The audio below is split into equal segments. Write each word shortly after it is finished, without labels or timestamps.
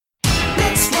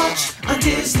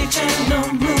Disney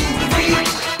Channel movie.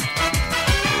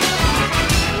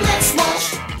 Let's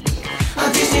watch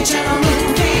a Disney Channel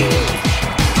movie.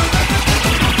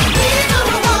 We're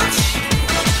gonna watch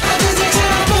a Disney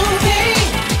Channel movie.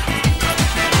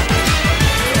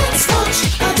 Let's watch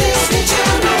a Disney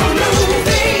Channel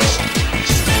movie.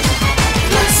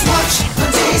 Let's watch a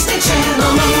Disney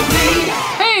Channel movie.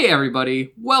 Hey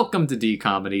everybody, welcome to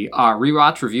D-Comedy, our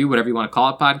rewatch, review, whatever you want to call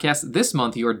it podcast. This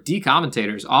month, your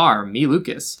D-commentators are me,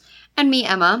 Lucas. And me,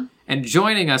 Emma. And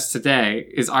joining us today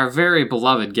is our very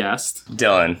beloved guest.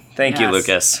 Dylan. Thank you, Yes.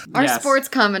 Lucas. Our Yes. sports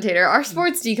commentator. Our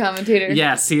sports D-commentator.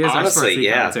 Yes, he is our Honestly, sports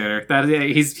yeah. commentator. That,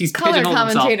 he's Color pigeonholed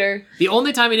commentator. himself. The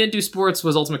only time he didn't do sports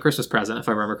was Ultimate Christmas Present, if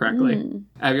I remember correctly.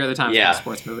 Every other time it Yeah. was a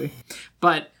sports movie.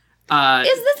 But,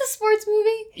 Is this a sports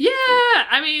movie? yeah,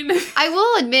 I mean... I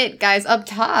will admit, guys, up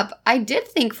top, I did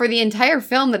think for the entire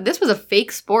film that this was a fake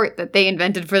sport that they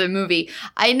invented for the movie.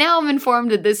 I now am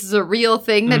informed that this is a real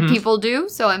thing that people do,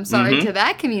 so I'm sorry to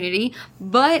that community,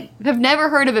 but have never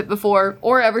heard of it before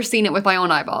or ever seen it with my own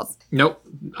eyeballs. Nope.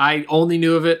 I only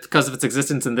knew of it because of its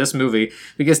existence in this movie.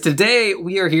 Because today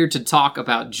we are here to talk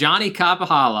about Johnny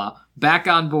Capahala, Back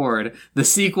on Board, the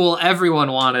sequel everyone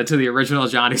wanted to the original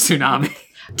Johnny Tsunami.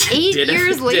 8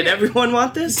 years later. Did everyone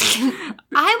want this?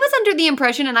 I was under the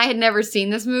impression, and I had never seen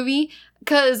this movie,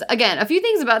 because, again, a few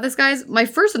things about this, guys. My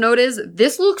first note is,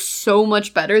 this looks so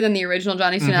much better than the original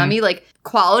Johnny Tsunami, like,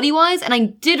 quality-wise, and I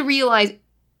did realize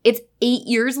it's 8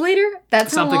 years later.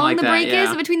 That's Something how long like the that, break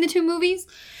yeah. is between the two movies.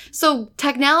 So,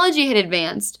 technology had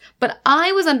advanced, but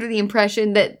I was under the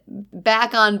impression that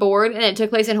Back on Board, and it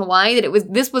took place in Hawaii, that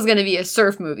this was going to be a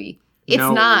surf movie. It's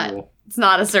No. not. It's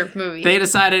not a surf movie. They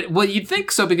decided, well, you'd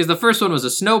think so because the first one was a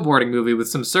snowboarding movie with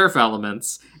some surf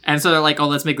elements. And so they're like, oh,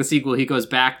 let's make the sequel. He goes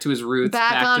back to his roots.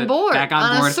 Back on board, Back on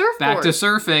on a board. surfboard. Back to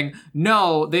surfing.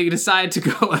 No, they decide to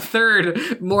go a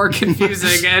third, more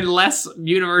confusing and less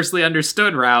universally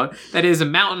understood route. That is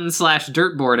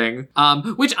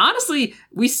mountain/dirtboarding. Which, honestly,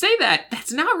 we say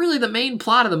that's not really the main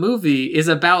plot of the movie, is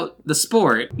about the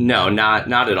sport. No,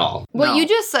 not at all. What No. you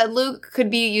just said, Luke, could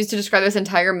be used to describe this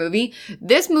entire movie.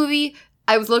 This movie,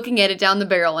 I was looking at it down the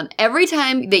barrel, and every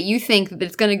time that you think that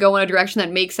it's going to go in a direction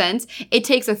that makes sense, it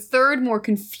takes a third, more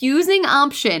confusing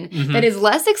option that is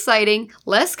less exciting,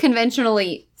 less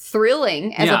conventionally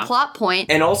thrilling as Yeah. a plot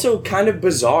point. And also kind of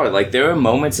bizarre. Like, there are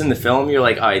moments in the film you're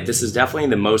like, all right, this is definitely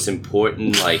the most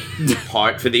important, like,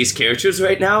 part for these characters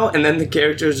right now. And then the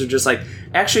characters are just like,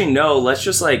 actually, no, let's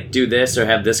just, like, do this or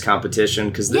have this competition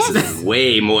because this Yes. is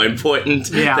way more important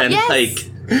than, Yes. like...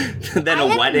 than a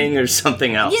wedding or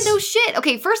something else. Yeah, no shit.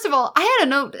 Okay, first of all, I had a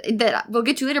note that we'll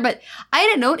get to later, but I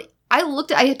had a note.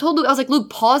 I had told Luke, I was like, Luke,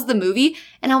 pause the movie.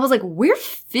 And I was like, we're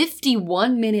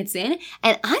 51 minutes in,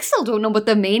 and I still don't know what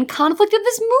the main conflict of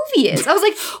this movie is. I was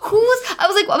like, I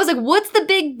was like, what's the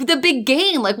big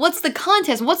game? Like, what's the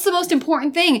contest? What's the most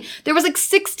important thing? There was like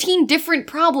 16 different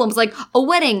problems, like a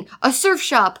wedding, a surf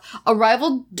shop, a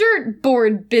rival dirt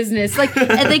board business, like,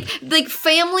 and like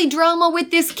family drama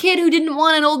with this kid who didn't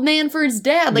want an old man for his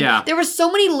dad. Like, Yeah. there were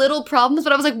so many little problems,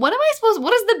 but I was like, what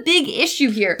is the big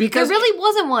issue here? Because- there really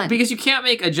wasn't one. Because you can't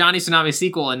make a Johnny Tsunami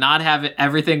sequel and not have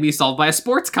everything be solved by a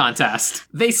sports contest.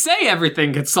 They say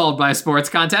everything gets solved by a sports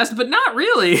contest, but not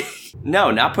really.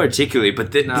 No, not particularly,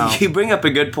 but No. you bring up a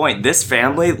good point. This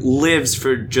family lives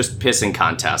for just pissing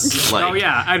contests. Like, Oh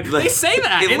yeah, they say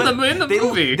that in the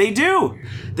movie. They do.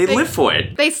 They live for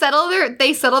it. They settle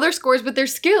their scores with their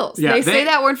skills. Yeah, they say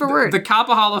that word for word. The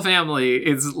Capahala family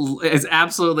is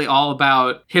absolutely all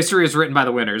about history is written by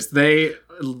the winners. They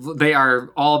are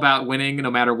all about winning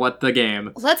no matter what the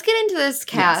game. Let's get into this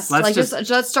cast. let's Let's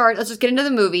just get into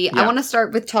the movie. Yeah. I want to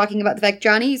start with talking about the fact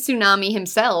Johnny Tsunami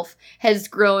himself has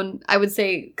grown, I would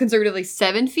say, conservatively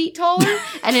 7 feet taller,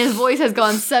 and his voice has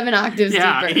gone 7 octaves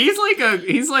Yeah, deeper. he's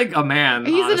like a man.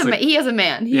 He honestly. is a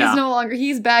man. Yeah.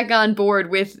 He's back on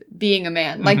board with being a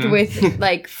man, like with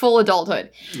like full adulthood.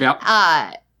 Yep.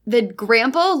 The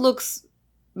grandpa looks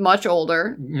much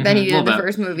older than he did in the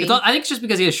first movie. I think it's just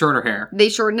because he has shorter hair. They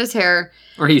shortened his hair.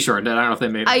 Or he shortened it. I don't know if they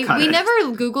made it. We never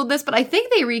Googled this, but I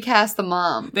think they recast the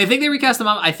mom. They think they recast the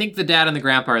mom. I think the dad and the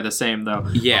grandpa are the same, though.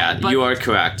 Yeah, But- you are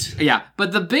correct. Yeah,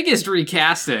 but the biggest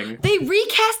recasting... They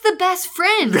recast the best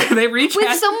friend they recast...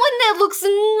 with someone that looks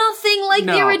nothing like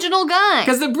the No. original guy.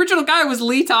 Because the original guy was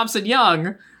Lee Thompson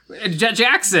Young,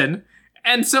 Jackson,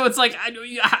 and so it's like,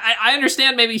 I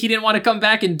understand maybe he didn't want to come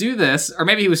back and do this, or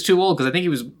maybe he was too old, because I think he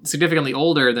was significantly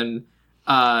older than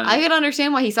I can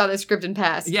understand why he saw this script and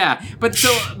passed. Yeah, but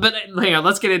hang on,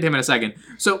 let's get into him in a second.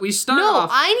 So we start off.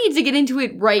 I need to get into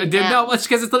it right now. No, it's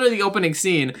because it's literally the opening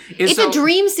scene. It's a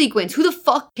dream sequence. Who the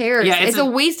fuck cares? Yeah, it's a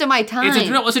waste of my time.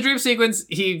 It's a dream sequence.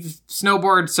 He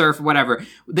snowboard, surf, whatever.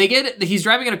 He's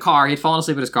driving in a car. He'd fallen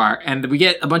asleep in his car, and we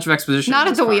get a bunch of exposition. Not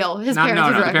at the wheel. His parents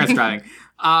are driving. The parents driving.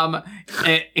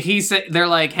 They're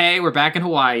like, hey, we're back in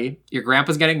Hawaii. Your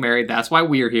grandpa's getting married. That's why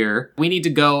we're here. We need to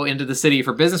go into the city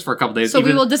for business for a couple days. So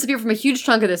we will disappear from a huge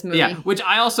chunk of this movie. Yeah, which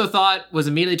I also thought was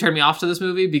immediately turned me off to this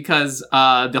movie because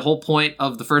the whole point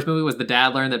of the first movie was the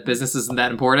dad learned that business isn't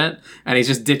that important, and he's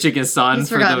just ditching his son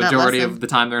for the majority of the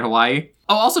time they're in Hawaii.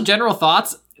 Oh, also general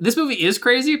thoughts. This movie is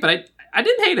crazy, but I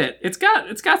didn't hate it. It's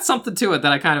got something to it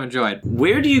that I kind of enjoyed.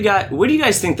 Where do you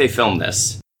guys think they filmed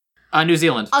this? New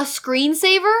Zealand. A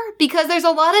screensaver? Because there's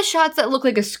a lot of shots that look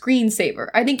like a screensaver.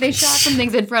 I think they shot some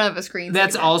things in front of a screensaver.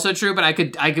 That's also true, but I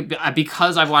could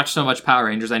because I've watched so much Power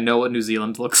Rangers, I know what New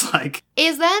Zealand looks like.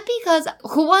 Is that because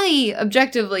Hawaii,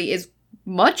 objectively, is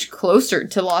much closer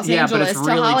to Los Angeles, but it's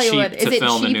really to Hollywood? Cheap to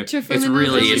film in New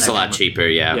Zealand? It's a lot cheaper,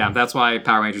 yeah. Yeah, that's why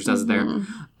Power Rangers does it there.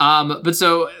 But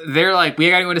so they're like, we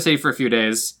gotta go to the city for a few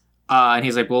days. And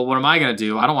he's like, well, what am I going to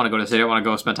do? I don't want to go to the city. I want to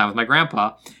go spend time with my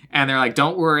grandpa. And they're like,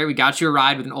 don't worry. We got you a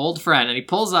ride with an old friend. And he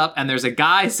pulls up and there's a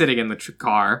guy sitting in the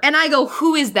car. And I go,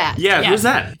 who is that? Yeah, who's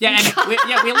that? Yeah,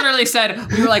 and we literally said,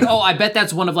 we were like, oh, I bet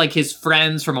that's one of like his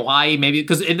friends from Hawaii. Maybe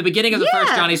because in the beginning of the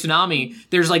first Johnny Tsunami,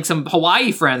 there's like some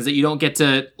Hawaii friends that you don't get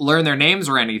to learn their names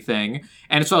or anything.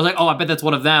 And so I was like, oh, I bet that's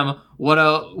one of them. What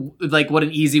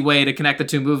an easy way to connect the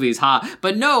two movies, huh?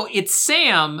 But no, it's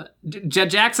Sam, Jed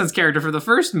Jackson's character for the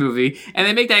first movie, and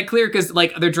they make that clear because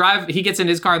like he gets in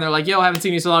his car and they're like, yo, haven't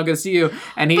seen you so long, good to see you.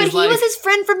 And he's But he was his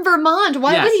friend from Vermont.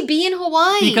 Why would he be in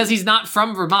Hawaii? Because he's not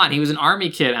from Vermont. He was an army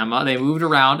kid, Emma. They moved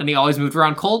around, and he always moved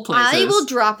around cold places. I will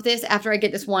drop this after I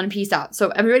get this one piece out. So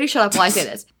everybody shut up while I say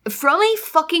this. From a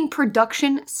fucking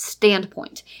production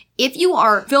standpoint, if you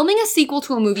are filming a sequel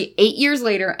to a movie 8 years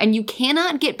later and you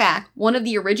cannot get back one of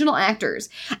the original actors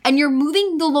and you're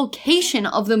moving the location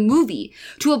of the movie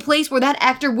to a place where that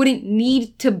actor wouldn't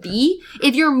need to be,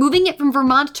 if you're moving it from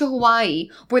Vermont to Hawaii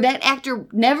where that actor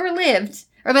never lived,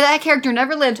 or that character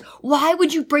never lived, why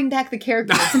would you bring back the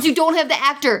character since you don't have the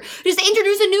actor? Just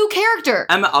introduce a new character.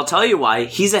 Emma, I'll tell you why.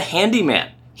 He's a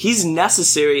handyman. He's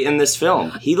necessary in this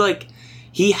film.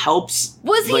 He helps.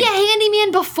 Was he a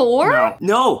handyman before?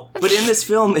 No, but in this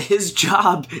film, his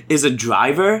job is a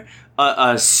driver,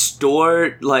 a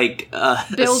store, a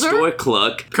store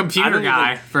clerk. Computer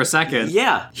guy, for a second.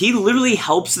 Yeah, he literally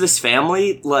helps this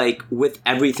family, with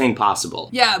everything possible.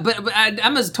 Yeah, but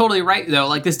Emma's totally right, though.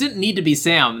 Like, this didn't need to be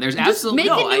Sam. There's absolutely...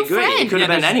 No, I agree. Friend. It could have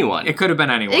been anyone. It could have been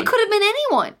anyone. It could have been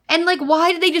anyone. And,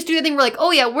 why did they just do that thing where,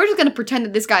 oh, yeah, we're just going to pretend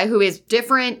that this guy who is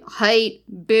different height,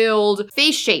 build,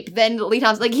 face shape than Lee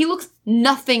Thompson, he looks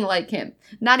nothing like him.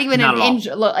 Not even an inch.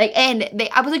 I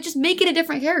was like, just make it a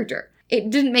different character. It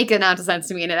didn't make an ounce of sense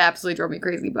to me, and it absolutely drove me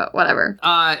crazy, but whatever.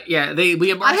 I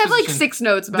have 6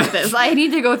 notes about this. I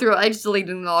need to go through it. I just deleted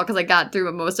them all because I got through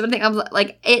most of it. I was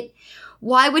like,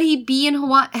 why would he be in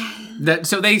Hawaii?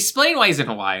 So they explain why he's in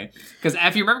Hawaii. Because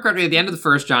if you remember correctly, at the end of the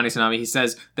first Johnny Tsunami, he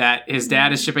says that his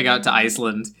dad is shipping out to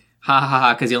Iceland.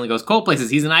 Because he only goes cold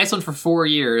places. He's in Iceland for 4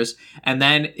 years, and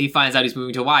then he finds out he's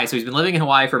moving to Hawaii. So he's been living in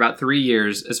Hawaii for about 3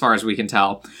 years, as far as we can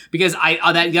tell. Because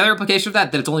the other implication of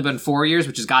that it's only been 4 years,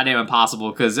 which is goddamn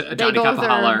impossible, because Johnny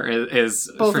Kapahala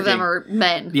is both freaking, of them are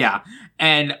men. Yeah.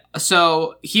 And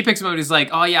so he picks him up and he's like,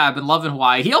 oh yeah, I've been loving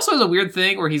Hawaii. He also has a weird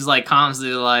thing where he's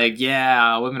constantly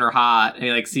yeah, women are hot. And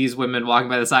he sees women walking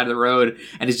by the side of the road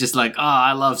and he's just like, oh,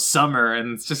 I love summer.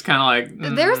 And it's just kind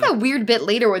of There's that weird bit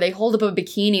later where they hold up a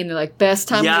bikini and they're like, best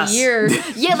time of the year.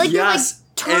 Yeah, yes.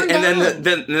 And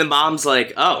then the mom's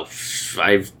like, oh,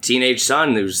 I have a teenage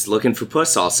son who's looking for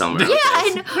puss all summer. Yeah,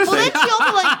 then she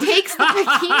also takes the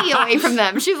bikini away from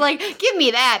them. She's like, give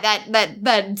me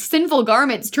that sinful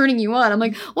garment's turning you on. I'm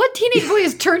like, what teenage boy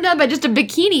is turned on by just a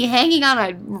bikini hanging on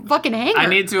a fucking hanger? I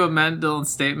need to amend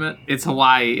Dylan's statement. It's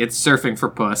Hawaii. It's surfing for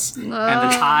puss. And the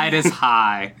tide is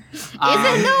high. Is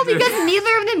it? No, because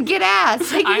neither of them get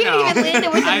ass. You can't even land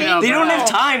it with the main They don't have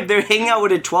time. They're hanging out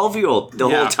with a 12-year-old the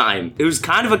whole time. It was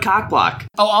kind of a cock block.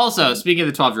 Oh, also, speaking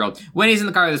of the 12-year-old, when he's in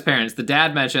the car with his parents, the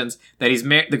dad mentions that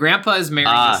the grandpa is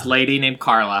married this lady named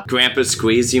Carla. Grandpa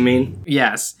Squeeze, you mean?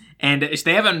 Yes. And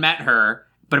they haven't met her,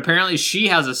 but apparently she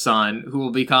has a son who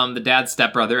will become the dad's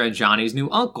stepbrother and Johnny's new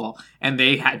uncle. And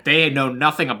they know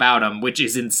nothing about him, which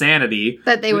is insanity.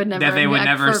 That they would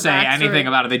never say anything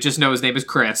about it. They just know his name is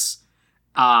Chris.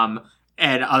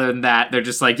 And other than that, they're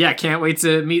just like, yeah, can't wait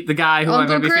to meet the guy who I'm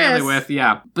Uncle going to be family Chris. with.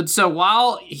 Yeah. But so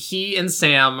while he and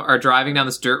Sam are driving down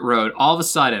this dirt road, all of a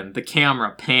sudden the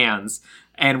camera pans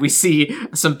and we see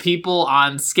some people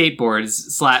on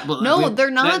skateboards. No,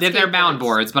 they're not They're mountain skateboards.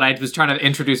 boards, but I was trying to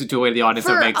introduce it to a way to the audience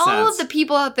that For makes all sense. of the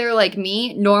people out there like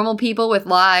me, normal people with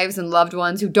lives and loved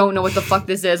ones who don't know what the fuck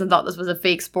this is and thought this was a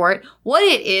fake sport, what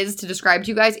it is to describe to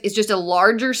you guys is just a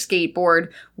larger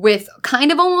skateboard with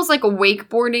kind of almost like a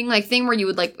wakeboarding like thing where you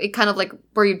would like, it kind of like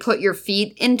where you put your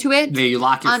feet into it. Yeah, you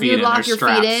lock your feet you in. lock There's your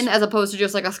straps. feet in as opposed to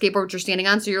just like a skateboard you're standing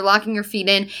on. So you're locking your feet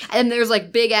in, and there's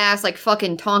like big ass like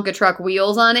fucking Tonka truck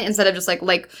wheels on it instead of just like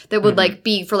that would like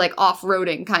be for like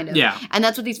off-roading kind of. Yeah. And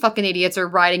that's what these fucking idiots are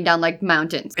riding down like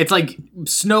mountains. It's like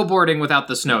snowboarding without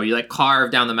the snow. You like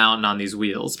carve down the mountain on these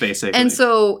wheels, basically. And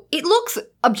so it looks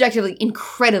objectively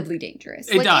incredibly dangerous.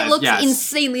 It does, It looks yes.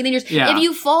 insanely dangerous. Yeah. If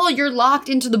you fall, you're locked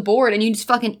into the board and you just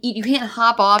fucking eat. You can't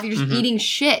hop off. You're just eating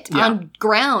shit Yeah. on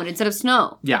ground instead of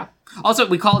snow. Yeah. Also,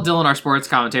 we call Dylan our sports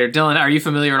commentator. Dylan, are you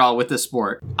familiar at all with this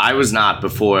sport? I was not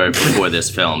before this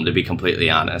film, to be completely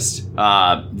honest.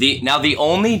 The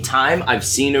only time I've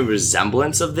seen a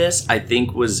resemblance of this, I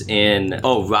think, was in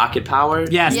Rocket Power.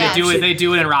 Yes, Yeah. they do it. They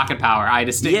do it in Rocket Power. I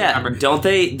distinctly Yeah, remember. don't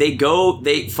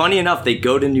they? Funny enough, they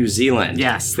go to New Zealand.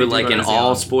 Yes, for they do like go to an New Zealand.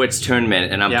 all sports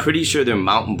tournament, and I'm Yep. pretty sure they're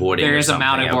mountain boarding. There or is a something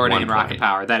mountain at boarding one in Rocket point.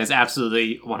 Power. That is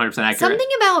absolutely 100% accurate. Something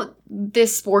about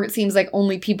this sport seems like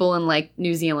only people in like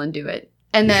New Zealand do it.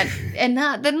 And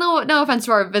no offense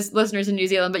to our listeners in New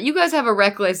Zealand, but you guys have a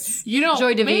reckless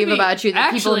joy de vivre about you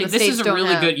that people in the this States is a don't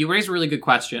really have. good. You raised a really good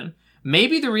question.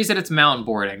 Maybe the reason it's mountain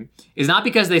boarding is not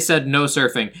because they said no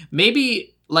surfing.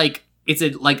 Maybe like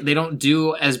they don't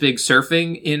do as big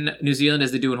surfing in New Zealand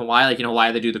as they do in Hawaii. Like in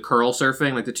Hawaii, they do the curl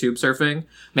surfing, like the tube surfing.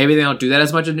 Maybe they don't do that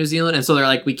as much in New Zealand, and so they're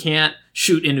like, we can't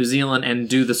shoot in New Zealand and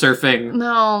do the surfing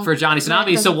No. for Johnny that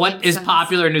Tsunami. So doesn't what make is sense.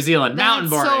 popular in New Zealand? Mountain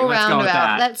That's boarding. so Let's go with roundabout.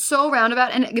 that. That's so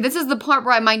roundabout. And this is the part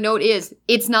where my note is,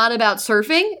 it's not about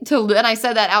surfing. And I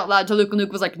said that out loud to Luke, and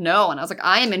Luke was like, no. And I was like,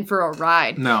 I am in for a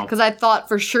ride. No. Because I thought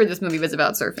for sure this movie was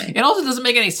about surfing. It also doesn't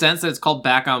make any sense that it's called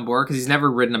Back on Board because he's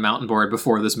never ridden a mountain board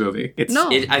before this movie. No.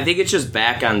 I think it's just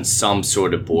back on some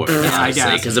sort of board. I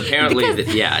guess. Because apparently, he's But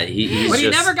just, he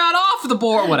never got off the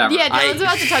board, whatever. Yeah, Dylan's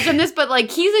about to touch on this, but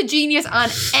like he's a genius on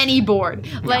any board.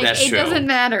 Like That's it true. doesn't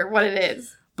matter what it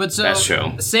is. But so That's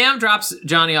true. Sam drops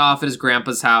Johnny off at his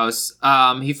grandpa's house.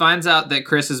 He finds out that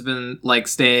Chris has been like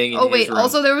staying in Oh his wait, room.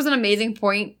 also there was an amazing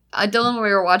point, Dylan, when we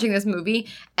were watching this movie,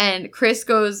 and Chris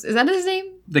goes, "Is that his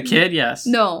name?" The kid, yes.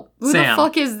 No, who Sam. the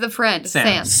fuck is the friend?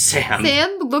 Sam.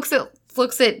 Sam looks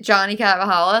at Johnny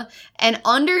Cavahala, and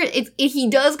under it, he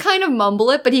does kind of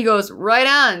mumble it, but he goes, "Right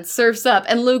on, surfs up,"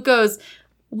 and Luke goes,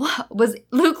 "What was?"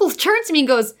 Luke turns to me and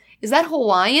goes, "Is that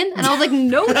Hawaiian?" And I was like,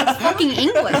 "No, that's fucking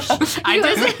English." I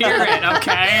didn't hear it,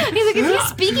 okay? He's like, "Is he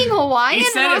speaking Hawaiian?" He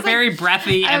And said I it was very like,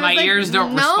 breathy, I and my was like, ears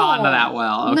don't no, respond to that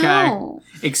well, okay? No.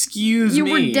 Excuse You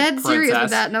me, were dead serious princess.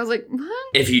 with that, and I was like, "What?"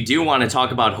 If you do want to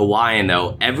talk about Hawaiian,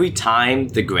 though, every time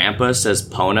the grandpa says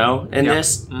Pono in Yep.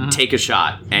 this, take a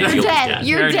shot and You're you'll dead. be dead.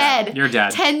 You're You're dead. dead. You're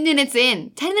dead. 10 minutes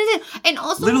in. 10 minutes in. And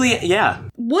also, Literally, yeah.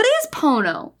 what is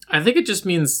Pono? I think it just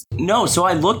means No, so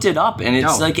I looked it up, and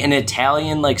it's No. like an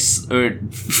Italian,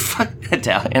 Italian,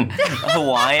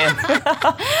 Hawaiian.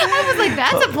 I was like,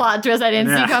 that's a plot twist I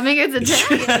didn't Yeah. see coming. It's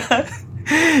Italian.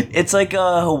 It's like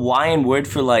a Hawaiian word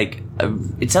for like,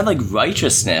 it's not like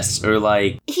righteousness or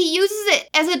like. He uses it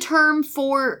as a term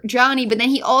for Johnny, but then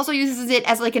he also uses it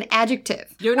as like an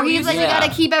adjective. You know where he's what like, he's- you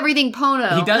gotta keep everything Pono.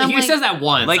 he And does. I'm He like, says that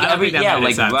once. Like I don't every think that made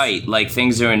any sense. right, like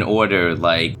things are in order,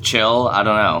 like chill. I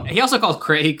don't know. He also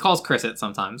calls Chris it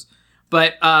sometimes.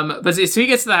 But so he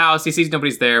gets to the house, he sees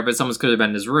nobody's there, but someone's clearly been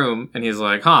in his room, and he's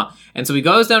like, huh. And so he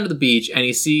goes down to the beach, and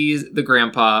he sees the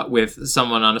grandpa with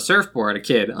someone on a surfboard, a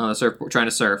kid on a surfboard trying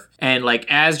to surf. And like,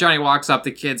 as Johnny walks up,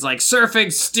 the kid's like,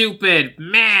 surfing's stupid,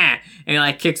 meh. And he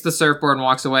like kicks the surfboard and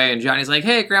walks away, and Johnny's like,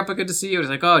 hey, grandpa, good to see you. And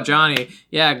he's like, oh, Johnny,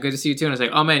 yeah, good to see you too. And he's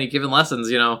like, oh man, you're giving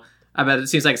lessons, you know. I bet it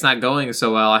seems like it's not going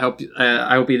so well. I hope you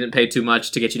didn't pay too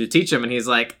much to get you to teach him. And he's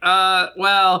like,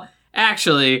 well,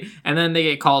 actually. And then they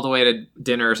get called away to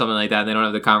dinner or something like that, and they don't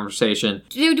have the conversation.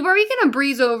 Dude, were we gonna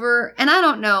breeze over, and I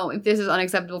don't know if this is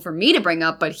unacceptable for me to bring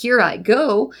up, but here I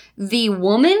go. The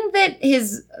woman that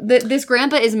this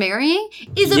grandpa is marrying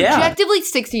is Yeah. objectively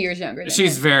 60 years younger than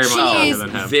She's him. very much She older is- than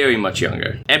him. Very much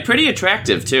younger and pretty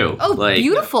attractive too. Oh, like,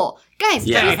 beautiful. Guys,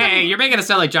 Yeah. guys, Hey, you're making it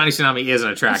sound like Johnny Tsunami isn't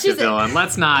attractive, She's a- Dylan.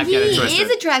 Let's not he get it twisted.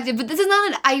 is attractive, but this is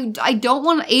not I don't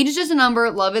want age is just a number,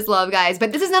 love is love, guys,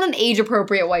 but this is not an age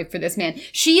appropriate wife for this man.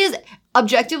 She is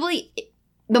objectively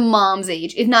the mom's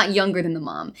age, if not younger than the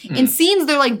mom. In scenes,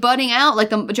 they're like budding out, like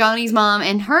Johnny's mom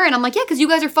and her, and I'm like, yeah, because you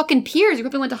guys are fucking peers. You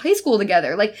probably went to high school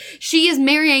together. Like, she is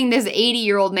marrying this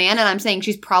 80-year-old man, and I'm saying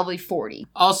she's probably 40.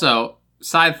 Also,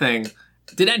 side thing.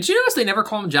 Did you notice they never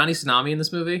call him Johnny Tsunami in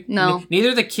this movie? No.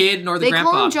 Neither the kid nor the They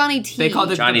grandpa. call him Johnny T. They call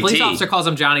the Johnny police T. officer calls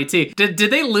him Johnny T. Did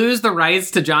they lose the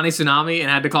rights to Johnny Tsunami and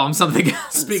had to call him something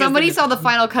else? Because Somebody saw the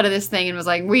final cut of this thing and was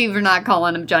like, we're not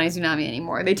calling him Johnny Tsunami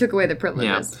anymore. They took away the Yeah.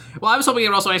 privileges. Well, I was hoping you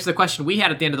would also answer the question we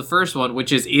had at the end of the first one,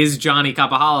 which is Johnny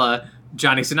Kapahala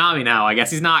Johnny Tsunami now? I guess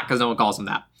he's not because no one calls him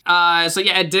that. So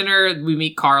yeah, at dinner we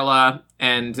meet Carla,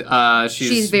 and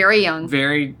she's very young.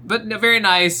 very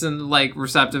nice and like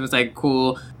receptive. It's like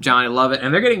cool, Johnny, love it,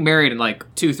 and they're getting married in like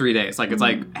 2-3 days. Like it's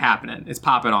like happening, it's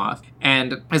popping off,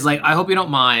 and it's like I hope you don't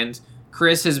mind.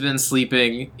 Chris has been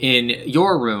sleeping in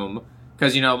your room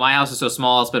because my house is so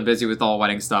small. It's been busy with all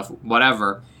wedding stuff,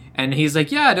 whatever. And he's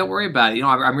like, yeah, don't worry about it.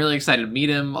 I'm really excited to meet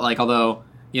him. Like although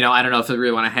I don't know if they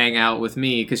really want to hang out with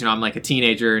me because I'm like a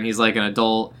teenager and he's like an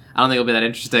adult. I don't think it'll be that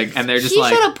interesting. And they're just he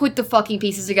like... should have put the fucking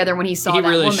pieces together when he saw that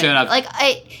really woman. should have.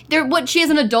 Like, she has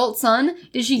an adult son?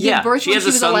 Did she give birth when she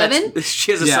was 11?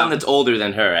 She has a son that's older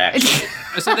than her, actually.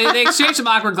 So they exchange some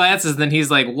awkward glances, and then he's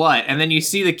like, what? And then you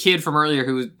see the kid from earlier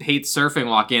who hates surfing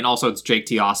walk in. Also, it's Jake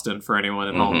T. Austin for anyone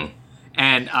at home.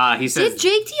 And he says... Did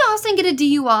Jake T. Austin get a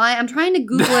DUI? I'm trying to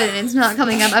Google it, and it's not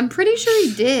coming up. I'm pretty sure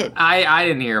he did. I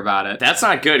didn't hear about it. That's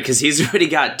not good, because he's already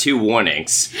got 2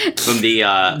 warnings from the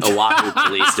Oahu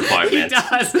Police Department.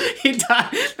 He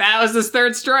does. That was his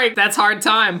 3rd strike. That's hard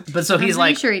time. But so he's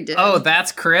like, sure he did. oh,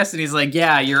 that's Chris? And he's like,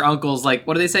 yeah, your uncle's like,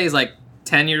 what do they say? He's like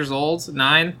 10 years old?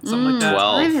 9? Something like that?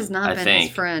 12, Time has not I been think.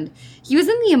 his friend. He was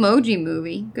in the Emoji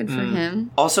Movie. Good for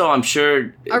him. Also, I'm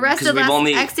sure...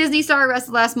 Ex-Disney star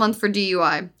arrested last month for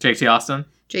DUI. Jake T. Austin?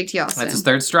 Jake T. Austin. That's his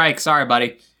 3rd strike. Sorry,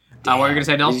 buddy. What were you going to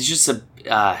say, Dylan? He's just a...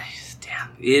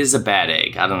 damn. He is a bad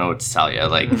egg. I don't know what to tell you.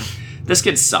 Like... This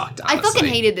kid sucked, honestly. I fucking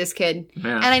hated this kid.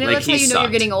 Yeah. And I know Like, that's how he you know you're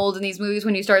sucked. getting old in these movies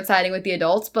when you start siding with the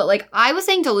adults. But like I was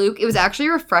saying to Luke, it was actually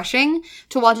refreshing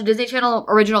to watch a Disney Channel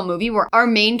original movie where our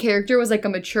main character was like a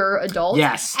mature adult.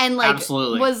 Yes, and like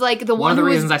absolutely. was like the One one of the who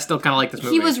reasons was, I still kind of like this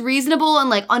movie. he was reasonable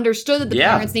and like understood that the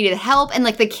Yeah. parents needed help, and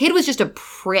like the kid was just a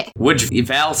prick. Which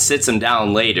Val sits him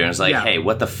down later and is like, Yeah. hey,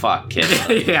 what the fuck,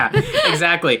 kid? Yeah,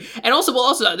 exactly. And also,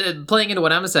 playing into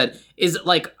what Emma said, is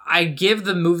like, I give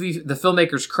the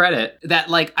filmmakers credit that,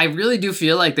 like, I really do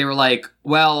feel like they were like,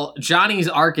 well, Johnny's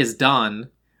arc is done.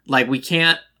 Like, we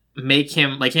can't make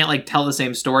him, like, can't, like, tell the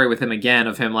same story with him again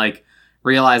of him, like,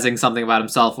 realizing something about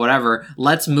himself, whatever.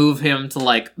 Let's move him to,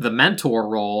 like, the mentor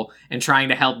role and trying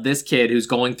to help this kid who's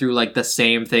going through, like, the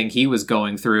same thing he was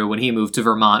going through when he moved to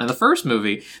Vermont in the first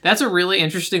movie. That's a really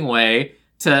interesting way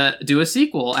to do a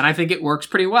sequel, and I think it works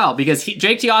pretty well because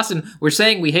Jake T. Austin, we're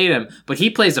saying we hate him, but he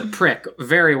plays a prick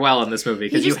very well in this movie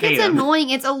because you hate him. He just gets annoying.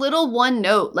 It's a little one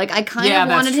note. Like I kind Yeah, of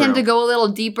that's wanted him true. to go a little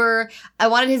deeper. I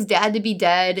wanted his dad to be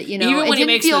dead. You know, Even when it he didn't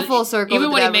makes feel the, full circle. even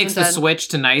that when he dad makes the wasn't dead. switch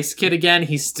to nice kid again,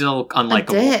 he's still unlikable,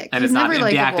 dick. and He's it's not. never And the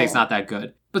likable. acting's not that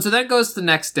good. But so that goes to the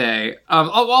next day.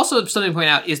 Also, something to point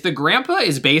out is the grandpa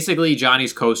is basically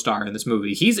Johnny's co-star in this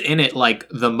movie. He's in it like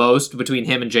the most between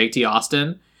him and Jake T.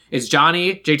 Austin. It's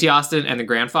Johnny, Jake T. Austin, and the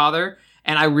grandfather.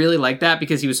 And I really like that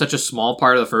because he was such a small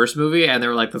part of the first movie, and they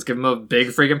were like, let's give him a big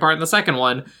freaking part in the second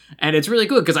one. And it's really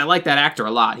good because I like that actor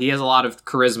a lot. He has a lot of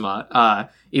charisma,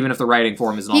 even if the writing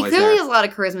for him isn't He always clearly there. has a lot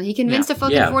of charisma. He convinced a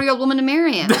fucking Yeah. 40-year-old woman to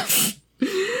marry him.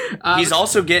 He's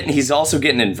also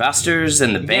getting investors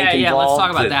and the bank Yeah, involved. let's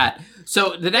talk about that.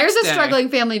 So the next There's a day, struggling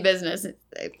family business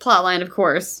plotline, of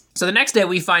course. So the next day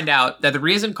we find out that the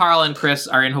reason Carl and Chris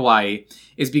are in Hawaii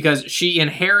is because she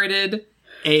inherited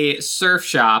a surf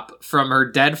shop from her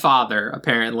dead father,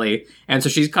 apparently. And so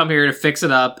she's come here to fix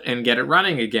it up and get it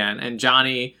running again. And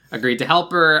Johnny agreed to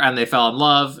help her, and they fell in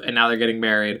love, and now they're getting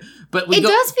married. But It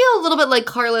does feel a little bit like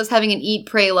Carla's having an eat,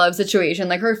 pray, love situation.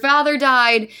 Like her father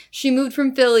died, she moved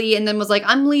from Philly, and then was like,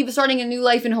 I'm starting a new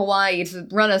life in Hawaii to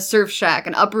run a surf shack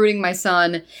and uprooting my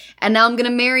son, and now I'm gonna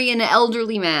marry an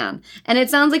elderly man. And it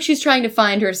sounds like she's trying to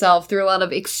find herself through a lot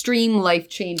of extreme life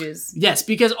changes. Yes,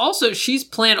 because also she's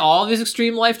planned all of these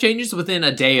extreme life changes within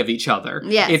a day of each other.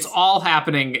 Yes. It's all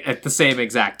happening at the same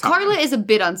exact time. Carla is a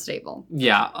bit unstable.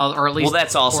 Yeah, or at least... Well,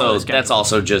 that's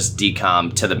also just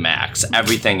decom to the max.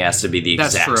 Everything has to be the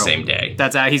That's exact true. same day.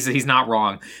 That's he's not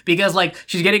wrong because like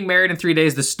she's getting married in 3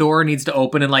 days. The store needs to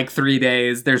open in like 3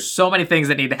 days. There's so many things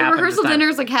that need to The happen. at this rehearsal time. dinner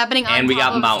is like happening on And we top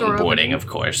got of mountain store boarding, opening. of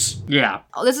course. Yeah,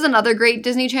 Oh, this is another great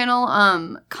Disney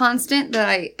Channel constant that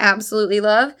I absolutely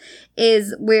love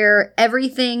is where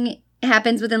everything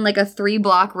happens within like a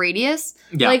 3-block radius.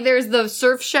 Yeah. Like there's the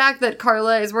surf shack that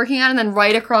Carla is working on, and then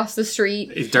right across the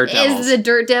street Dirt Devils. is the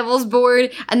Dirt Devils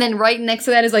board, and then right next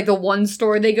to that is like the one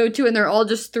store they go to, and they're all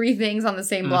just 3 things on the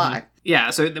same block.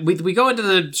 Yeah, so we go into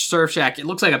the surf shack. It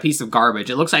looks like a piece of garbage.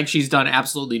 It looks like she's done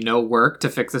absolutely no work to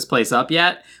fix this place up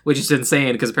yet, which is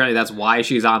insane because apparently that's why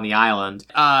she's on the island.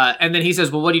 And then he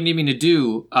says, well, what do you need me to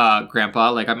do,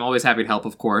 Grandpa? Like, I'm always happy to help,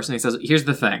 of course. And he says, here's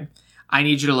the thing. I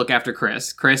need you to look after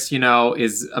Chris. Chris,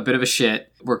 is a bit of a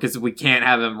shit because we can't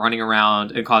have him running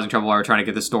around and causing trouble while we're trying to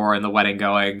get the store and the wedding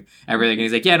going, everything. And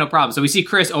he's like, yeah, no problem. So we see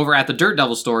Chris over at the Dirt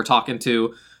Devil store talking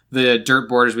to the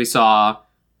Dirtboarders we saw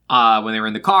when they were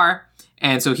in the car.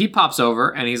 And so he pops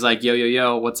over and he's like,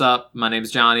 yo, what's up? My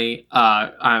name's Johnny.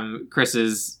 I'm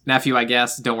Chris's nephew, I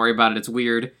guess. Don't worry about it. It's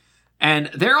weird.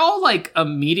 And they're all, like,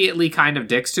 immediately kind of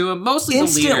dicks to him. Mostly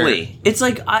Instantly. the leader. It's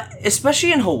like,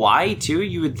 especially in Hawaii, too,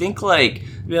 you would think, like,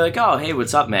 be like, oh, hey,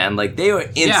 what's up, man? Like, they were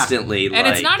instantly, And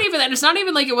it's not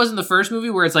even like it was in the first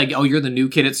movie where it's like, oh, you're the new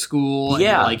kid at school. And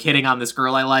you're, like, hitting on this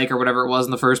girl I like or whatever it was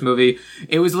in the first movie.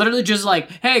 It was literally just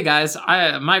like, hey, guys,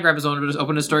 my grandpa's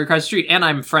opened a store across the street, and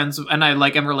I'm friends, and I,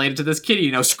 like, am related to this kid,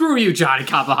 screw you, Johnny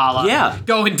Kapahala. Yeah.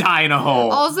 Go and die in a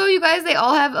hole. Also, you guys, they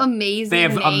all have amazing names. They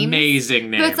have amazing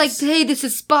names. So it's like, hey, this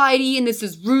is Spidey, and this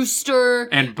is Rooster.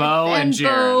 And Bo and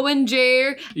Jared. Bo and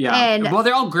Jared. Yeah. And, well,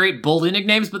 they're all great bully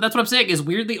nicknames, but that's what I'm saying is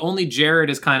weirdly only Jared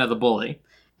is kind of the bully.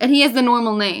 and he has the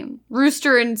normal name.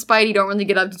 Rooster and Spidey don't really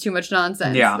get up to too much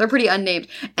nonsense. Yeah. They're pretty unnamed.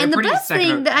 And the best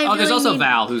thing that I really there's also need-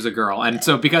 Val, who's a girl. And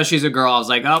so because she's a girl, I was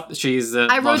like, oh, she's the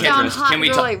I wrote love down interest. hot Can we,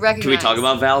 girl ta- I recognize. can we talk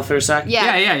about Val for a sec?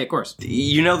 Yeah. Yeah, of course.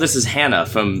 You know this is Hannah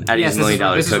from Eddie's Yes, Million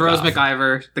Dollar this is Rose Cook-Off.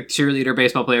 McIver, the cheerleader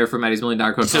baseball player from Eddie's Million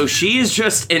Dollar Cook-Off. So she is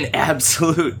just an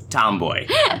absolute tomboy.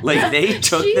 Like, they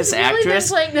took She's this really been actress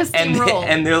playing the same role.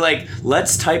 and they're like,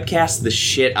 let's typecast the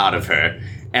shit out of her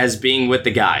as being with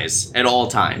the guys at all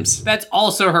times. That's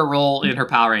also her role in her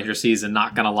Power Ranger season,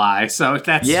 not gonna lie. So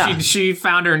that's she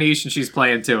found her niche and she's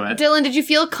playing to it. Dylan, did you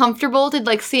feel comfortable? Did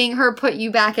seeing her put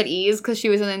you back at ease because she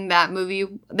was in that movie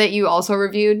that you also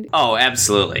reviewed? Oh,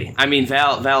 absolutely. I mean,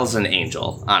 Val's an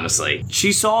angel, honestly.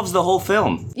 She solves the whole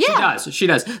film. Yeah. She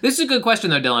does. This is a good question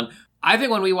though, Dylan. I think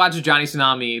when we watched Johnny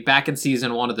Tsunami back in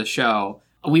season 1 of the show,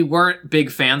 we weren't big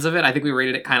fans of it. I think we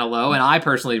rated it kind of low, and I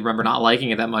personally remember not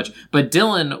liking it that much. But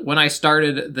Dylan, when I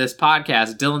started this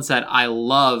podcast, Dylan said, I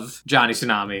love Johnny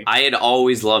Tsunami. I had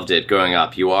always loved it growing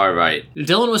up. You are right.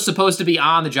 Dylan was supposed to be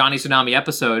on the Johnny Tsunami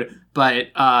episode, but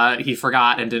he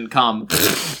forgot and didn't come.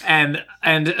 and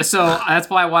so that's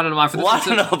why I wanted him on for this. Well, I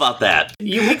don't know about that.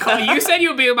 You said you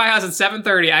would be at my house at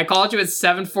 7:30. I called you at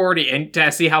 7:40 and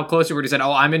to see how close you were. You said,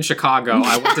 "Oh, I'm in Chicago.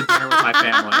 I went to dinner with my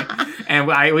family,"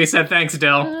 and we said, "Thanks,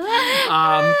 Dill."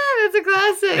 That's a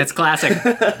classic. It's classic.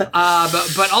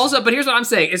 But here's what I'm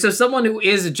saying: is so someone who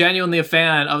is genuinely a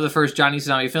fan of the first Johnny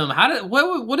Tsunami film.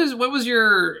 What was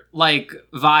your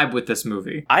vibe with this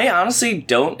movie? I honestly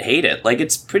don't hate it.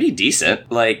 It's pretty decent.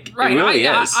 It really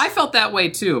is. I felt that way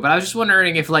too, but I was just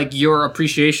wondering if your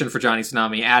appreciation for Johnny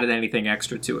Tsunami added anything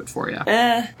extra to it for you.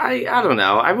 I don't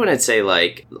know. I wouldn't say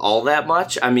all that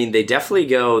much. I mean, they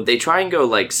try and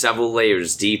go several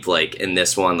layers deep in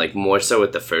this one, more so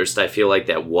with the first. I feel like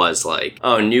that was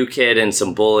new kid and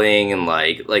some bullying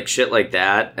and shit like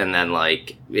that, and then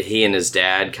he and his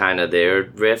dad kind of their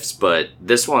riffs, but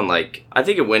this one I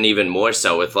think it went even more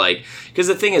so with because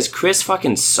the thing is Chris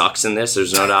fucking sucks in this,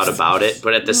 there's no doubt about it,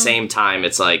 but at the same time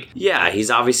it's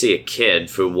he's obviously a kid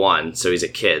for one, so he's a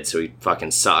kid, so he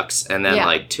fucking sucks, and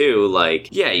then two,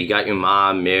 you got your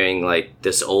mom marrying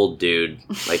this old dude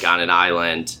on an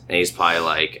island, and he's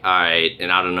probably alright,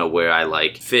 and I don't know where I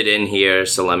fit in here,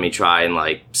 so let me try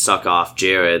and suck off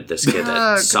Jared, this kid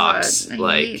that sucks. God.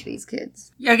 I hate these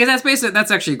kids. Yeah, because that's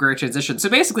actually a great transition. So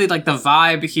basically, the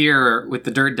vibe here with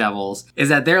the Dirt Devils is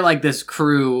that they're this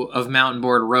crew of mountain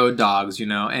board road dogs,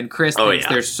 and Chris thinks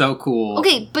they're so cool.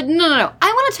 Okay, but no. I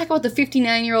want to talk about the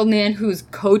 59-year-old man who's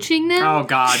coaching them. Oh,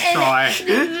 God, Troy.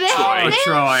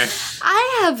 Troy.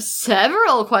 I have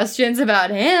several questions about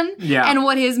him and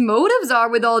what his motives are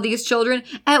with all these children.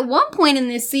 At one point in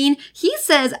this scene, he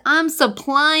says, I'm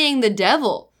supplying the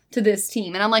devil to this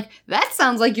team. And I'm like, that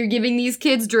sounds like you're giving these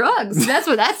kids drugs. That's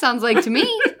what that sounds like to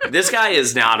me. This guy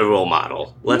is not a role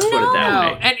model. Let's put it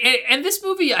that way. And this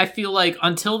movie, I feel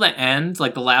until the end,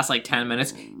 the last 10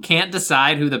 minutes, can't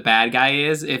decide who the bad guy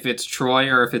is, if it's Troy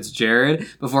or if it's Jared,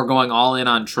 before going all in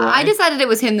on Troy. I decided it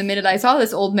was him the minute I saw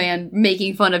this old man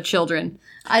making fun of children.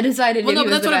 I decided well, no, he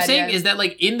but was that's what I'm saying guy. is that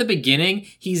in the beginning,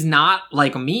 he's not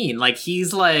mean.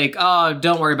 He's oh,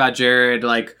 don't worry about Jared.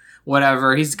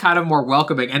 whatever. He's kind of more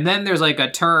welcoming. And then there's like a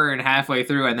turn halfway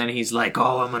through, and then he's like,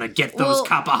 oh, I'm gonna get those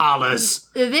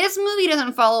Kapahalas. This movie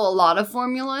doesn't follow a lot of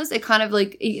formulas. It kind of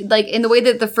like in the way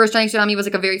that the first Johnny Tsunami was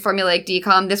like a very formulaic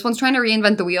decom, this one's trying to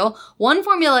reinvent the wheel. One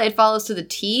formula it follows to the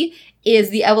T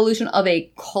is the evolution of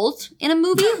a cult in a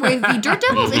movie, where the Dirt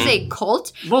Devils is a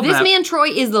cult. This man, Troy,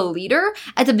 is the leader.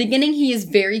 At the beginning, he is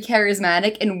very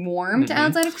charismatic and warm to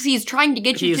outsiders because he's trying to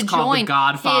get you to join. He's called the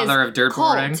godfather of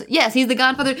dirtboarding. Yes, he's the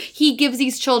godfather. He gives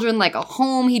these children like a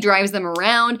home. He drives them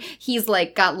around. He's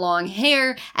like got long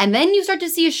hair. And then you start to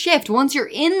see a shift once you're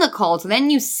in the cult. Then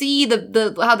you see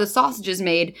the how the sausage is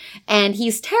made, and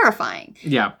he's terrifying.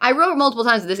 Yeah. I wrote multiple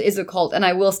times that this is a cult, and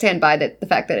I will stand by the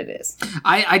fact that it is.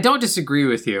 I don't disagree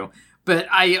with you, but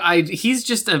he's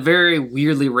just a very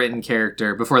weirdly written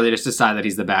character before they just decide that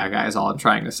he's the bad guy is all I'm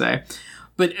trying to say.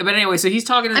 But anyway, so he's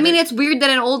talking to I mean, it's weird that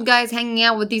an old guy's hanging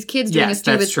out with these kids doing a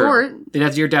stupid sport.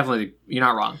 You're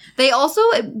not wrong.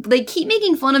 They keep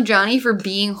making fun of Johnny for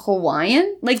being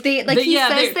Hawaiian. He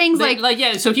says things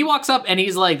like so he walks up and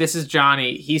he's like, this is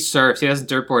Johnny, he surfs, he doesn't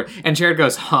dirtboard, and Jared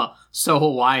goes, huh, so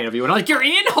Hawaiian of you. And I'm like, you're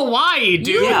in Hawaii,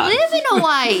 dude. You live in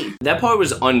Hawaii. That part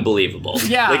was unbelievable.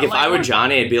 Yeah. Like, if I were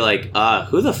Johnny, I'd be like,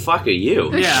 who the fuck are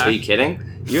you? Yeah. Are you kidding?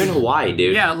 You're in Hawaii,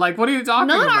 dude. Yeah, like, what are you talking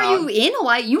about? Not are you in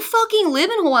Hawaii. You fucking live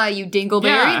in Hawaii, you dingleberry.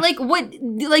 Yeah. Like, what?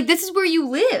 Like, this is where you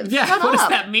live. Yeah, Shut what up. does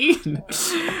that mean?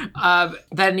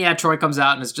 Then, Troy comes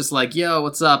out and is just like, yo,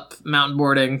 what's up? Mountain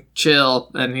boarding,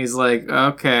 chill. And he's like,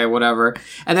 okay, whatever.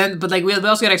 And then, but, like, we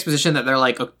also get exposition that they're,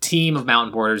 like, a team of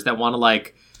mountain boarders that want to,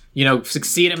 like,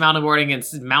 succeed at mountain boarding and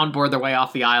mountain board their way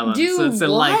off the island. Dude,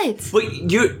 so what?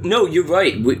 But you're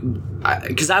right.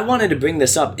 Because I wanted to bring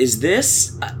this up. Is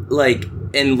this,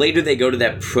 and later they go to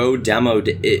that pro demo.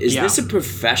 Is this a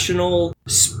professional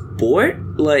sport?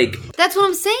 Like, that's what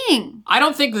I'm saying. I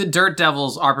don't think the Dirt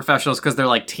Devils are professionals because they're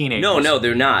like teenagers. No,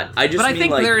 they're not. I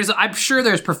think I'm sure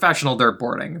there's professional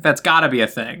dirtboarding. That's got to be a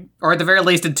thing, or at the very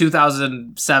least in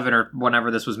 2007 or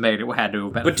whenever this was made, it had to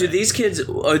have been. But do these kids,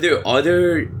 are there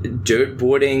other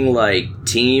dirtboarding like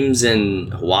teams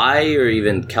in Hawaii or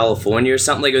even California or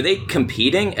something? Like, are they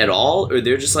competing at all, or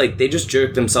they're just like they just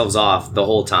jerk themselves off the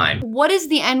whole time? What is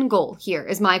the end goal here?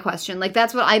 Is my question. Like,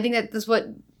 that's what I think that's what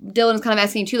Dylan is kind of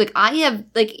asking too. Like,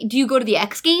 do you go to the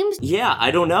X Games? Yeah, I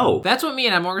don't know. That's what me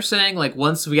and Emma were saying. Like,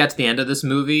 once we got to the end of this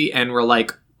movie and we're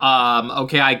like,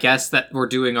 okay, I guess that we're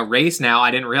doing a race now.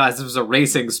 I didn't realize this was a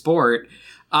racing sport.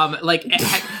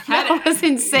 That was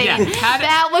insane. Yeah,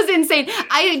 that was insane.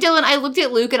 Dylan, I looked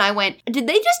at Luke and I went, did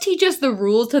they just teach us the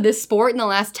rules to this sport in the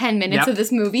last 10 minutes of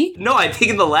this movie? No, I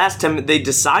think in the last 10 they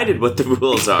decided what the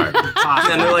rules are.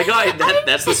 And they're like,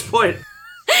 that's the sport.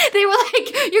 They were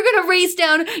like, you're gonna race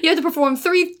down, you have to perform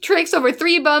 3 tricks over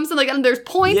 3 bumps, and there's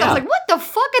points. Yeah. I was like, what the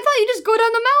fuck? I thought you just go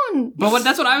down the mountain. But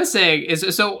that's what I was saying, is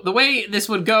so the way this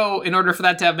would go, in order for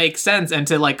that to make sense, and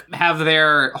to like have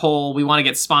their whole, we want to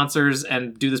get sponsors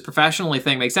and do this professionally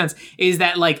thing make sense, is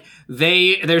that like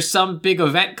there's some big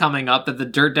event coming up that the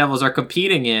Dirt Devils are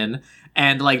competing in,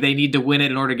 and like they need to win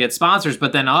it in order to get sponsors,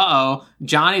 but then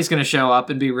Johnny's gonna show up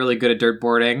and be really good at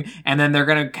dirtboarding, and then they're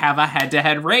gonna have a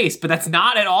head-to-head race, but that's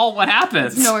not at all what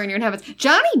happens. It's nowhere near what happens.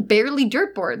 Johnny barely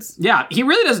dirtboards. Yeah, he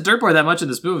really doesn't dirtboard that much in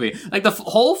this movie. Like, the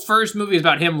whole first movie is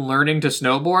about him learning to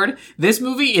snowboard. This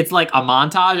movie, it's like a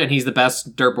montage, and he's the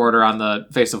best dirtboarder on the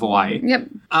face of Hawaii. Yep.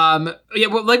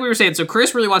 Well, like we were saying, so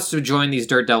Chris really wants to join these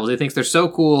Dirt Devils. He thinks they're so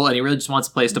cool, and he really just wants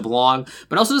a place to belong,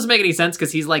 but also doesn't make any sense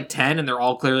because he's like 10, and they're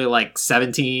all clearly like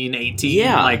 17, 18.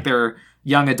 Yeah. Like, they're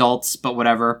young adults, but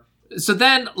whatever. So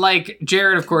then, like,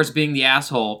 Jared, of course, being the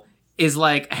asshole, is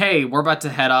like, hey, we're about to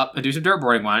head up and do some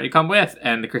dirtboarding. Why don't you come with?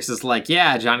 And Chris is like,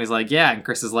 yeah. Johnny's like, yeah. And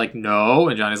Chris is like, no.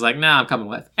 And Johnny's like, nah, I'm coming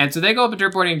with. And so they go up and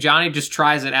dirtboarding. Johnny just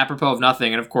tries it apropos of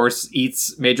nothing. And of course,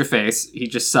 eats major face. He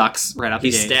just sucks right out the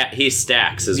gate. He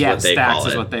stacks is what they call it.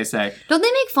 Is what they say. Don't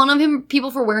they make fun of him, people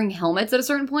for wearing helmets at a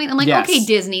certain point? I'm like, Yes. okay,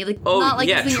 Disney. Like, not like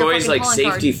yeah, using your Troy's fucking like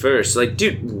calling safety card. first. Like,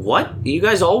 dude, what? You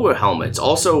guys all wear helmets.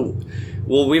 Also,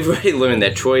 well, we've already learned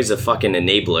that Troy's a fucking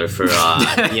enabler for,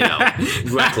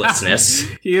 recklessness.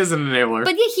 He is an enabler.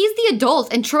 But yeah, he's the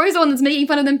adult, and Troy's the one that's making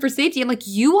fun of them for safety. I'm like,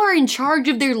 you are in charge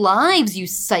of their lives, you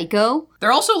psycho.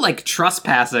 They're also like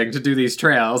trespassing to do these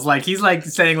trails. Like, he's like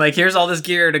saying like, here's all this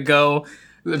gear to go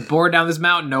board down this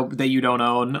mountain that you don't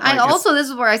own. Like, And also, this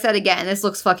is where I said again, this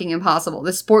looks fucking impossible.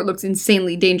 This sport looks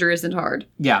insanely dangerous and hard.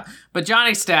 Yeah, but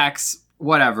Johnny stacks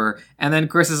whatever. And then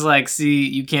Chris is like, see,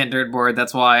 you can't dirtboard.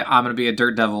 That's why I'm going to be a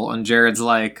dirt devil. And Jared's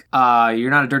like, you're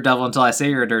not a dirt devil until I say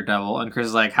you're a dirt devil. And Chris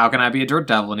is like, how can I be a dirt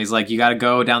devil? And he's like, you got to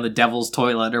go down the devil's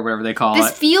toilet or whatever they call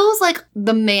This it. feels like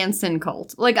the Manson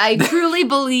cult. Like, I truly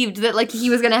believed that, like, he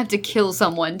was gonna have to kill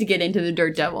someone to get into the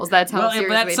Dirt Devils. That's how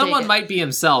seriously that they someone take it. might be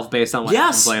himself based on what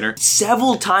happens later.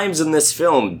 Several times in this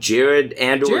film, Jared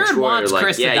and or Jared Troy are wants like,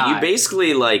 Chris to die. you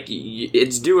basically, like,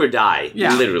 it's do or die,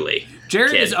 literally.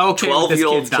 Jared is okay with this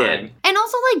kid's dying. And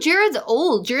also, like, Jared's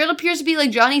old. Jared appears to be, like,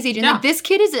 Johnny's age. And, like, this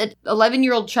kid is an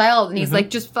 11-year-old child. And he's like,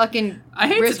 just fucking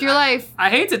risk your life. I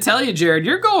hate to tell you, Jared,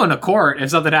 you're going to court if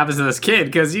something happens to this kid.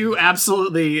 Because you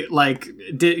absolutely, like,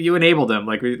 you enabled him,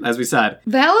 like, as we said.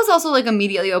 Val is also, like,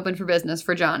 immediately open for business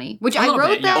for Johnny. Which I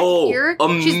wrote that here.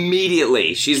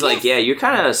 Immediately. She's like, yeah, you're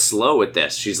kind of slow with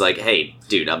this. She's like, hey,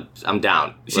 dude, I'm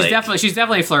down. She's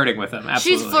definitely flirting with him.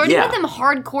 Absolutely. She's flirting with him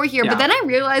hardcore here. But then I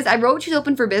realized, I wrote she's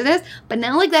open for business, but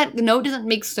now, like, that note doesn't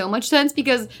make so much sense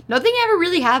because nothing ever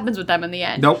really happens with them in the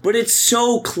end. Nope. But it's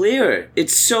so clear.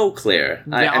 It's so clear.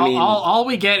 Yeah, I mean, all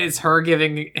we get is her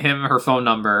giving him her phone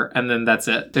number, and then that's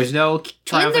it. There's no triumphant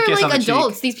kiss on the cheek. And they're, like,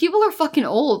 adults. These people are fucking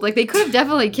old. Like, they could have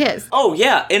definitely kissed. Oh,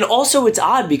 yeah. And also, it's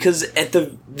odd because at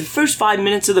the first 5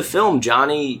 minutes of the film,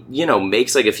 Johnny,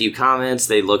 makes, like, a few comments.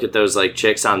 They look at those, like,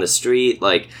 chicks on the street,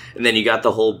 like, and then you got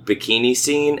the whole bikini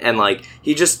scene, and, like,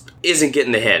 he just isn't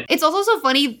getting the hint. It's also so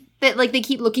funny that, like, they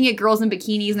keep looking at girls in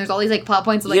bikinis, and there's all these, like, plot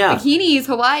points of, like, bikinis,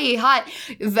 Hawaii, hot.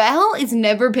 Val is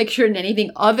never pictured in anything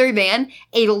other than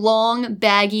a long,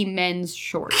 baggy men's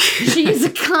short. She's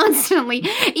constantly,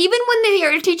 even when they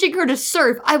are teaching her to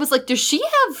surf, I was like, does she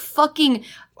have fucking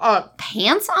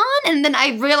pants on? And then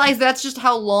I realized that's just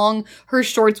how long her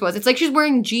shorts was. It's like she's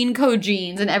wearing Jean Co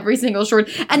jeans in every single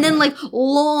short, and then, like,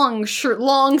 long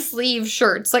sleeve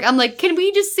shirts. Like, I'm like, can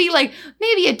we just see, like,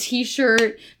 maybe a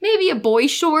t-shirt, maybe a boy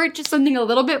short, just something a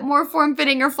little bit more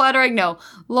form-fitting or flattering? No,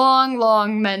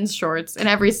 long men's shorts in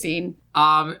every scene.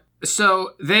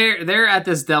 So they're at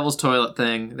this devil's toilet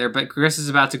thing. Chris is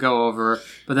about to go over,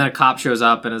 but then a cop shows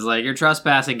up and is like, "You're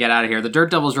trespassing. Get out of here." The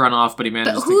dirt devils run off, but he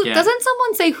manages to get. Doesn't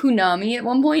someone say Hunami at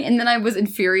one point? And then I was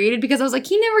infuriated because I was like,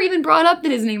 he never even brought up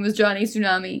that his name was Johnny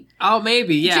Tsunami. Oh,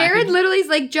 maybe, yeah. Jared literally is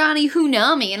like Johnny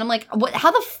Hunami, and I'm like, what? How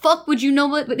the fuck would you know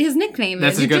what his nickname is?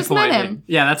 That's a you good just point. met him.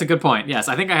 Yeah, that's a good point. Yes,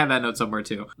 I think I have that note somewhere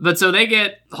too. But so they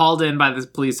get hauled in by this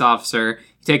police officer.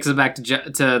 He takes them back to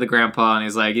the grandpa, and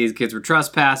he's like, these kids were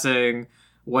trespassing.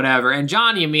 Whatever. And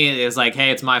Johnny immediately is like,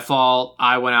 hey, it's my fault.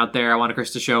 I went out there. I wanted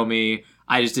Chris to show me.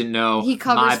 I just didn't know. He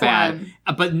covers my for bad. him.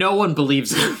 But no one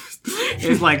believes him.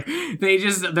 It's like,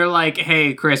 they're like,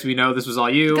 hey, Chris, we know this was all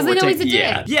you. Because they know he's a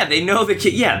dick. Yeah, they know the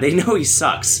kid. Yeah, they know he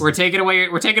sucks. We're taking away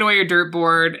your dirt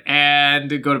board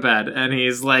and go to bed. And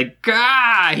he's like,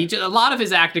 a lot of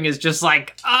his acting is just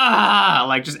like,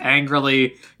 like just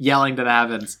angrily yelling to the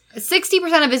heavens.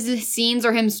 60% of his scenes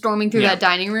are him storming through that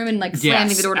dining room and, like,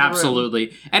 slamming the door to the room.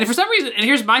 Absolutely. And for some reason, and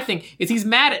here's my thing, is he's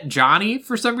mad at Johnny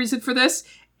for some reason for this.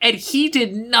 And he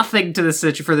did nothing to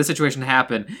for the situation to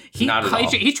happen. Not at all.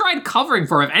 He tried covering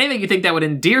for him. If anything, you think that would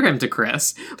endear him to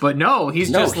Chris. But no, he's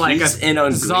just like,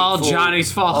 it's all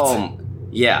Johnny's fault.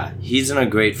 Yeah, he's an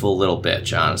ungrateful little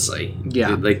bitch, honestly.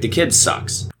 Yeah. Like, the kid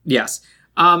sucks. Yes.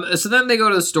 So then they go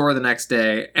to the store the next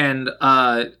day, and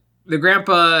the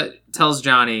grandpa tells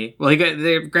Johnny,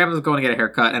 the grandpa's going to get a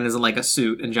haircut and is in, like, a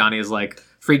suit, and Johnny is, like,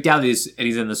 freaked out and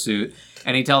he's in the suit.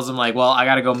 And he tells him, like, well, I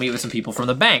got to go meet with some people from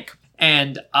the bank.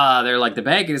 And they're like, the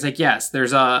bank? And he's like, yes,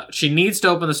 she needs to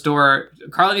open the store.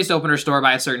 Carla needs to open her store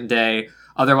by a certain day.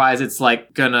 Otherwise, it's,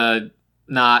 like, gonna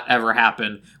not ever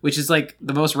happen. Which is, like,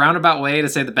 the most roundabout way to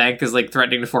say the bank is, like,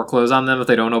 threatening to foreclose on them if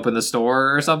they don't open the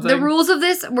store or something. The rules of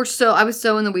this I was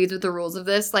so in the weeds with the rules of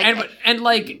this. Like,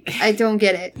 I don't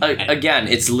get it. Again,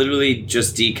 it's literally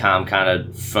just DCOM kind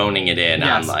of phoning it in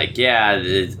on, like,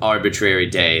 the arbitrary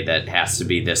day that has to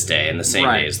be this day and the same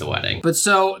day as the wedding. But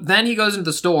so then he goes into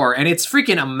the store and it's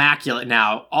freaking immaculate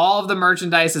now. All of the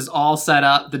merchandise is all set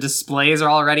up. The displays are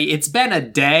all ready. It's been a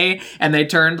day and they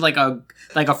turned like a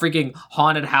freaking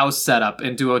haunted house setup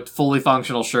into a fully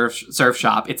functional surf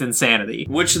shop. It's insanity.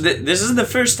 Which this is the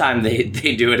first time they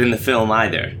do it in the film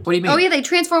either. What do you mean? Oh yeah, they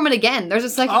transform it again. There's a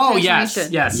second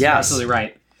transformation. Yes, you're absolutely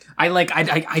right.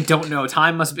 I don't know.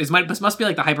 Time must be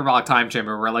like the hyperbolic time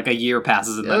chamber where like a year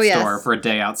passes in that store for a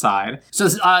day outside. So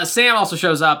Sam also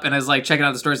shows up and is like checking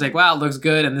out the store. He's like, wow, it looks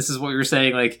good. And this is what we were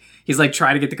saying. Like he's like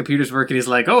trying to get the computers working. He's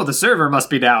like, oh, the server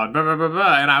must be down. Blah, blah, blah,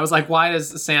 blah. And I was like, why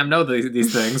does Sam know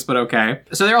these things? But okay.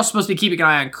 So they're all supposed to be keeping an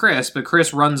eye on Chris, but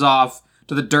Chris runs off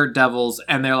to the Dirt Devils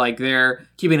and they're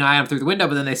keeping an eye on him through the window.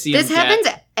 But then they see this him. Happens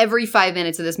every 5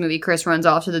 minutes of this movie, Chris runs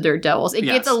off to the Dirt Devils. It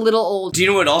gets a little old. Do you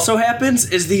know what also happens?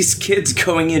 Is these kids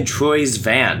going in Troy's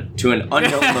van to an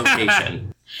unknown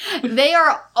location. They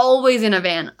are always in a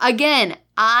van. Again,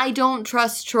 I don't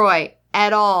trust Troy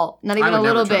at all. Not even a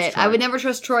little bit. I would never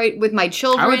trust Troy with my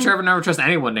children. I would never trust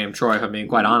anyone named Troy, if I'm being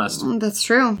quite honest. That's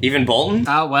true. Even Bolton?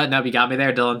 Oh, what? No, you got me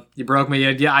there, Dylan. You broke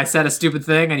me. Yeah, I said a stupid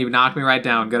thing, and you knocked me right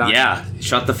down. Good on you. Yeah,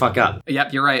 shut the fuck up.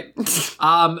 Yep, you're right.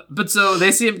 But so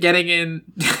they see him getting in...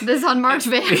 This unmarked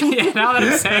van. Yeah, now that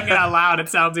I'm saying it out loud, it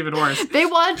sounds even worse. They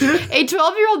watch a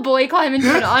 12-year-old boy climb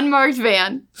into an unmarked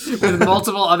van. With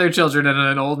multiple other children and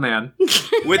an old man.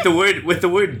 with the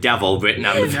word devil written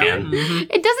on the van.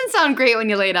 It doesn't sound great when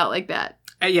you lay it out like that.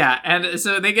 Yeah, and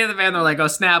so they get in the van, they're like, oh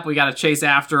snap, we gotta chase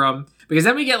after him. Because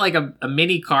then we get like a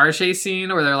mini car chase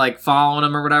scene where they're like following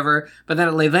him or whatever, but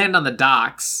then they land on the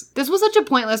docks. This was such a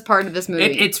pointless part of this movie.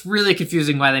 It's really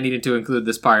confusing why they needed to include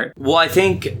this part. Well, I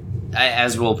think,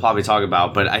 as we'll probably talk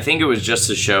about, but I think it was just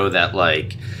to show that,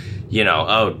 like, you know,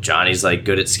 oh, Johnny's, like,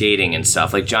 good at skating and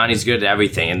stuff. Like, Johnny's good at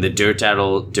everything. And the Dirt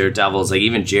Devils, like,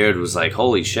 even Jared was like,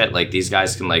 holy shit, like, these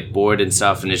guys can, like, board and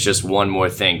stuff, and it's just one more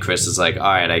thing. Chris is like,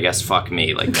 all right, I guess fuck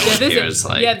me. Like, no one cares.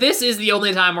 This is the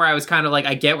only time where I was kind of like,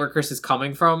 I get where Chris is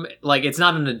coming from. Like, it's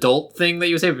not an adult thing that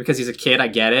you would say, because he's a kid, I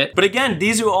get it. But again,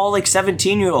 these are all, like,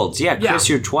 17-year-olds. Yeah, Chris,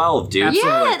 you're 12, dude. Absolutely.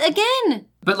 Yeah, again.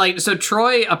 But, like, so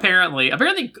Troy apparently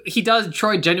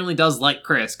Troy genuinely does like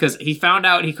Chris, because he found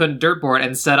out he couldn't dirtboard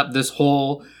and set up this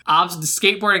whole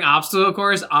skateboarding obstacle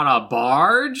course on a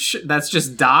barge that's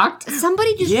just docked.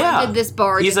 Somebody just rented this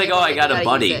barge. He's like, oh, I got a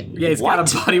buddy. Yeah, he's got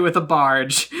a buddy with a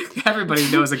barge. Everybody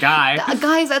knows a guy.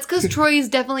 Guys, that's because Troy's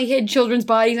definitely hid children's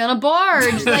bodies on a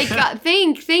barge. Like,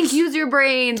 think, use your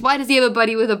brains. Why does he have a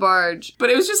buddy with a barge? But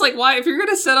it was just like, why, if you're going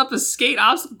to set up a skate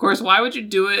obstacle course, why would you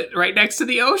do it right next to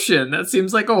the ocean? That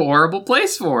seems like a horrible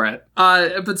place for it.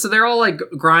 But so they're all like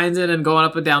grinding and going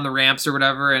up and down the ramps or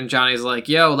whatever, and Johnny's like,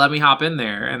 yo, let me hop in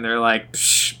there. And they're like,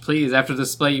 psh, please, after the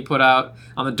display you put out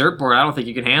on the dirt board, I don't think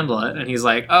you can handle it. And he's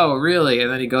like, oh, really? And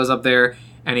then he goes up there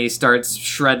and he starts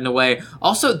shredding away.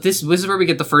 Also, this is where we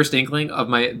get the first inkling of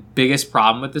my biggest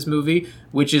problem with this movie,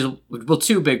 which is, well,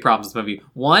 two big problems with this movie.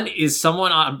 One is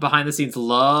someone behind the scenes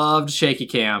loved shaky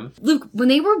cam. Luke, when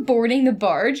they were boarding the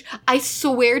barge, I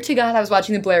swear to God I was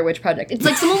watching the Blair Witch Project. It's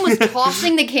like someone was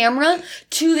tossing the camera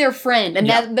to their friend,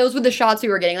 and those were the shots we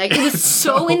were getting. Like, it was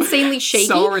so insanely shaky.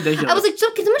 So ridiculous. I was like, so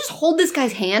can someone just hold this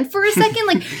guy's hand for a second?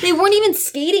 Like, they weren't even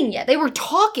skating yet. They were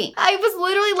talking. I was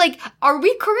literally like, are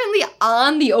we currently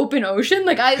on the open ocean?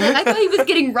 Like, I thought he was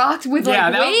getting rocked with, like, waves.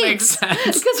 Yeah, that would make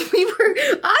sense. Because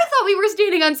I thought we were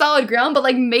standing on solid ground, but,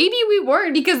 like, maybe we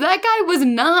weren't, because that guy was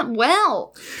not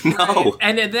well. No.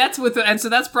 And so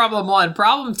that's problem one.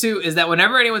 Problem two is that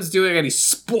whenever anyone's doing any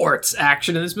sports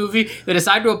action in this movie, they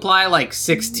decide to apply, like,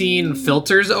 16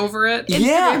 filters over it.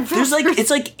 Yeah, there's like, it's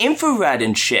like infrared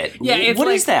and shit. Yeah, what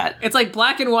is that? It's like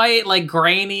black and white, like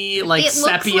grainy, like It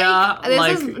looks sepia.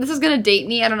 this is gonna date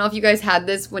me. I don't know if you guys had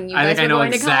this when you guys were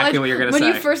going to college. Exactly what you're gonna when say.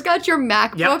 you first got your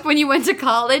MacBook when you went to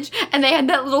college, and they had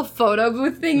that little photo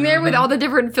booth thing there with all the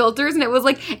different filters, and it was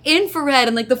like infrared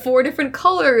and like the 4 different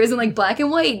colors and like black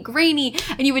and white, grainy,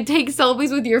 and you would take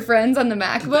selfies with your friends on the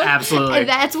MacBook. Absolutely. And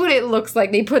that's what it looks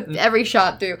like. They put every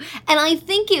shot through. And I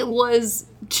think it was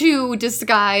to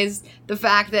disguise the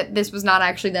fact that this was not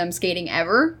actually them skating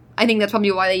ever. I think that's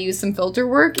probably why they used some filter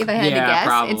work, if I had to guess.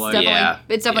 Probably.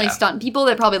 It's definitely stunt people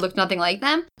that probably looked nothing like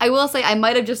them. I will say I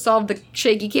might have just solved the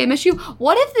shaky cam issue.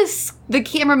 What if the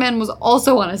cameraman was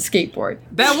also on a skateboard?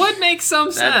 That would make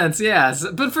some sense, yes.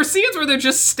 But for scenes where they're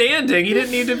just standing, he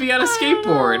didn't need to be on a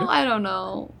skateboard. I don't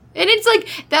know. And it's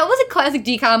like, that was a classic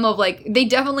decom of, like, they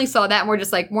definitely saw that and we're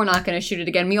just like, we're not going to shoot it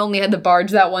again. We only had the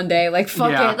barge that one day. Like,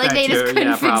 fuck it. Like, they just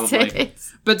couldn't fix it.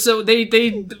 But so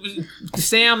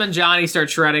Sam and Johnny start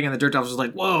shredding, and the Dirt Devils are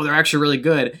like, whoa, they're actually really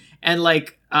good. And,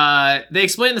 like, they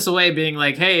explain this away being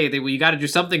like, hey, you got to do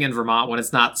something in Vermont when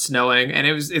it's not snowing. And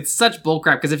it's such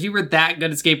bullcrap, because if you were that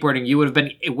good at skateboarding, you would have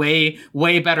been way,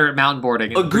 way better at mountain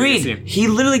boarding. Agreed. He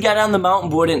literally got on the mountain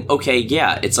board and, okay,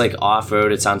 yeah, it's like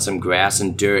off-road, it's on some grass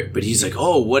and dirt, but he's like,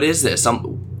 oh, what is this?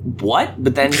 What?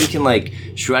 But then he can, like,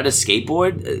 shred a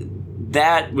skateboard?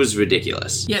 That was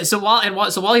ridiculous. Yeah, so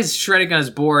while he's shredding on his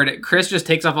board, Chris just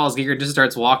takes off all his gear and just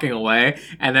starts walking away,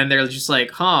 and then they're just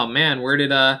like, "Huh, man, where did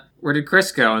where did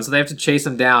Chris go? And so they have to chase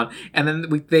him down. And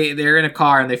then they're in a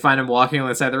car and they find him walking on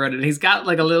the side of the road. And he's got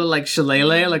like a little like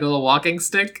shillelagh, like a little walking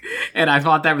stick. And I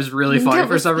thought that was really funny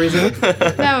for some reason.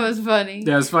 That was funny.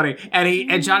 That was funny.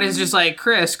 And Johnny's just like,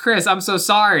 Chris, I'm so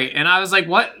sorry. And I was like,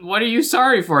 what are you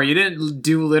sorry for? You didn't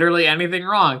do literally anything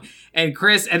wrong. And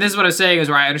Chris, and this is what I was saying, is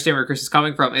where I understand where Chris is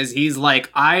coming from, is he's like,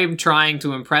 I'm trying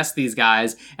to impress these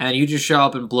guys, and then you just show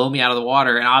up and blow me out of the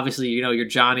water, and obviously, you know, you're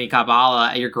Johnny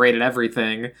Kabbalah, you're great at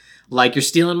everything. Like, you're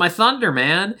stealing my thunder,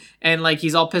 man. And, like,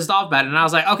 he's all pissed off about it. And I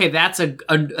was like, okay, that's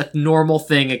a normal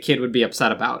thing a kid would be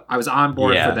upset about. I was on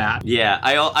board for that. Yeah,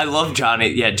 I love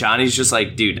Johnny. Yeah, Johnny's just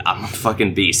like, dude, I'm a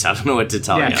fucking beast. I don't know what to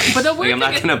tell you. But the weird I'm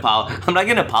not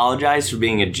gonna apologize for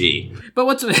being a G. But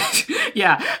what's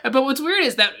weird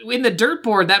is that in the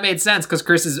Dirtboard, that made sense because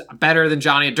Chris is better than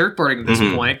Johnny at dirtboarding at this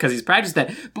point because he's practiced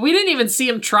that. But we didn't even see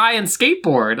him try and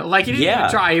skateboard. Like, he didn't even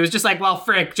try. He was just like, well,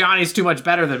 frick, Johnny's too much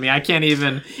better than me. I can't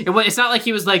even... It's not like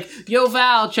he was like, yo,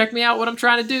 Val, check me out what I'm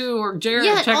trying to do, or Jared,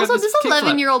 check out also this this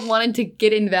 11-year-old wanted to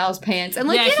get in Val's pants, and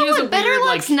like, Yeah, you he know has a what, better weird,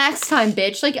 luck's next time,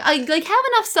 bitch. Like, have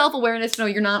enough self-awareness to know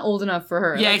you're not old enough for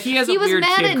her. Yeah, like, he has a was weird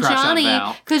mad kid at crush on Johnny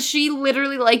Val. because she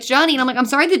literally liked Johnny, and I'm like, I'm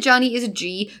sorry that Johnny is a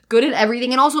G, good at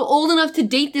everything, and also old enough to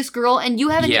date this girl, and you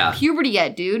haven't hit puberty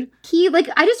yet, dude.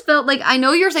 I just felt like, I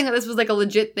know you're saying that this was like a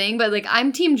legit thing, but like,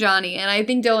 I'm team Johnny, and I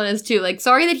think Dylan is too. Like,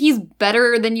 sorry that he's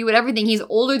better than you at everything. He's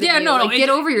older than you. No, get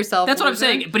over yourself. That's what I'm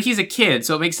saying. But he's a kid,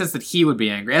 so it makes sense that he would be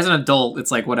angry. As an adult,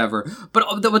 it's like, whatever.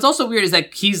 But what's also weird is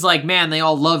that he's like, man, they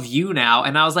all love you now.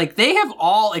 And I was like, they have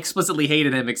all explicitly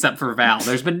hated him except for Val.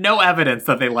 There's been no evidence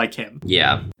that they like him.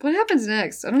 Yeah. What happens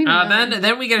next? I don't even know.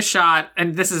 Then we get a shot,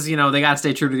 and this is, they gotta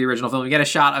stay true to the original film. We get a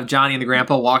shot of Johnny and the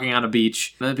grandpa walking on a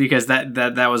beach, because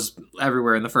that was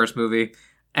everywhere in the first movie.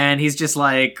 And he's just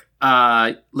like,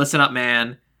 listen up,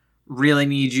 man. Really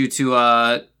need you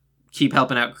to keep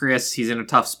helping out Chris. He's in a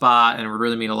tough spot, and it would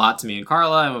really mean a lot to me and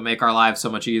Carla, and would make our lives so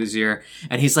much easier.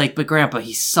 And he's like, but Grandpa,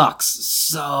 he sucks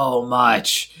so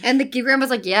much. And the grandpa's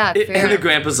like, yeah, fair. And the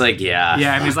grandpa's like, yeah.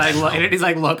 Yeah, and he's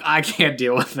like, look, I can't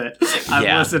deal with it.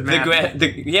 Listen, man.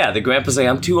 The grandpa's like,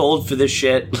 I'm too old for this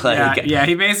shit. Like, yeah,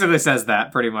 he basically says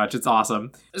that pretty much. It's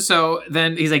awesome. So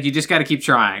then he's like, you just got to keep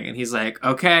trying. And he's like,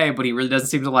 okay, but he really doesn't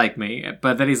seem to like me.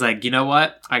 But then he's like, you know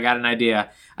what? I got an idea.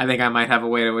 I think I might have a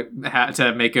way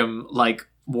to make him, like,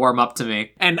 warm up to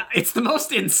me. And it's the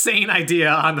most insane idea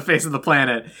on the face of the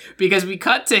planet, because we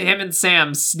cut to him and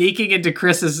Sam sneaking into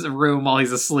Chris's room while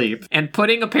he's asleep and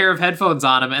putting a pair of headphones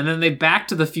on him, and then they Back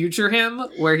to the Future him,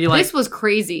 where he, like... This was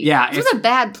crazy. Yeah. This was a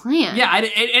bad plan. Yeah, and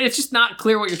it's just not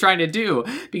clear what you're trying to do,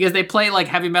 because they play, like,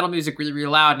 heavy metal music really, really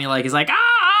loud, and he's like,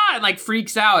 ah! And, like,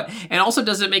 freaks out. And also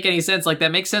doesn't make any sense. Like,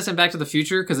 that makes sense in Back to the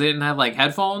Future, because they didn't have, like,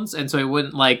 headphones, and so he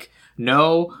wouldn't, like...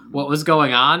 know what was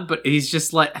going on, but he's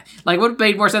just like would have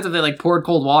made more sense if they like poured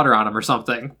cold water on him or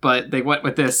something, but they went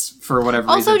with this for whatever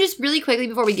reason. Also, just really quickly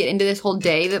before we get into this whole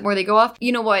day where they go off,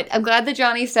 you know what, I'm glad that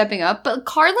Johnny's stepping up, but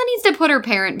Carla needs to put her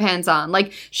parent pants on.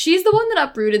 Like, she's the one that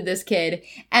uprooted this kid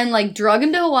and like drug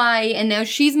him to Hawaii, and now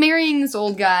she's marrying this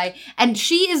old guy, and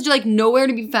she is like nowhere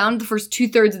to be found the first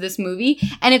 2/3 of this movie,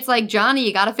 and it's like, Johnny,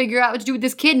 you gotta figure out what to do with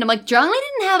this kid. And I'm like, Johnny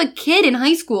didn't have a kid in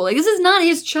high school. Like, this is not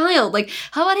his child. Like,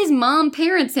 how about his mom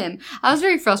parents him? I was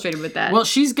very frustrated with that. Well,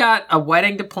 she's got a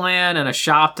wedding to plan and a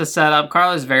shop to set up.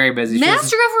 Carla's very busy.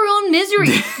 Master of her own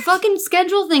misery. Fucking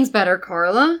schedule things better,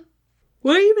 Carla.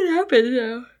 What even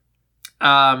happened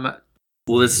now?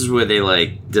 Well, this is where they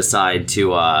like decide to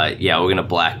we're gonna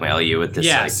blackmail you with this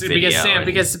video.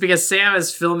 Because Sam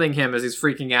is filming him as he's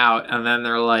freaking out, and then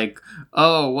they're like,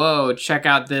 oh, whoa, check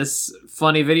out this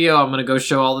funny video I'm gonna go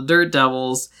show all the Dirt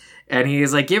Devils. And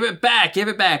he's like, give it back.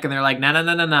 And they're like,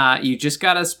 nah. You just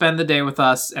gotta spend the day with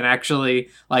us and actually,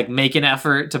 like, make an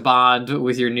effort to bond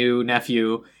with your new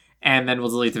nephew, and then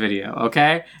we'll delete the video,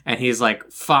 okay? And he's like,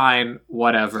 fine,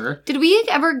 whatever. Did we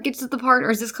ever get to the part,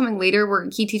 or is this coming later, where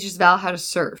he teaches Val how to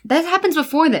surf? That happens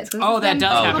before this. Oh, that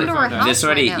does happen before this. This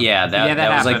already,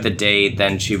 that was like the day,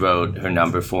 then she wrote her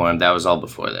number for him. That was all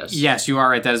before this. Yes, you are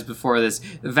right, that is before this.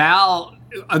 Val...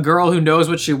 a girl who knows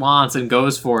what she wants and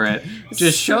goes for it,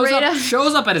 just shows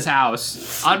up at his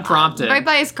house unprompted, right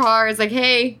by his car. It's like,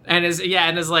 hey, and is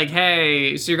like,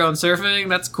 hey, so you're going surfing?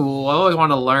 That's cool. I always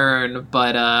wanted to learn,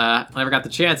 but I never got the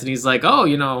chance. And he's like,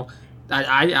 oh,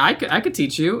 I could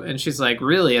teach you. And she's like,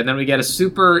 really? And then we get a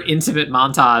super intimate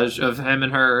montage of him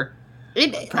and her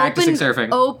practicing surfing.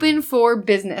 Open for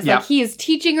business. Yep. Like, he is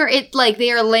teaching her. It like they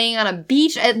are laying on a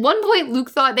beach. At one point, Luke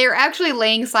thought they were actually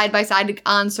laying side by side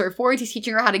on surfboards. He's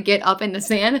teaching her how to get up in the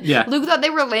sand. Yeah. Luke thought they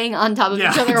were laying on top of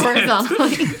each other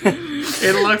horizontally.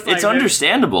 It looks like It's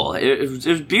understandable. It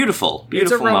was beautiful.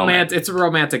 It's a Beautiful moment. it's a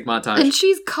romantic montage. And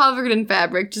she's covered in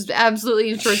fabric, just absolutely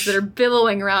in shorts that are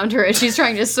billowing around her, and she's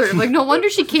trying to serve. Like, no wonder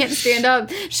she can't stand up.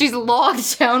 She's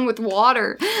logged down with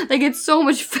water. Like, it's so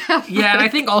much fabric. Yeah, and I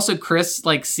think also Chris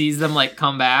like sees them like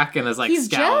come back and is like He's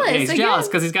scowling. jealous Yeah, he's again. jealous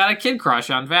because he's got a kid crush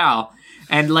on Val.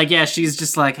 And like, yeah, she's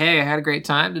just like, hey, I had a great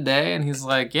time today. And he's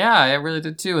like, yeah, I really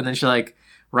did too. And then she like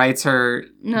writes her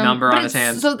number but on his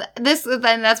hand. So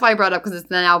then that's why I brought it up, because it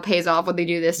now pays off what they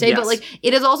do this day. Yes. But like,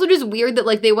 it is also just weird that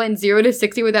like they went 0 to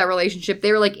 60 with that relationship.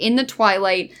 They were like in the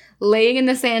twilight, laying in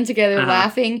the sand together,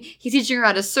 laughing. He's teaching her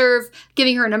how to surf,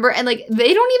 giving her a number, and like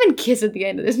they don't even kiss at the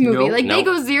end of this movie. Nope. Like they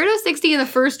go 0 to 60 in the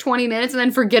first 20 minutes and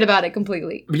then forget about it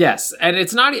completely. Yes, and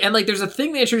it's not, and like there's a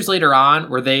thing they introduce later on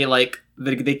where they like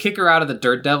they kick her out of the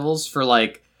Dirt Devils for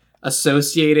like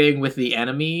associating with the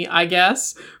enemy, I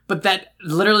guess. But that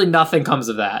literally nothing comes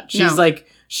of that. She's No. like,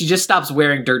 she just stops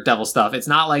wearing Dirt Devil stuff. It's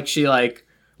not like she like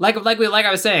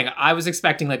I was saying, I was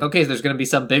expecting like, okay, so there's gonna be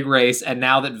some big race, and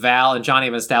now that Val and Johnny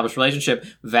have an established relationship,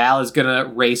 Val is gonna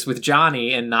race with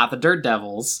Johnny and not the Dirt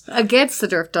Devils. Against the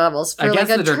Dirt Devils for Against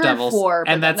like a the Dirt turf Devils, war,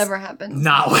 but and that that's never happens.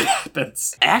 Not what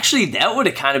happens. Actually, that would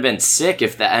have kind of been sick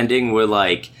if the ending were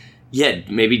like, yeah,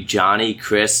 maybe Johnny,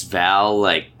 Chris, Val,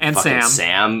 like, And fucking Sam.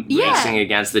 Sam Yeah. racing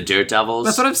against the Dirt Devils.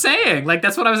 That's what I'm saying. Like,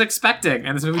 that's what I was expecting.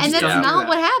 And this movie And just that's doesn't do not that.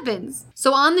 what happens.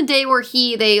 So on the day where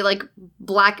they like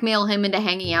blackmail him into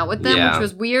hanging out with them, Yeah. which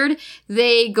was weird,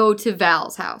 they go to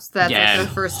Val's house. That's Yeah. like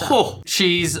their first stop. Oh,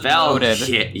 She's Val, loaded.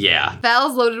 yeah.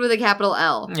 Val's loaded with a capital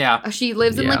L. Yeah. She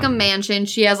lives in Yeah. like a mansion.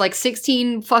 She has like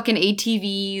 16 fucking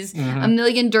ATVs, Mm-hmm. a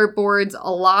million dirtboards,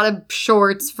 a lot of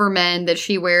shorts for men that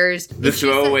she wears. The And she said-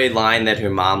 throwaway line that her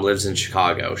mom lives in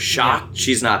Chicago. Shocked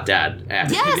she's not dead.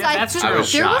 Actually. Yes, Yeah, that's true. I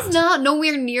was there shocked. was not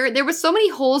nowhere near. There was so many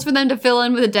holes for them to fill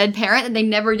in with a dead parent, and they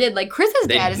never did. Like Chris's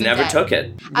They dad isn't never dead. took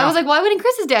it. I was like, why wouldn't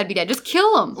Chris's dad be dead? Just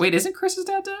kill him. Wait, isn't Chris's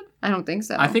dad dead? I don't think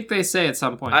so. I think they say at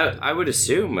some point. I would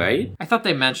assume, right? I thought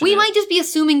they mentioned We it. might just be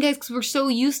assuming, guys, because we're so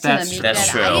used to That's them being true. dead. That's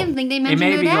true. I didn't think they It mentioned may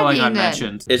their be dad going being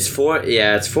unmentioned. It's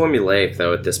formulaic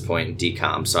though at this point in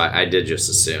decom, so I did just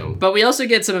assume. But we also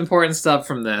get some important stuff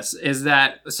from this, is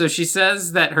that, so she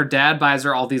says that her dad buys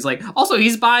her all these, like, also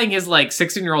he's buying his, like,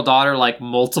 16-year-old daughter, like,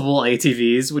 multiple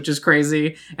ATVs, which is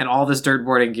crazy, and all this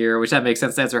dirtboarding gear, which that makes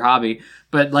sense, that's her hobby.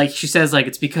 But, like, she says, like,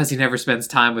 it's because he never spends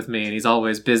time with me, and he's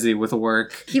always busy with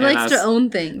work. He And likes to own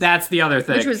things. That's the other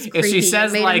thing. Which was creepy. If she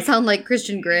says, it made like, him sound like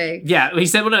Christian Grey. yeah, he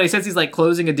said, well, no, he says he's like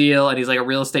closing a deal and he's like a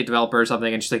real estate developer or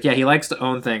something. And she's like, yeah, he likes to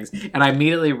own things. And I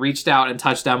immediately reached out and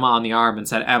touched Emma on the arm and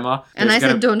said, Emma, And I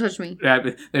there's said, don't touch me.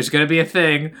 there's going to be a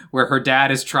thing where her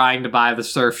dad is trying to buy the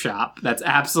surf shop. That's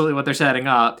absolutely what they're setting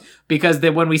up. Because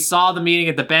when we saw the meeting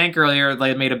at the bank earlier,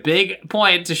 they made a big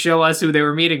point to show us who they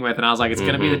were meeting with. And I was like, it's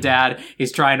going to be the dad.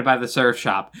 He's trying to buy the surf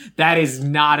shop. That is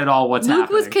not at all what's Luke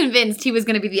happening. was convinced he was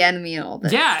going to be the enemy in all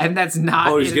this. Yeah, and that's not.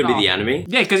 Oh, he's it at gonna be all. the enemy?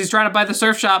 Yeah, because he's trying to buy the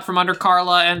surf shop from under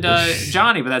Carla and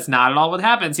Johnny, but that's not at all what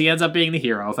happens. He ends up being the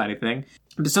hero, if anything.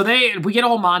 So we get a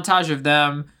whole montage of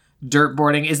them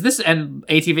dirtboarding. Is this, and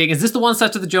ATVing, is this the one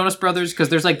set to the Jonas Brothers? Because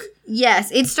there's like,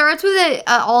 Yes, it starts with a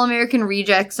All-American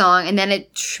Reject song, and then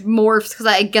it morphs, because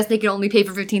I guess they can only pay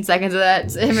for 15 seconds of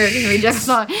that American Reject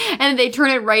song, and they turn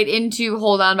it right into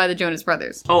Hold On by the Jonas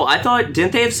Brothers. Oh, I thought,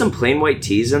 didn't they have some plain white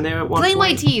tees in there at one Plain point?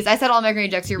 White Tees. I said All-American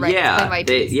Rejects, you're right. Yeah, Plain White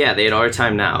Tees. they had Our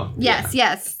Time Now. Yes,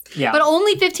 yes. Yeah. But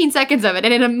only 15 seconds of it,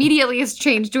 and it immediately is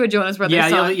changed to a Jonas Brothers yeah,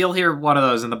 song. you'll hear one of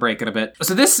those in the break in a bit.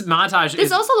 So this montage This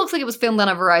is... also looks like it was filmed on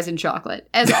a Verizon chocolate,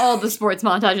 as all the sports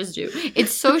montages do.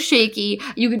 It's so shaky.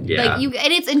 You could Yeah. and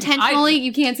it's intentionally.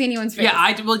 You can't see anyone's face.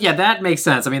 Yeah, that makes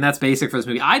sense. I mean, that's basic for this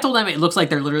movie. I told them it looks like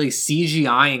they're literally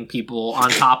CGIing people on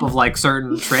top of like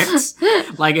certain tricks.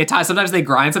 Like sometimes they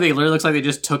grind something. It literally looks like they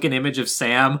just took an image of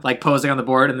Sam like posing on the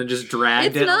board and then just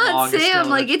dragged It's it not along. Sam.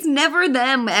 Like it's never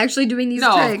them actually doing these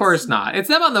No, tricks. of course not. It's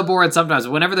them on the board sometimes.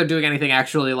 Whenever they're doing anything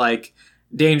actually like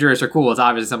dangerous or cool, it's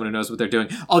obviously someone who knows what they're doing.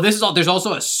 Oh, there's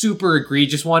also a super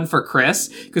egregious one for Chris,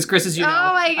 because Chris is, Oh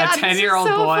my God, a this is 10-year-old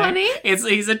so boy. funny.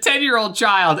 He's a 10-year-old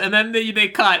child, and then they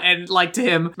cut and like to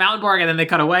him mountain boarding, and then they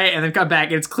cut away and then cut back.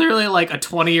 And it's clearly like a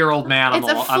 20-year-old man It's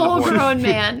on a the board. full-grown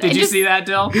man. Did And you just see that,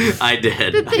 Dill? I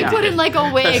did. that they Yeah. put in like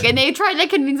a wig, and they tried to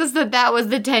convince us that was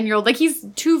the 10-year-old. Like he's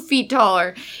 2 feet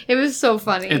taller. It was so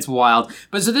funny. It's wild.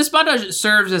 But so this montage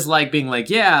serves as like being like,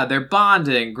 yeah, they're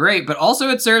bonding, great. But also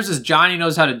it serves as Johnny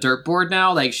knows how to dirtboard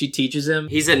now. Like, she teaches him.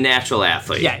 He's a natural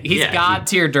athlete. Yeah, he's god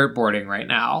tier dirtboarding right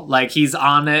now. Like, he's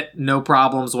on it, no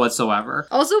problems whatsoever.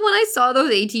 Also, when I saw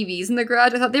those ATVs in the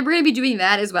garage, I thought they were going to be doing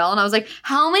that as well. And I was like,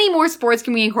 how many more sports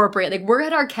can we incorporate? Like, we're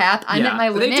at our cap. I'm at my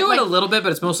limit. They do like, it a little bit,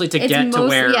 but it's mostly to get to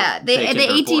where they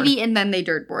ATV and then they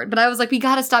dirtboard. But I was like, we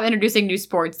got to stop introducing new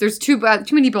sports. There's too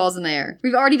many balls in the air.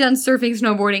 We've already done surfing,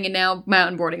 snowboarding, and now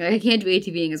mountain boarding. Like, I can't do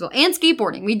ATVing as well. And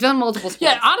skateboarding. We've done multiple sports.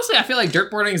 Yeah, honestly, I feel like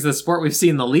dirtboarding is the sport we've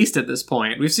seen the least at this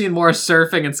point. We've seen more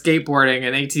surfing and skateboarding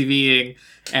and ATVing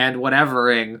and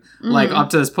whatevering, like, up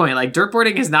to this point. Like,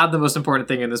 dirtboarding is not the most important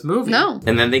thing in this movie. No.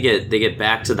 And then they get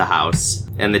back to the house,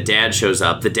 and the dad shows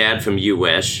up. The dad from You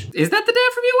Wish. Is that the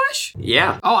dad from You Wish?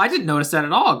 Yeah. Oh, I didn't notice that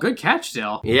at all. Good catch,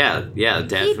 Dill. Yeah, the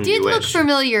dad He from did You look Wish.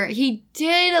 familiar. He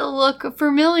did look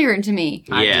familiar to me.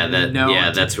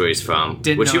 That's where he's from.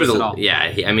 Didn't he was notice at all. Yeah,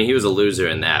 he was a loser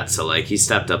in that, so, like, he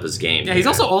stepped up his game. Yeah, he's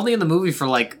also only in the movie for,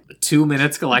 like, 2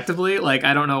 minutes collectively. Like,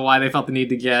 I don't know why they felt the need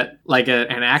to get, like,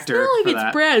 an actor for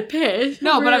that. Brad Pitt.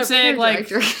 No, but I'm saying,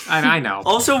 like, I know.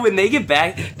 Also, when they get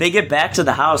back to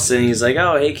the house, and he's like,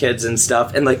 "Oh, hey, kids," and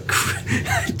stuff. And, like,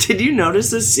 did you notice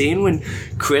this scene when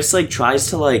Chris, like, tries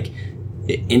to, like,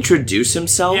 introduce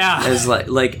himself as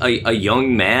like a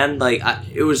young man? Like,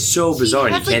 it was so bizarre,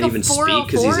 and he can't even speak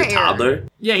because he's a toddler.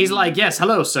 Yeah, he's like, "Yes,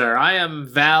 hello, sir. I am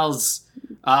Val's."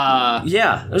 I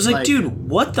was like, dude,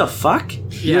 what the fuck?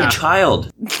 You're Yeah. a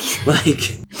child.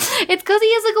 Like, It's because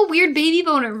he has like a weird baby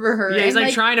boner for her. Yeah, he's and,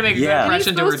 like trying to make an Yeah. and he's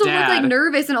impression to her supposed to look dad. like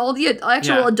nervous, and all the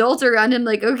actual Yeah. adults around him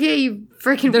like, okay, you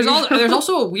freaking. There's weirdo.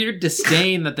 also a weird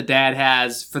disdain that the dad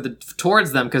has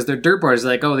towards them because they're dirtboards.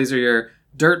 Like, oh, these are your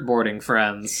dirtboarding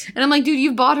friends. And I'm like, dude,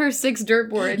 you've bought her 6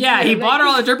 dirtboards. Yeah, he Like- bought her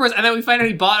all the dirtboards, and then we find out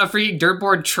he bought a freaking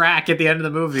dirtboard track at the end of the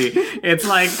movie. It's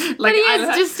like he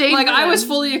has disdain like for I was them.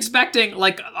 fully expecting,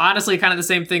 like, honestly, kind of the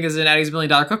same thing as in Eddie's $1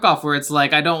 Million Cook-Off, where it's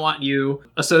like, I don't want you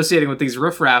associating with these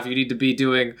riffraff. You need to be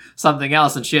doing something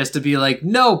else, and she has to be like,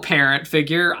 no, parent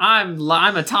figure. I'm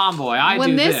a tomboy. I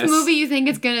When do this this movie you think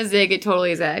it's gonna zig, it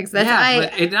totally zags. That's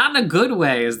but it, not in a good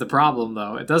way is the problem,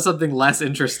 though. It does something less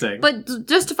interesting. But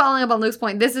just to following up on Luke's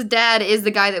point, this is dad is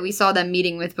the guy that we saw them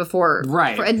meeting with before,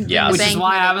 Right. Yeah. Which is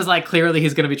why I was like, clearly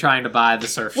he's going to be trying to buy the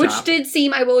surf Which shop. did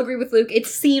seem, I will agree with Luke, it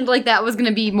seemed like that was going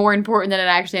to be more important than it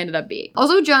actually ended up being.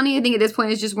 Also, Johnny, I think at this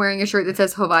point is just wearing a shirt that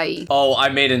says Hawaii. oh, I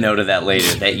made a note of that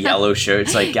later. That yellow shirt.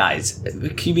 It's like, guys,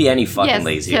 can you be any fucking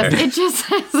lazier? Yes, it just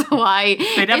says Hawaii.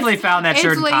 They definitely found that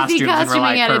shirt in lazy costumes and were costuming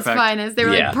like, at perfect. its finest. They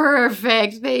were Yeah. like,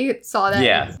 perfect. They saw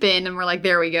that bin and were like,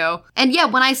 there we go. And yeah,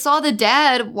 when I saw the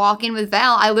dad walk in with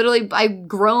Val, I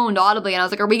groaned audibly and I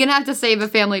was like, are we going to have to save a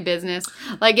family business?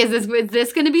 Like, is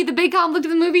this going to be the big conflict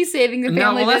of the movie, saving the family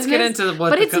No, well, let's business? get into what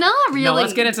But it's not really. No,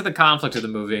 let's get into the conflict of the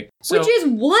movie. So, Which is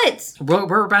what?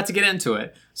 we're about to get into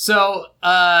it. So,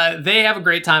 they have a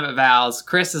great time at Val's.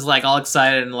 Chris is like all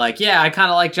excited and like, yeah, I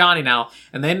kind of like Johnny now.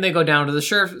 And then they go down to the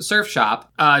surf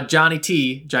shop. Johnny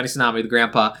Tsunami, the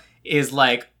grandpa, is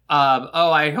like,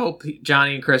 oh, I hope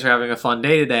Johnny and Chris are having a fun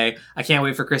day today. I can't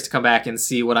wait for Chris to come back and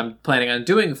see what I'm planning on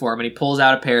doing for him. And he pulls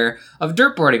out a pair of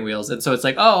dirtboarding wheels. And so it's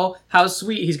like, oh, how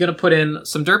sweet. He's going to put in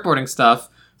some dirtboarding stuff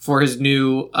for his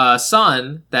new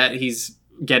son that he's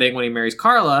getting when he marries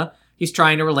Carla. He's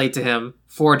trying to relate to him,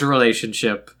 forge a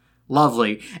relationship.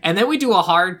 Lovely. And then we do a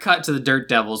hard cut to the Dirt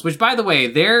Devils, which, by the way,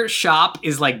 their shop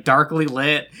is like darkly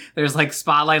lit. There's like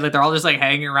spotlight lit. They're all just like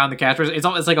hanging around the cash register. It's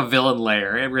almost like a villain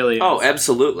lair. It really is. Oh,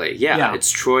 absolutely. Yeah, Yeah. it's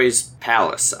Troy's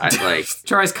palace. I like.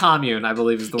 Troy's commune, I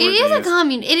believe, is the word. It is they a use.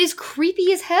 commune. It is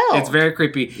creepy as hell. It's very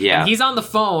creepy. Yeah. And he's on the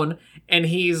phone and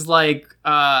he's like,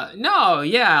 no,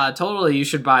 yeah, totally, you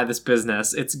should buy this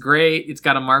business. It's great. It's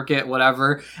got a market,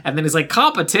 whatever. And then he's like,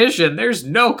 competition? There's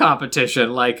no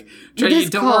competition. Like, This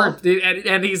don't call. worry.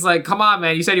 And he's like, come on,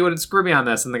 man. You said you wouldn't screw me on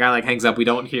this. And the guy like hangs up. We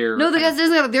don't hear. No, the guy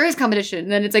doesn't. There is competition.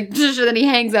 And then it's like, and then he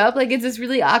hangs up. Like, it's this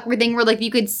really awkward thing where, like, you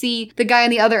could see the guy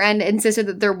on the other end insisted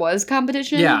that there was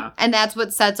competition. Yeah. And that's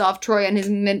what sets off Troy on his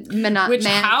man quest.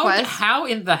 How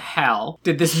in the hell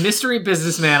did this mystery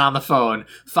businessman on the phone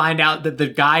find out that the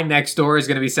guy next door is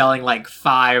going to be selling like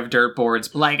 5 dirt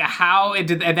boards? Like, how it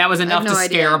did, and that was enough no to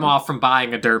idea. scare him off from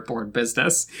buying a dirt board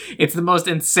business. It's the most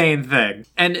insane thing.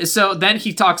 And so then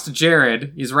he talks to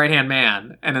Jared, his right-hand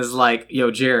man, and is like, yo,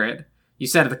 Jared, you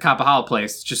said at the Kapahau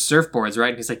place, it's just surfboards, right?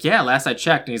 And he's like, yeah, last I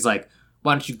checked. And he's like,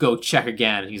 why don't you go check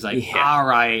again? And he's like, Yeah. all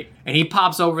right. And he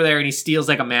pops over there and he steals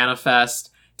like a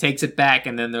manifest, takes it back,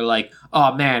 and then they're like,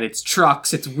 oh man, it's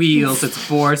trucks, it's wheels, it's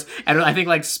boards. And I think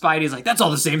like Spidey's like, that's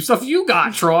all the same stuff you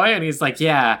got, Troy. And he's like,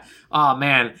 yeah, oh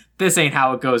man, this ain't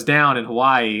how it goes down in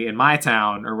Hawaii, in my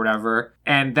town, or whatever.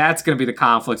 And that's going to be the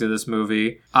conflict of this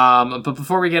movie. But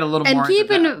before we get a little more And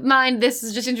keep into that, in mind, this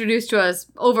is just introduced to us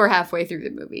over halfway through the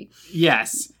movie.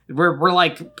 yes, we're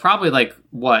like, probably like,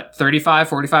 what, 35,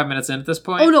 45 minutes in at this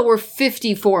point? Oh no, we're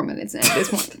 54 minutes in at this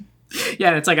point.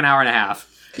 Yeah, it's like an hour and a half.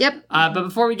 Yep. But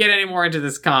before we get any more into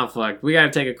this conflict, we got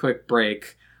to take a quick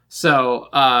break. So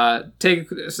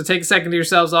take a second to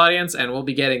yourselves, audience, and we'll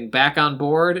be getting back on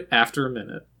board after a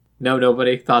minute. No,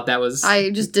 nobody thought that was...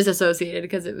 I just disassociated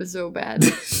because it was so bad.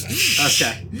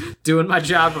 Okay. Doing my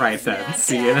job right then.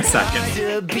 See you in a second.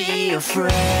 To be a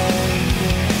friend.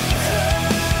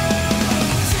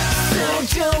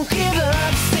 So don't give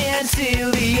up, stand till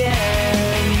the end.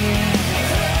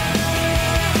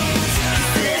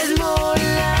 There's more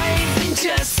life than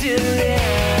just to live.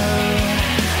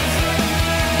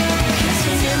 'Cause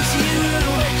an empty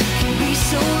room can be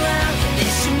so loud.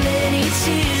 There's too many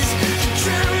tears to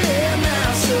drown them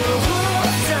out. So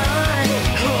hold on,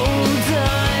 hold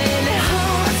on,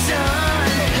 hold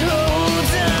on,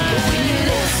 hold on. When you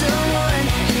love someone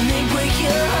and they break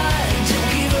your heart, don't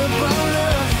give up on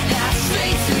love. Have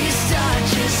faith, restart.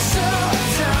 Just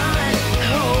hold on,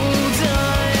 hold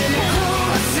on,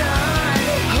 hold on,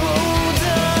 hold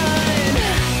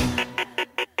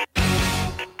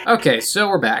on. Okay, so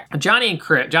we're back. Johnny,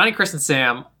 Chris, and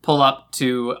Sam pull up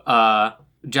to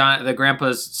the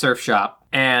grandpa's surf shop,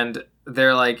 and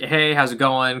they're like, hey, how's it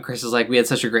going? Chris is like, we had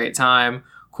such a great time.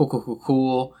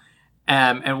 Cool.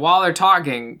 And while they're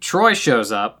talking, Troy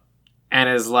shows up and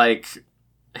is like,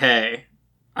 hey,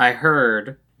 I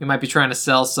heard you might be trying to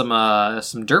sell some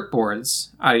Dirtboards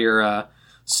out of your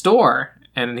store.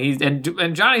 And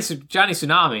Johnny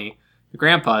Tsunami, the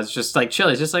grandpa, is just like chill.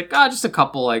 He's just like, just a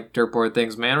couple like Dirtboard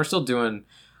things, man. We're still doing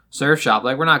surf shop.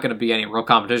 Like, we're not going to be any real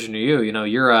competition to you. You know,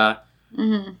 you're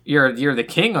you're the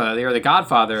king. You're the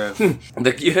godfather of.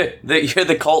 You're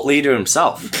the cult leader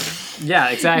himself. Yeah,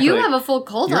 exactly. You have a full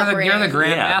cult You're operating. the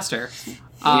grand master.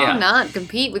 Yeah. Do not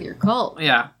compete with your cult.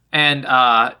 Yeah, and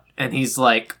he's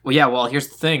like, well, here's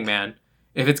the thing, man.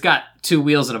 If it's got 2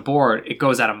 wheels and a board, it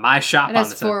goes out of my shop. It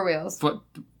has 4 wheels.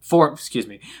 Four. Excuse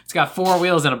me. It's got 4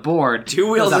 wheels and a board. 2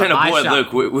 wheels goes out and of a my board.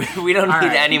 shop. Look, we don't All need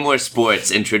right. any more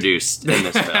sports introduced in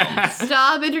this film.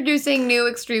 Stop introducing new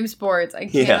extreme sports. I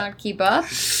cannot keep up.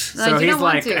 So he's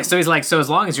like, so as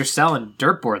long as you're selling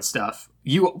Dirtboard stuff,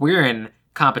 we're in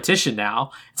competition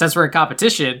now. Since we're in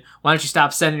competition, why don't you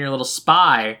stop sending your little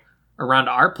spy around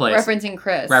to our place? Referencing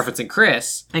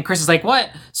Chris. And Chris is like, what?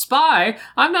 Spy?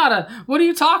 I'm not what are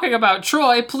you talking about?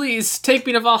 Troy, please take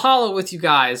me to Valhalla with you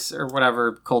guys. Or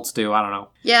whatever cults do. I don't know.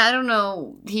 Yeah, I don't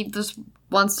know. He just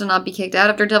wants to not be kicked out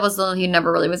of Dirt Devils, though he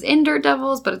never really was in Dirt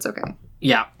Devils, but it's okay.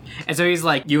 Yeah. And so he's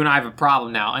like, you and I have a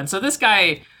problem now. And so this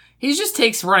guy, he just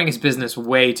takes running his business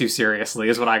way too seriously,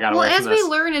 is what I got away Well, from as this. we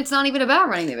learn, it's not even about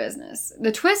running the business.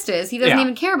 The twist is, he doesn't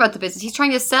even care about the business. He's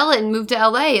trying to sell it and move to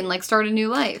LA and, like, start a new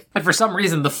life. And for some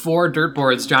reason, the 4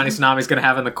 Dirtboards Johnny Tsunami's going to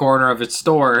have in the corner of his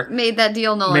store Made that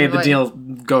deal null made and the void. deal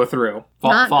go through.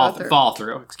 Fall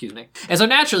through, excuse me. And so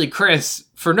naturally, Chris,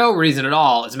 for no reason at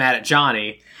all, is mad at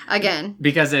Johnny. Again.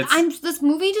 Because it's... This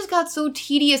movie just got so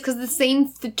tedious because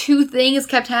the 2 things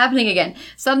kept happening again.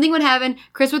 Something would happen,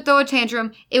 Chris would throw a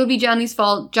tantrum, it would be Johnny's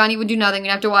fault, Johnny would do nothing, we'd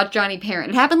have to watch Johnny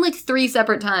parent. It happened like 3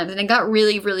 separate times, and it got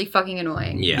really, really fucking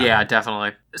annoying. Yeah,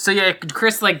 definitely. So yeah,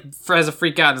 Chris like has a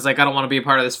freak out and is like, I don't want to be a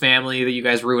part of this family, that you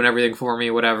guys ruin everything for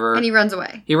me, whatever. And he runs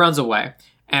away.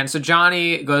 And so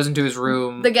Johnny goes into his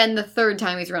room. Again, the 3rd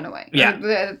time he's run away.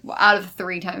 Yeah. Out of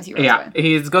 3 times he runs away.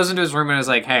 He goes into his room and is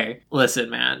like, hey, listen,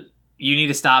 man, you need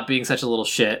to stop being such a little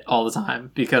shit all the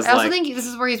time, because I also think this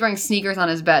is where he's wearing sneakers on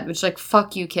his bed, which, like,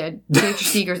 fuck you, kid. Take your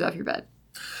sneakers off your bed.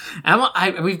 Emma,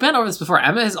 we've been over this before.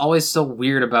 Emma is always so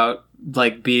weird about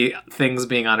like things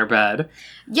being on her bed.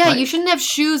 Yeah, like, you shouldn't have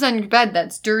shoes on your bed.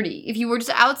 That's dirty. If you were just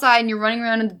outside and you're running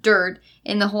around in the dirt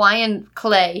in the Hawaiian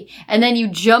clay, and then you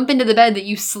jump into the bed that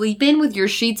you sleep in with your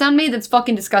sheets on made, that's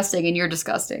fucking disgusting, and you're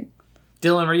disgusting.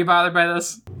 Dylan, were you bothered by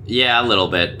this? Yeah, a little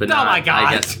bit, but oh not, my god!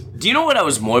 I guess. Do you know what I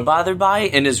was more bothered by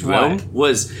in his room? What?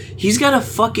 Was he's got a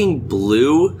fucking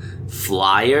blue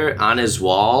flyer on his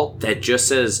wall that just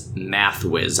says Math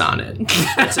Whiz on it.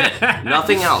 That's it.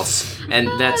 Nothing else. And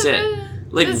that's it.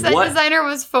 Like, The what? designer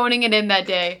was phoning it in that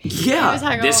day.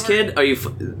 Yeah, this kid,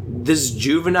 this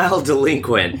juvenile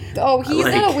delinquent. Oh, he's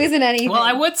not a whiz in anything. Well,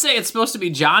 I would say it's supposed to be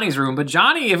Johnny's room, but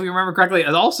Johnny, if we remember correctly,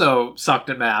 is also sucked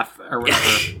at math or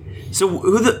whatever. So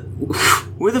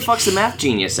Where the fuck's the math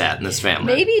genius at in this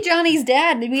family? Maybe Johnny's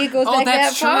dad. Maybe it goes back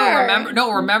that's that true.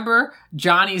 far. Remember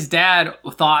Johnny's dad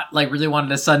thought, like, really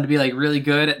wanted his son to be, like, really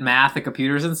good at math and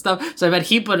computers and stuff. So I bet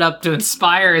he put it up to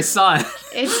inspire his son.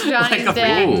 It's like Johnny's a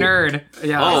dad. freaking nerd.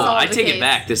 Yeah. Oh, I the take case. it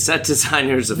back. The set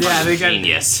designer is a Yeah, fucking they got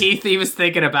genius. he was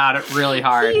thinking about it really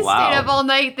hard. He Wow. stayed up all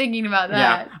night thinking about Yeah,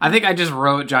 that. I think I just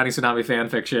wrote Johnny Tsunami fan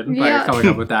fiction by Yeah. coming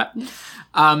up with that.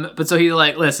 But so he's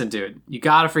like, listen, dude, you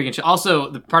gotta freaking chill.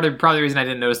 Also, probably the reason I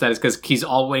didn't notice that is because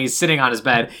when he's sitting on his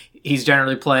bed, he's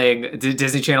generally playing a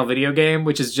Disney Channel video game,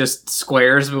 which is just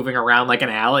squares moving around like an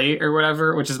alley or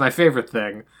whatever, which is my favorite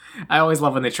thing. I always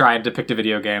love when they try and depict a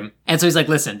video game. And so he's like,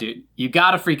 listen, dude, you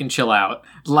gotta freaking chill out.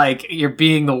 Like, you're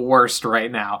being the worst right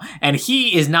now. And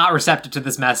he is not receptive to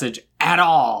this message at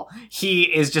all. He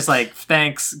is just like,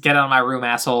 thanks, get out of my room,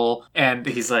 asshole. And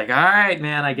he's like, all right,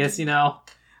 man, I guess,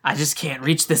 I just can't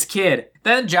reach this kid.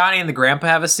 Then Johnny and the grandpa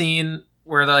have a scene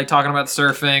where they're like talking about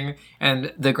surfing,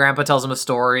 and the grandpa tells him a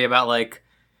story about like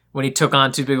when he took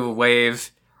on too big of a wave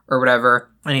or whatever.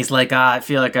 And he's like, I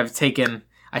feel like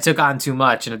I took on too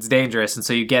much and it's dangerous. And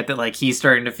so you get that like he's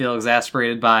starting to feel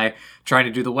exasperated by trying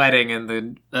to do the wedding and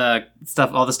the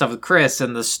all the stuff with Chris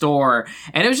and the store.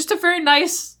 And it was just a very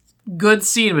nice, good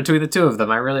scene between the two of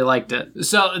them. I really liked it.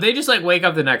 So they just like wake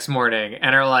up the next morning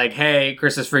and are like, hey,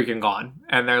 Chris is freaking gone.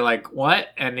 And they're like, what?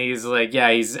 And he's like,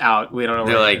 yeah, he's out. We don't know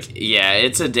where They're he like, is. yeah,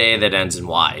 it's a day that ends in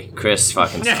Y. Chris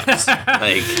fucking sucks.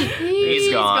 Like,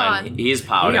 he's gone. He's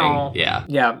pouting. Yeah.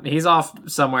 Yeah, he's off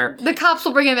somewhere. The cops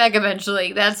will bring him back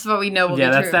eventually. That's what we know will be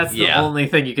true. That's the Yeah. only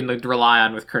thing you can rely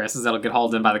on with Chris is that'll get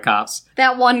hauled in by the cops.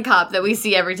 That one cop that we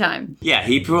see every time. Yeah,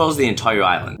 he paroles the entire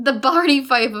island. The Barney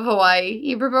Fife of Hawaii.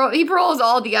 He paroles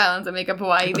all the islands that make up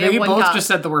Hawaii. They You have one both cop. just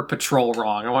said the word patrol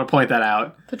wrong. I want to point that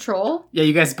out. Patrol? Yeah,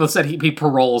 you guys both said he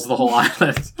paroles the whole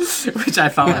island, which I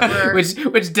thought, Whatever. which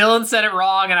Dylan said it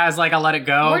wrong, and I was like, I'll let it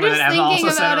go. We're but just then Emma thinking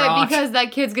also said about it wrong. it because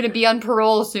that kid's gonna be on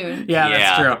parole soon. Yeah, Yeah.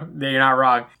 that's true. Yeah, you're not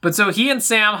wrong. But so he and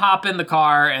Sam hop in the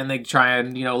car and they try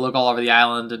and, look all over the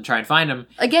island and try and find him.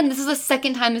 Again, this is the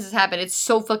second time this has happened. It's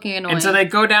so fucking annoying. And so they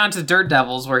go down to Dirt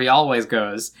Devils where he always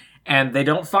goes. And they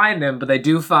don't find him, but they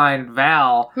do find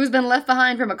Val. Who's been left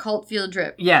behind from a cult field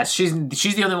trip. Yes, she's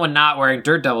the only one not wearing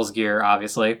Dirt Devils gear,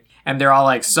 obviously. And they're all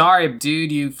like, sorry,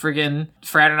 dude, you friggin'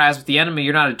 fraternized with the enemy.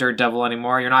 You're not a Dirt Devil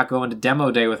anymore. You're not going to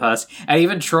demo day with us. And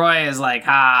even Troy is like,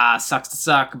 sucks to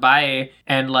suck, bye.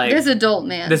 And like, This adult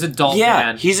man. this adult Yeah,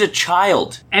 man. he's a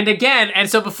child. And again, and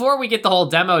so before we get the whole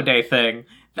demo day thing,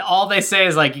 all they say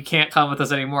is like, you can't come with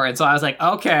us anymore. And so I was like,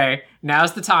 okay,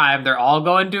 now's the time. They're all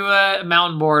going to a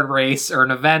mountain board race or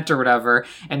an event or whatever,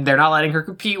 and they're not letting her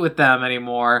compete with them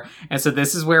anymore. And so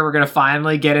this is where we're going to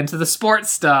finally get into the sports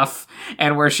stuff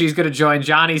and where she's going to join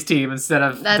Johnny's team instead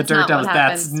of That's the Dirt not Devils. what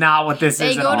That's happens. not what this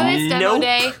They is at go to all. this demo Nope.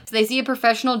 day. So they see a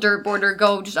professional dirtboarder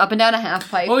go just up and down a half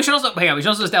pipe. Well, we should also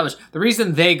establish the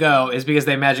reason they go is because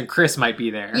they imagine Chris might be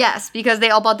there. Yes, because they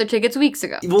all bought their tickets weeks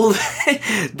ago. Well,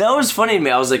 that was funny to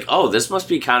me. I was like, oh, this must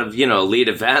be kind of, a lead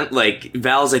event. Like,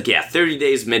 Val's like, yeah, 30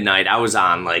 Days Midnight. I was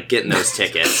on, like, getting those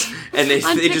tickets. And they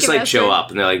just, like, show Ticketmaster. up.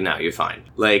 And they're like, no, you're fine.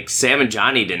 Like, Sam and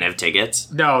Johnny didn't have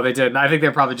tickets. No, they didn't. I think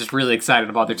they're probably just really excited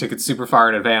about their tickets super far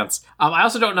in advance. I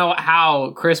also don't know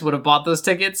how Chris would have bought those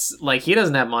tickets. Like, he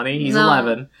doesn't have money. He's No.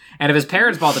 11. And if his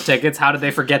parents bought the tickets, how did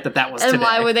they forget that was And today?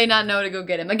 why would they not know to go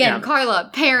get him? Again, Yeah. Carla,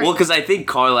 parent. Well, because I think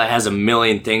Carla has a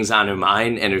million things on her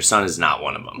mind, and her son is not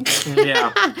one of them.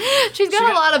 Yeah. She's got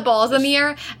a lot of balls in the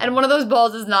air, and one of those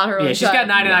balls is not her own Yeah, she's got child.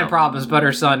 99 No. problems, but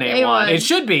her son ain't Ain't one. one. It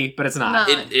should be, but it's not.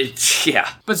 No. Yeah.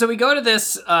 But so we go to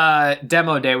this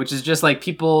demo day, which is just like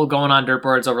people going on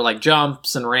dirtboards over like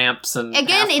jumps and ramps and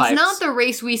Again, it's half-pipes. not the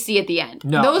race we see at the end.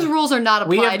 No. Those rules are not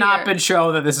applied We have not here. been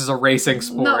shown that this is a racing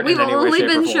sport. No, we've in any way, only shape,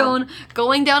 or been form. shown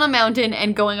going down a mountain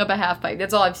and going up a half pipe.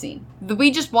 That's all I've seen.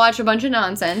 We just watch a bunch of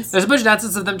nonsense. There's a bunch of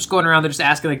nonsense of them just going around. They're just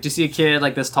asking, like, do you see a kid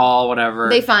like this tall, whatever?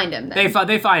 They find him. They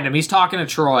find him. He's talking to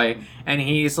Troy, and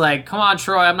he's like, "Come on,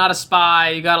 Troy, I'm not a spy.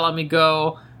 You gotta let me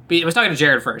go." I was talking to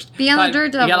Jared first. Be on the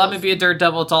Dirt Yeah, let Devils. me be a Dirt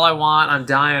Devil. It's all I want. I'm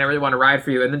dying. I really want to ride for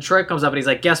you. And then Troy comes up and he's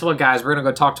like, "Guess what, guys? We're gonna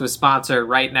go talk to a sponsor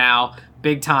right now.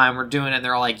 Big time. We're doing it." And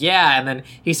they're all like, "Yeah." And then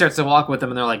he starts to walk with them,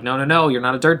 and they're like, "No, you're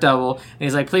not a Dirt Devil." And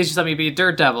he's like, "Please just let me be a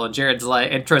Dirt Devil." And Jared's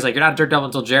like, and Troy's like, "You're not a Dirt Devil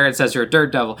until Jared says you're a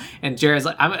Dirt Devil." And Jared's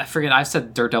like, I forget. I've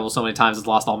said Dirt Devil so many times it's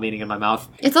lost all meaning in my mouth.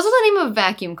 It's also the name of a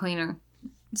vacuum cleaner.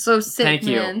 So sick, Thank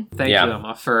you, man. thank Yeah. you,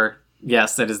 Emma, for.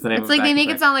 Yes, that is the name It's of like they vacuum make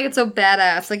cleaner. it sound like it's so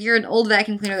badass. Like you're an old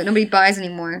vacuum cleaner that nobody buys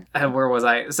anymore. Where was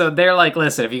I? So they're like,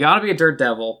 listen, if you gotta be a Dirt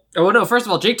Devil. Oh, no, first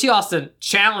of all, Jake T. Austin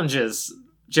challenges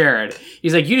Jared.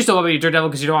 He's like, you just don't want to be a Dirt Devil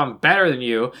because you know I'm better than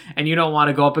you, and you don't want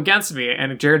to go up against me.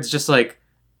 And Jared's just like,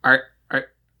 are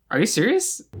you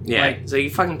serious? Yeah. Like, so you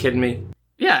fucking kidding me?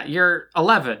 Yeah, you're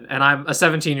 11, and I'm a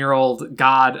 17-year-old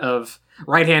god of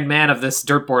right-hand man of this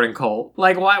dirtboarding cult.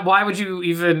 Like, why would you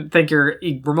even think you're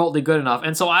remotely good enough?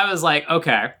 And so I was like,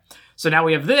 okay, so now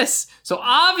we have this. So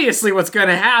obviously what's going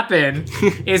to happen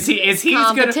is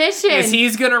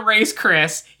he's gonna race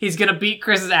Chris. He's going to beat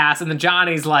Chris's ass, and then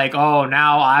Johnny's like, oh,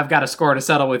 now I've got a score to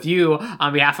settle with you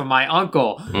on behalf of my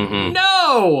uncle. Mm-hmm.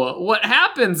 No! What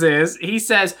happens is he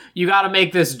says, you got to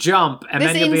make this jump, and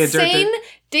then you'll be a insane,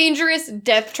 dangerous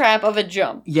death trap of a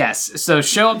jump. Yes, so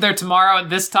show up there tomorrow at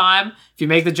this time. If you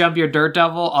make the jump, you're a dirt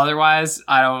devil. Otherwise,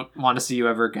 I don't want to see you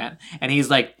ever again. And he's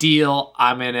like, deal,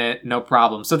 I'm in it, no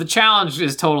problem. So the challenge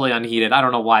is totally unheeded. I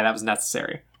don't know why that was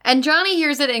necessary. And Johnny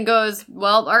hears it and goes,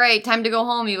 well, all right, time to go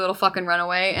home, you little fucking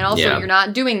runaway. And also, you're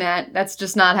not doing that. That's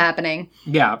just not happening.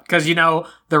 Yeah, because,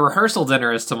 the rehearsal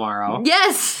dinner is tomorrow.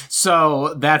 Yes!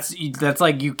 So that's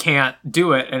like, you can't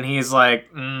do it. And he's like,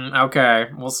 okay,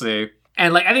 we'll see.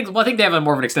 And, like, I think they have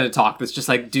more of an extended talk that's just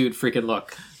like, dude, freaking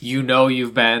look,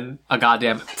 you've been a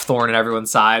goddamn thorn in everyone's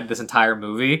side this entire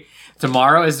movie.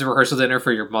 Tomorrow is the rehearsal dinner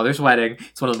for your mother's wedding.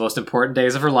 It's one of the most important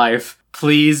days of her life.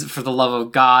 Please, for the love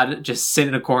of God, just sit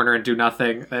in a corner and do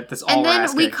nothing. That's all we're asking. And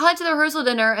then we cut to the rehearsal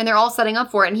dinner, and they're all setting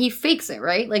up for it, and he fakes it,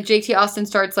 right? Like, JT Austin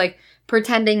starts, like,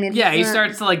 pretending that he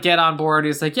starts to, like, get on board.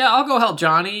 He's like, yeah, I'll go help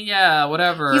Johnny. Yeah,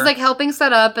 whatever. He's, like, helping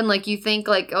set up, and, like, you think,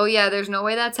 like, oh, yeah, there's no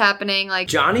way that's happening. Like,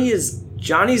 Johnny's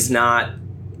not,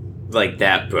 like,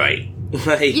 that bright.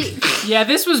 Like, yeah,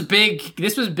 this was big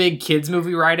kids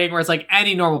movie writing where it's like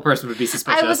any normal person would be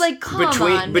suspicious. I was like, come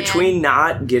on, between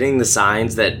not getting the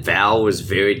signs that Val was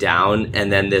very down, and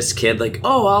then this kid like,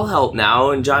 oh, I'll help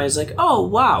now, and Johnny's like, oh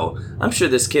wow, I'm sure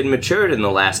this kid matured in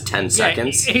the last 10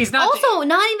 seconds. He's not. Also,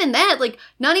 not even that. Like,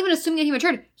 not even assuming that he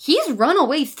matured. He's run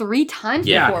away 3 times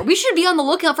before. We should be on the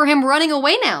lookout for him running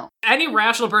away now. Any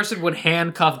rational person would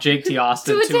handcuff Jake T.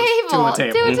 Austin to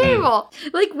a table.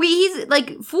 Like, he's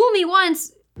like, fool me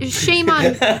once, shame on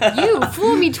you.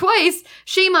 Fool me twice,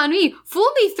 shame on me. Fool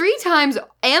me 3 times,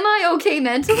 am I okay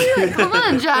mentally? Like, come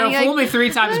on, Johnny. No, fool me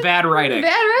 3 times, bad writing.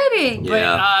 Bad writing.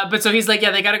 Yeah. But so he's like, yeah,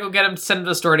 they gotta go get him, send him to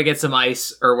the store to get some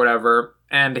ice or whatever.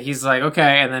 And he's like,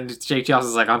 okay. And then Jake T.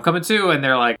 Austin's like, I'm coming too. And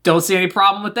they're like, don't see any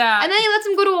problem with that. And then he lets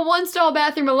him go to a 1-stall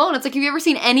bathroom alone. It's like, have you ever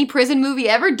seen any prison movie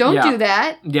ever? Don't do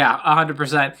that. Yeah,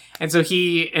 100%. And so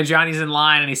Johnny's in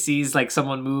line and he sees like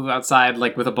someone move outside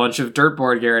like with a bunch of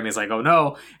dirtboard gear and he's like, oh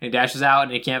no. And he dashes out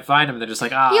and he can't find him. And they're just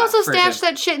like, He also stashed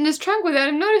that shit in his trunk without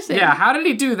him noticing. Yeah, how did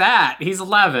he do that? He's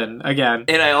 11 again.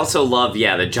 And I also love,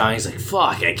 that Johnny's like,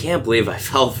 fuck, I can't believe I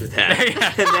fell for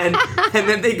that. and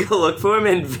then they go look for him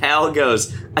and Val goes,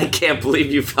 I can't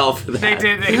believe you fell for that.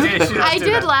 They did. I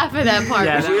did laugh at that part.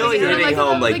 Yeah, It's really hitting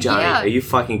home, like, Johnny, yeah. are you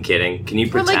fucking kidding? Can you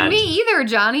pretend? We're like, me either,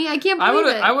 Johnny. I can't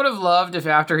believe it. I would have loved if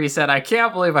after he said, I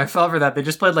can't believe I fell for that, they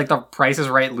just played like the Price is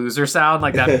Right loser sound,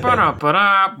 like that.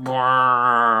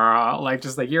 Like,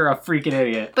 just like, you're a freaking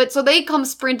idiot. But so they come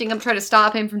sprinting up, try to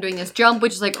stop him from doing this jump,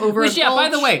 which is like over his by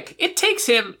the way, it takes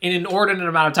him an inordinate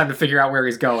amount of time to figure out where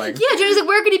he's going. Yeah, Johnny's like,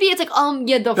 where could he be? It's like,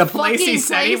 the place he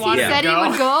said he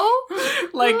would go.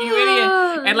 Like, you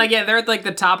idiot. And like, they're at like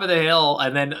the top of the hill,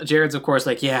 and then Jared's of course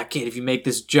like, yeah, kid, if you make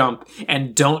this jump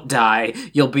and don't die,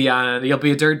 you'll be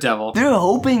a dirt devil. They're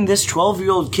hoping this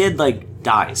 12-year-old kid like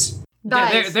dies.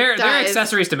 They're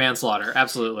accessories to manslaughter,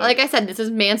 absolutely. Like I said, this is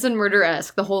Manson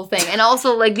murder-esque, the whole thing. And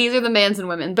also, like, these are the Manson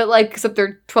women, but, like, except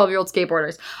they're 12-year-old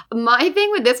skateboarders. My thing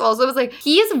with this also is, like,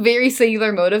 he has very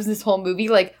singular motives this whole movie,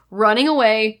 like, running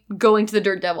away, going to the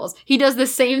Dirt Devils. He does the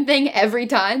same thing every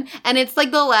time, and it's, like,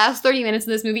 the last 30 minutes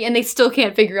in this movie, and they still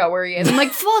can't figure out where he is. I'm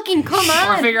like, fucking come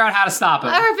on! Or figure out how to stop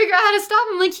him.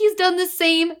 Like, he's done the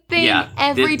same thing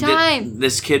every time.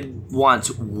 This kid wants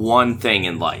one thing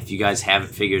in life. You guys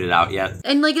haven't figured it out yet.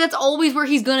 And, like, that's always where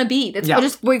he's gonna be.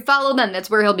 We follow them. That's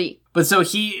where he'll be. But so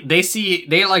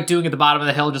they're, like, doing at the bottom of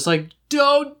the hill, just like,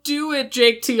 don't do it,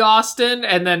 Jake T. Austin.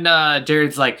 And then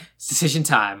Jared's like, it's decision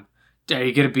time. Are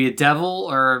you gonna be a devil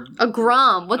or a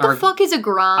grom? What the fuck is a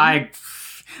grom?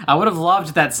 I would have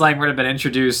loved that slang would have been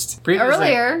introduced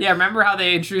earlier. Yeah, remember how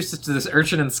they introduced us to this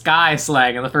urchin and sky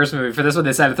slang in the first movie? For this one, they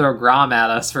decided to throw grom at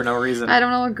us for no reason. I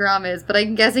don't know what grom is, but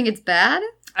I'm guessing it's bad.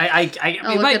 I'll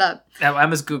look it up.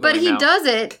 Emma's Googling But he now. does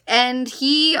it, and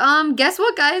he, guess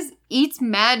what, guys? Eats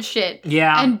mad shit.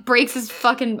 Yeah. And breaks his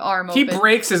fucking arm open. He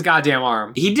breaks his goddamn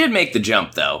arm. He did make the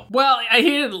jump, though. Well, he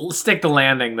didn't stick the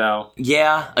landing, though.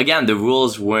 Yeah, again, the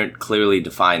rules weren't clearly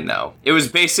defined, though. It was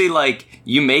basically like,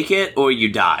 you make it or you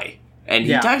die. And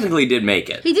he Yeah. technically did make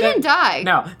it. He didn't die.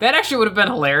 No, that actually would have been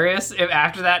hilarious if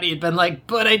after that he'd been like,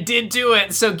 but I did do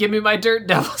it, so give me my Dirt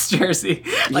Devils jersey.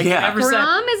 Like, Yeah. never said...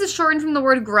 Grom is a shortened from the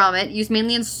word grommet, used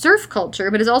mainly in surf culture,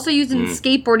 but is also used in the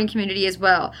skateboarding community as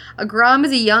well. A grom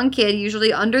is a young kid,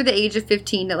 usually under the age of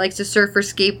 15, that likes to surf or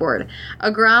skateboard.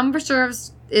 A grom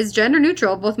is gender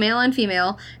neutral, both male and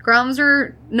female. Groms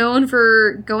are known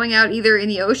for going out either in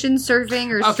the ocean surfing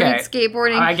or Okay. street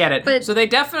skateboarding. I get it. But, So they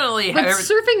definitely... but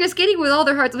surfing and skating with all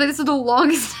their hearts. I mean, this is the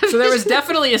longest. So there was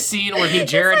definitely a scene where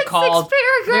Jared like called. 6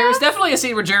 paragraphs. There was definitely a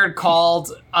scene where Jared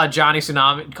called Johnny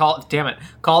Tsunami.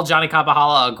 Called Johnny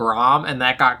Kapahala a Grom, and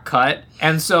that got cut.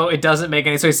 And so it doesn't make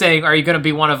any. So he's saying, "Are you going to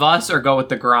be one of us or go with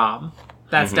the Grom?"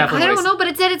 That's definitely. I what don't know, but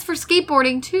it said it's for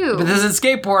skateboarding too. But this isn't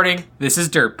skateboarding. This is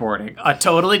dirtboarding, a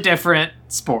totally different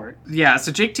sport. Yeah.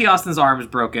 So Jake T. Austin's arm is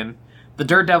broken. The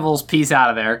Dirt Devils piece out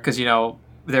of there because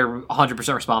they're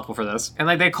 100% responsible for this. And,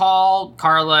 like, they call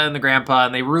Carla and the grandpa,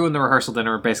 and they ruin the rehearsal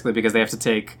dinner, basically, because they have to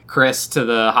take Chris to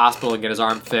the hospital and get his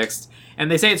arm fixed. And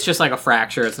they say it's just like a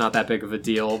fracture. It's not that big of a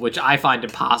deal, which I find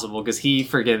impossible, because he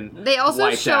friggin' They also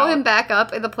wiped show out. him back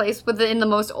up in the place in the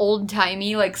most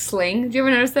old-timey, like, sling. Do you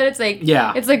ever notice that? It's like,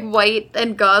 Yeah. it's like white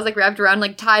and gauze, like, wrapped around,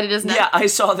 like, tied at his neck. Yeah, I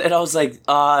saw that. I was like,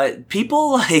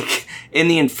 people, like, in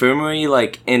the infirmary,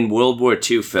 like, in World War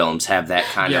II films have that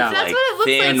kind Yeah. of, That's like, what it looks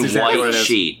thin like. That's exactly what white it is.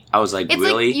 sheet. I was like, It's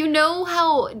really? like, you know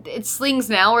how slings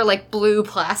now are like blue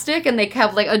plastic and they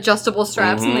have like adjustable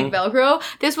straps and like Velcro?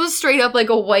 This was straight up like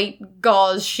a white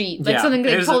gauze sheet. Like Yeah, something it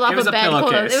they was pulled a- off it was a a bed.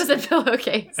 pillowcase. It was a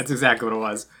pillowcase. That's exactly what it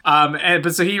was.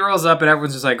 But so he rolls up and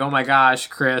everyone's just like, "Oh my gosh,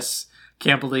 Chris,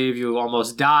 can't believe you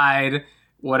almost died."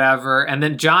 Whatever. And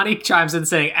then Johnny chimes in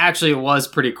saying, "Actually, it was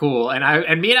pretty cool."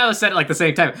 And me and I said it like the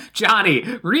same time. Johnny,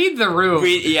 read the room.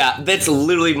 Yeah, that's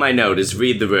literally my note, is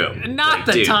read the room. Not Like,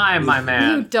 the dude. time, my You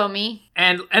man. dummy.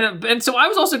 And so I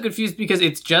was also confused because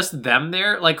it's just them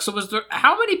there. Like, so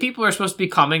how many people are supposed to be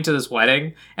coming to this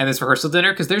wedding and this rehearsal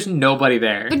dinner? Because there's nobody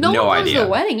there. But no No one goes to idea. the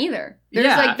wedding either.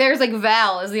 Yeah. There's like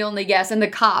Val is the only guest and the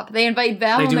cop. They invite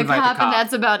Val They and do the invite the cop, cop. and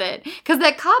that's about it. Because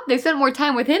that cop, they spent more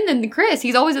time with him than Chris.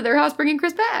 He's always at their house bringing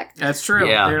Chris back. That's true.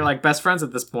 Yeah. They're like best friends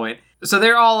at this point. So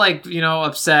they're all like,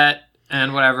 upset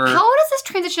and whatever. How does this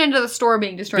transition into the store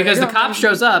being destroyed? Because I the don't cop know.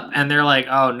 shows up and they're like,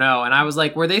 "Oh no!" And I was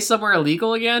like, "Were they somewhere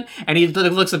illegal again?" And he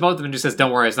looks at both of them and just says,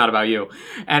 "Don't worry, it's not about you."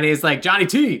 And he's like, "Johnny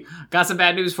T, got some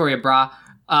bad news for you, brah.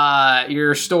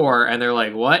 Your store." And they're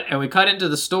like, "What?" And we cut into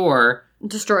the store.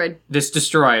 Destroyed. This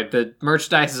destroyed. The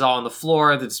merchandise is all on the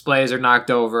floor. The displays are knocked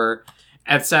over,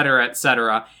 etc.,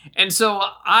 etc. And so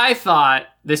I thought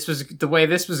the way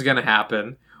this was going to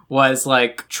happen was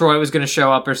like Troy was going to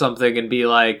show up or something and be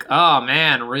like, "Oh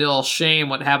man, real shame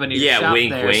what happened to your Yeah, shop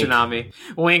wink, there, wink. Tsunami."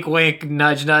 Wink, wink,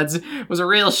 nudge, nudge. It was a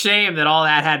real shame that all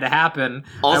that had to happen.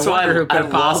 Also, I wonder who could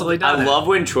have possibly done I it. love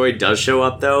when Troy does show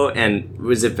up, though, and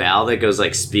was it Val that goes,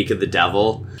 like, speak of the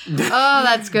devil? Oh,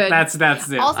 that's good. That's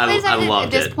it. Also, I they decided at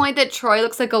loved this it. point that Troy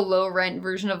looks like a low-rent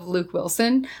version of Luke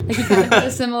Wilson. Like, he kind of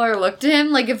has a similar look to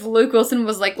him. Like, if Luke Wilson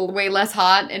was, like, way less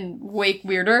hot and way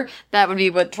weirder, that would be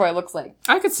what Troy looks like.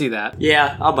 I could see that.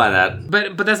 Yeah, I'll buy that.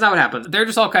 But that's not what happened. They're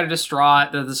just all kind of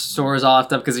distraught that the store is all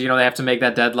effed up because, they have to make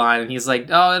that deadline. And he's like,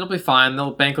 "Oh, it'll be fine. The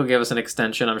bank will give us an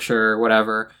extension, I'm sure,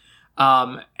 whatever."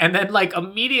 And then, like,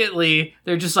 immediately,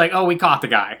 they're just like, "Oh, we caught the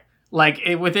guy." Like,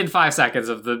 within 5 seconds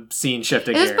of the scene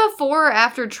shifting Is this here. before or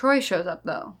after Troy shows up,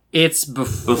 though? It's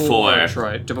before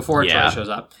Troy Yeah. shows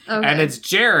up. Okay. And it's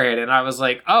Jared, and I was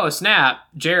like, "Oh, snap.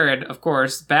 Jared, of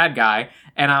course, bad guy."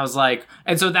 And I was like,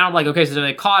 and so now I'm like, okay, so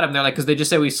they caught him. They're like, because they just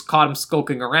say we caught him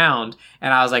skulking around.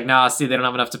 And I was like, no, see, they don't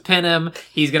have enough to pin him.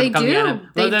 He's going They to come do. get him.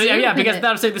 They do yeah, pin because it.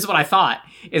 I'm saying this is what I thought,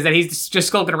 is that he's just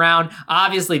skulking around.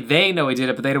 Obviously, they know he did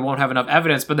it, but they won't have enough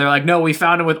evidence. But they're like, no, we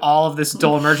found him with all of this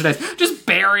stolen merchandise, just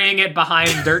burying it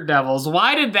behind Dirt Devils.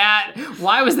 Why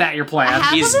was that your plan?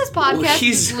 Half He's- of this podcast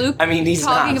he's- is Luke I mean, he's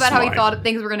talking not about how he smart. thought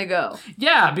things were going to go.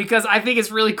 Yeah, because I think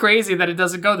it's really crazy that it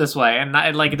doesn't go this way, and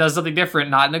it does something different,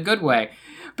 not in a good way.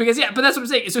 Because but that's what I'm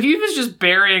saying. So he was just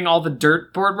burying all the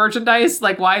Dirtboard merchandise.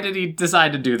 Like, why did he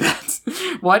decide to do that?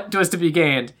 What was to be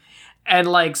gained? And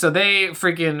so they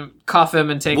freaking cuff him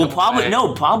and take him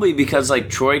away. Probably because, like,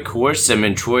 Troy coerced him,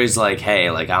 and Troy's like, "Hey,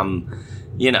 like, I'm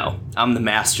the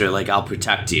master. Like, I'll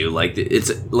protect you." Like, it's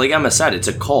like Emma said, it's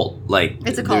a cult. Like,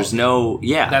 It's a cult. There's no,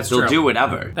 That's they'll true. do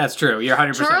whatever. That's true. You're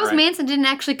 100% Charles right. Manson didn't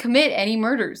actually commit any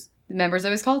murders. The members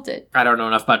of his cult did. I don't know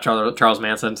enough about Charles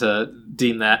Manson to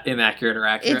deem that inaccurate or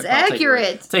accurate. It's but I'll take your word.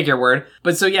 accurate. Take your word.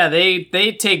 But so yeah, they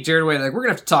take Jared away. They're like, "We're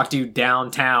gonna have to talk to you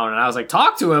downtown." And I was like,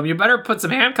 "Talk to him? You better put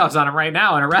some handcuffs on him right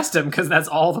now and arrest him, because that's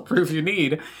all the proof you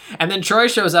need." And then Troy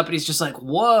shows up and he's just like,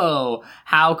 "Whoa,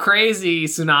 how crazy,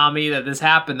 Tsunami, that this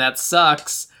happened. That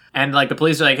sucks." And like the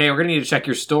police are like, hey, we're gonna need to check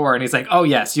your store. And he's like, oh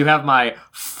yes, you have my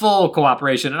full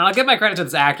cooperation. And I'll give my credit to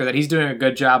this actor that he's doing a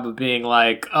good job of being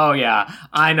like, oh yeah,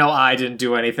 I know I didn't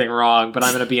do anything wrong, but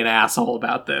I'm gonna be an asshole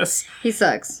about this. He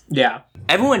sucks. Yeah.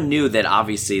 Everyone knew that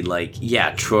obviously, like,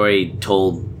 yeah, Troy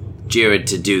told Jared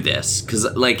to do this. Because,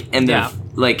 like, and they're,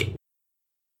 like,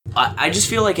 I just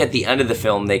feel like at the end of the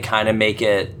film, they kind of made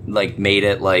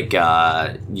it like,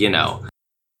 you know,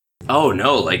 oh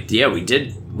no, like, yeah, we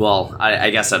did. Well, I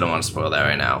guess I don't want to spoil that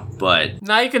right now, but...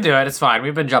 No, you can do it. It's fine.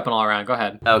 We've been jumping all around. Go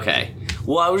ahead. Okay.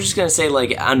 Well, I was just going to say,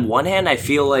 like, on one hand, I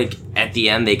feel like at the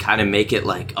end, they kind of make it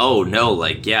like, oh, no,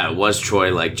 like, yeah, it was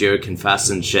Troy, like, Jared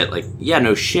confessed and shit. Like, yeah,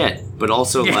 no shit. But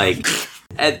also, like,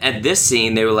 at this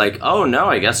scene, they were like, oh, no,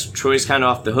 I guess Troy's kind of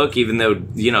off the hook, even though,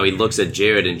 you know, he looks at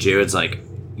Jared, and Jared's like,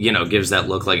 you know, gives that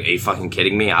look like, are you fucking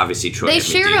kidding me? Obviously, Troy They didn't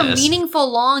shared do a this.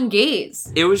 meaningful long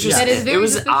gaze. It was just, That is it very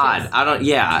was suspicious. odd.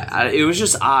 It was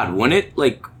just odd. Wouldn't it,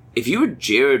 like, if you were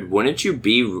Jared, wouldn't you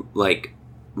be, like,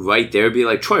 right there, be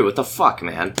like, Troy, what the fuck,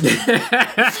 man?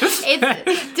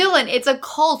 It's Dylan, it's a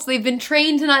cult. They've been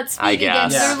trained to not I speak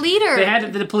guess. against their leader.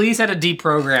 The police had to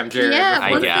deprogram Jared. Yeah,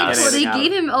 I once guess. they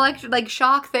gave him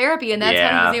shock therapy, and that's how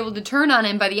he Yeah. was able to turn on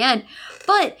him by the end.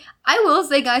 But I will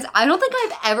say, guys, I don't think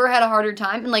I've ever had a harder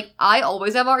time, and like I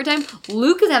always have a hard time.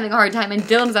 Luke is having a hard time, and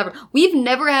Dylan's ever. We've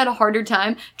never had a harder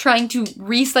time trying to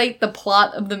recite the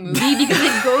plot of the movie because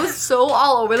it goes so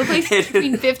all over the place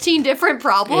between 15 different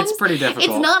problems. It's pretty difficult.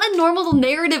 It's not a normal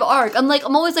narrative arc. I'm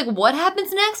always like, what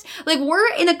happens next? Like we're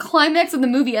in a climax of the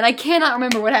movie, and I cannot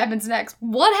remember what happens next.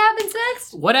 What happens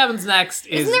next? What happens next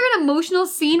is... Isn't there an emotional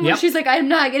scene where Yep. she's like, I'm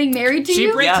not getting married to She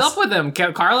you? breaks Yes. up with him.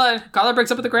 Carla breaks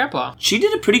up with the grandpa. She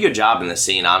did a pretty good job in this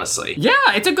scene, honestly. Yeah,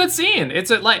 it's a good scene. It's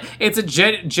a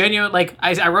genuine, like,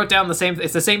 I wrote down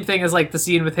it's the same thing as, like, the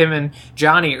scene with him and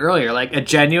Johnny earlier. Like, a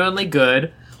genuinely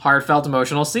good, heartfelt,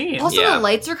 emotional scene. Also, Yeah. the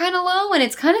lights are kind of low, and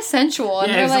it's kind of sensual. And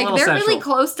Yeah, they're it's a like, little they're really sensual.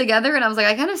 close together, and I was like,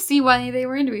 I kind of see why they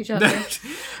were into each other.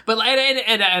 But like,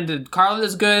 and Carla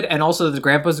is good, and also the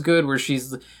grandpa's good, where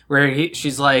she's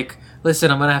like,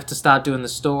 listen, I'm gonna have to stop doing the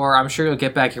store. I'm sure you'll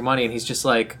get back your money, and he's just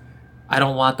like, I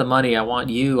don't want the money. I want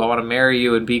you. I want to marry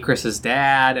you and be Chris's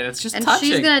dad. And it's just And touching.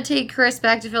 she's gonna take Chris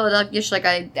back to Philadelphia. She's like,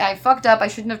 I fucked up. I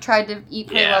shouldn't have tried to eat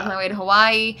pray Yeah. love my way to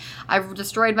Hawaii. I've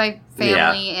destroyed my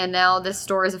family, and now this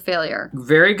store is a failure.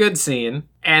 Very good scene.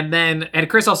 And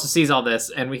Chris also sees all this,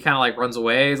 and we kind of like runs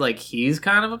away. Like he's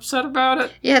kind of upset about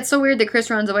it. Yeah, it's so weird that Chris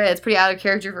runs away. It's pretty out of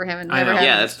character for him. And I never know. happens.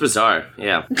 Yeah, that's bizarre.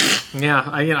 Yeah.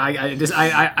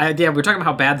 Yeah, we're talking about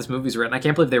how bad this movie's written. I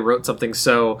can't believe they wrote something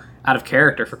so out of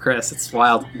character for Chris. It's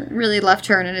wild. Really left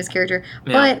turn in his character.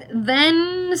 Yeah. But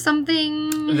then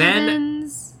something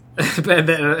happens.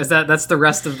 That's the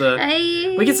rest of the.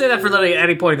 We can say that for literally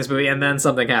any point in this movie, and then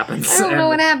something happens. I don't know And-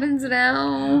 what happens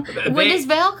now. When does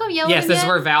Val come yelling Yes, this is again?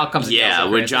 where Val comes. and yells Yeah,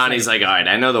 at when Chris. Johnny's like, all right,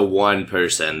 I know the one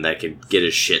person that could get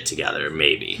his shit together,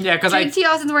 maybe. Yeah, because I. T.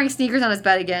 Austin's wearing sneakers on his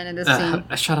bed again in this scene.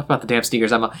 Shut up about the damn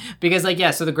sneakers. Because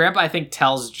so the grandpa I think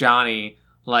tells Johnny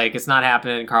like it's not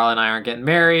happening. Carla and I aren't getting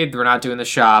married. We're not doing the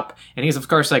shop, and he's of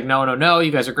course like no.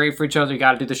 You guys are great for each other. You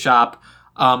got to do the shop.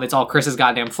 It's all Chris's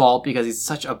goddamn fault because he's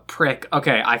such a prick.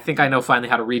 Okay, I think I know finally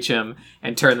how to reach him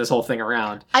and turn this whole thing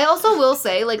around. I also will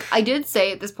say, like, I did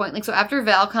say at this point, like, so after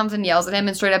Val comes and yells at him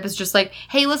and straight up is just like,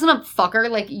 hey, listen up, fucker.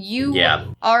 Like, you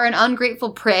are an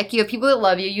ungrateful prick. You have people that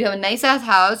love you. You have a nice-ass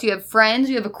house. You have friends.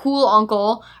 You have a cool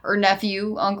uncle or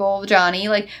nephew, Uncle Johnny,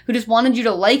 like, who just wanted you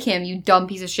to like him, you dumb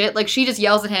piece of shit. Like, she just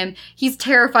yells at him. He's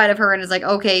terrified of her and is like,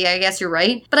 okay, I guess you're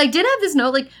right. But I did have this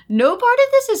note, like, no part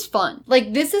of this is fun.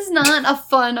 Like, this is not a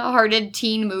fun-hearted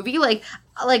teen movie. Like,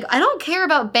 I don't care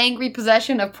about bank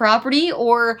repossession of property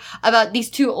or about these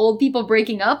two old people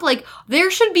breaking up. Like,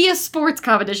 there should be a sports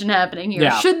competition happening here.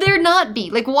 Yeah. Should there not be?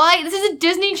 Like, why? This is a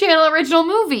Disney Channel original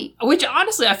movie. Which,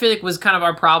 honestly, I feel like was kind of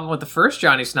our problem with the first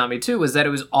Johnny Tsunami, too, was that it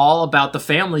was all about the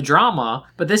family drama,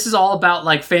 but this is all about,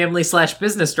 like,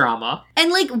 family/business drama.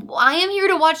 And, like, I am here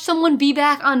to watch someone be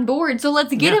back on board, so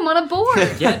let's get him on a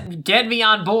board. Get me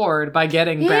on board by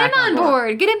getting Get back him on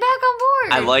board. Get him back on board.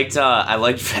 I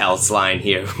liked Val's line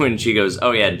here when she goes,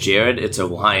 oh yeah, Jared, it's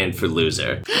Hawaiian for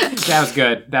loser. That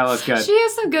was good. She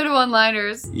has some good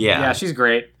one-liners. Yeah, she's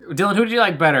great. Dylan, who did you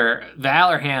like better,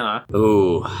 Val or Hannah?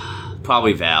 Ooh,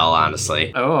 probably Val,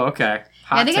 honestly. Oh, okay.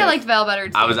 I think I liked Val better,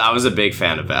 too. I was a big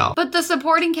fan of Val. But the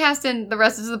supporting cast and the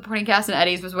rest of the supporting cast in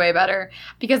Eddie's was way better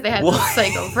because they had those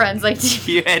psycho friends like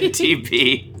You had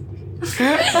TP.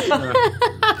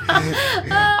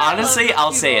 Honestly,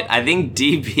 I'll say it. I think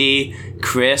DP,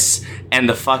 Chris, and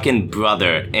the fucking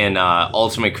brother in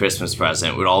Ultimate Christmas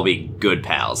Present would all be good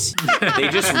pals. They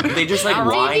just like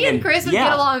whine DP and Chris would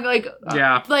get along like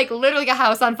literally like a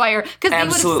house on fire because they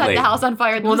would have set the house on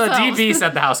fire Well, themselves. no, DP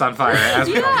set the house on fire. As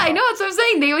Yeah, I know. That's what I'm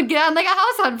saying. They would get on like a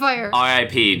house on fire.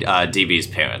 R.I.P. DB's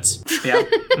parents. Yeah.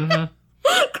 Mm-hmm.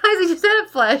 Guys, I just had a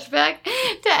flashback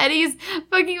to Eddie's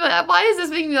fucking. Why is this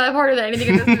making me laugh harder than anything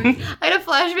in this movie? I had a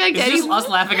flashback to It's Eddie's. just us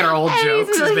laughing at our old Eddie's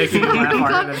jokes is making me laugh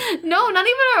harder than... No, not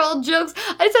even our old jokes.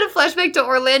 I just had a flashback to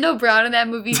Orlando Brown in that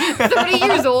movie. 30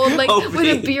 years old, like Oh, with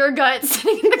a me. beer gut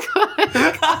sitting in the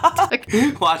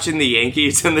car. Watching the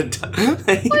Yankees in the... With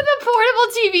a portable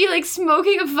TV, like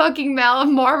smoking a fucking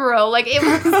Marlboro. Like it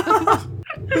was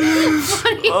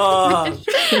funny as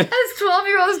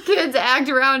 12-year-old kids act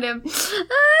around him.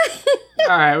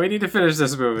 All right, we need to finish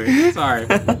this movie. Sorry.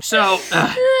 So,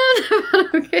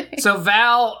 Okay. so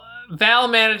Val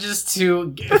manages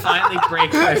to finally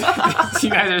break. You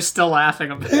guys are still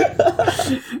laughing about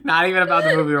it. Not even about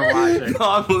the movie we're watching.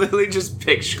 I'm literally just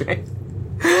picturing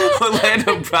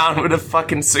Orlando Brown with a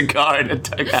fucking cigar in a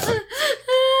dugout.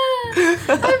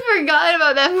 I forgot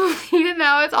about that movie, and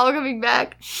now it's all coming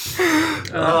back.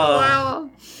 Wow.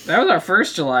 That was our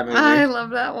first July movie. I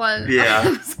love that one. Yeah.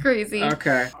 That was crazy.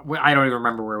 Okay. I don't even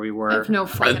remember where we I were. have no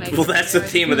fucking idea. Well, that's the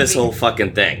theme of this whole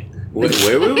fucking thing.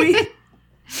 Where were we?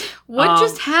 What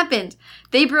just happened?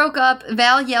 They broke up.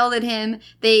 Val yelled at him.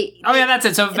 Oh yeah, that's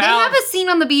it. So They Val... have a scene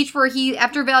on the beach where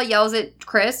after Val yells at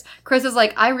Chris is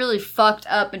like, I really fucked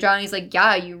up. And Johnny's like,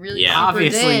 yeah, you really super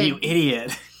Obviously, did. you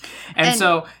idiot. And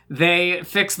so they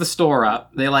fix the store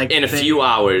up. They In a few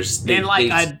hours. In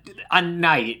a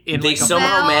night. In they like a somehow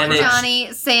Val, managed...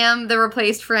 Johnny, Sam, the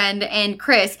replaced friend, and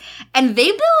Chris. And they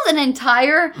build an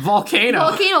entire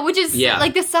volcano, which is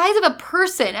like the size of a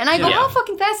person. And I go, how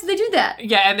fucking fast did they do that?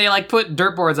 Yeah, and they like put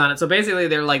Dirtboards on it. So basically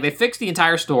they're like, they fixed the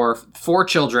entire store. 4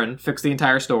 children fixed the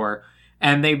entire store.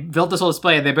 And they built this whole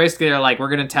display. They basically are like, we're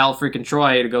going to tell freaking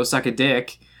Troy to go suck a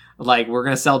dick. Like, we're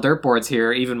going to sell Dirtboards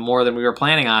here even more than we were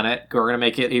planning on it. We're going to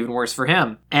make it even worse for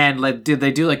him. And like, did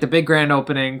they do like the big grand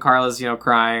opening? Carla's,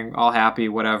 crying, all happy,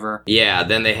 whatever. Yeah,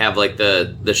 then they have like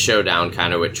the showdown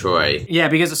kind of with Troy. Yeah,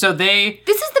 because so they...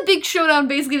 This is the big showdown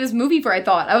basically of this movie for I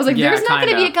thought. I was like, there's not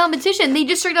going to be a competition. They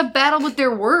just straight up battle with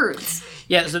their words.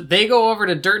 Yeah, so they go over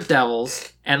to Dirt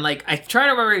Devils, and like, I try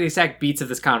to remember the exact beats of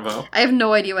this convo. I have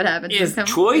no idea what happened.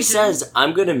 Troy says,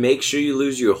 I'm gonna make sure you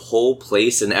lose your whole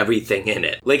place and everything in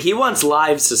it. Like, he wants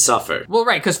lives to suffer. Well,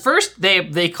 right, because first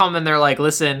they come and they're like,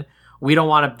 listen, we don't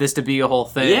want this to be a whole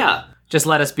thing. Yeah. Just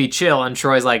let us be chill. And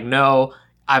Troy's like, no,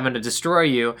 I'm going to destroy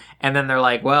you. And then they're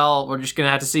like, well, we're just going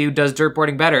to have to see who does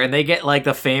dirtboarding better. And they get like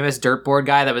the famous dirtboard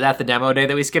guy that was at the demo day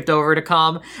that we skipped over to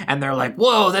come. And they're like,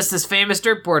 whoa, this famous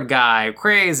dirtboard guy.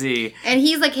 Crazy. And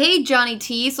he's like, hey, Johnny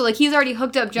T. So like he's already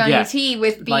hooked up Johnny T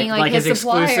with being like his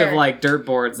supplier. Exclusive like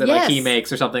dirtboards that like he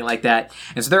makes or something like that.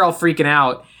 And so they're all freaking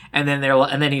out. And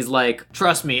then he's like,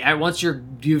 trust me, once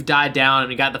you've died down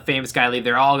and you got the famous guy leave,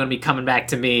 they're all going to be coming back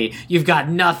to me. You've got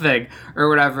nothing or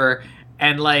whatever.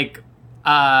 And like,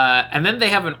 and then they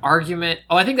have an argument.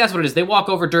 Oh, I think that's what it is. They walk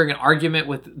over during an argument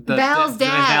with Val's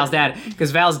dad. Because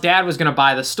Val's dad was going to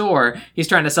buy the store. He's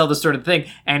trying to sell the store to the thing.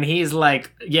 And he's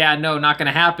like, yeah, no, not going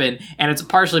to happen. And it's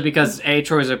partially because A,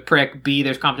 Troy's a prick. B,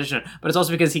 there's competition. But it's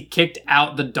also because he kicked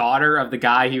out the daughter of the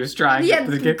guy he was trying to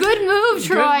get. Good move,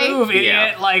 Troy. Good move, idiot.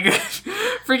 Yeah. Like,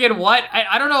 freaking what?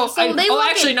 I don't know. So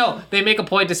no. They make a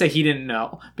point to say he didn't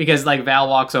know. Because, like, Val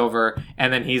walks over,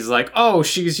 and then he's like, oh,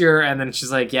 she's your... And then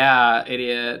she's like, yeah,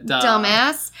 idiot,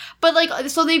 dumbass. But like,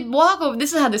 so they walk over.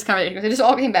 This is how this conversation goes. It just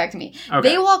all came back to me. Okay.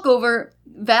 They walk over.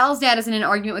 Val's dad is in an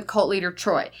argument with cult leader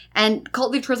Troy, and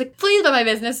cult leader Troy's like, "Please buy my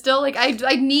business." Still, like,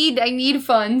 I need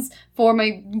funds for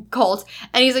my cult,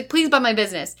 and he's like, "Please buy my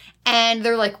business." And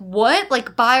they're like, "What?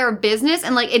 Like, buy our business?"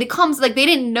 And like, it comes like they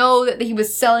didn't know that he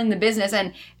was selling the business,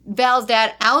 and Val's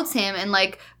dad outs him and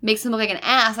like makes him look like an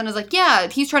ass, and is like, "Yeah,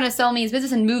 he's trying to sell me his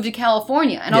business and move to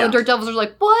California." And all the Dirt Devils are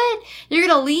like, "What? You're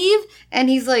gonna leave?" And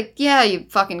he's like, "Yeah, you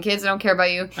fucking kids, I don't care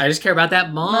about you. I just care about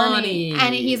that money."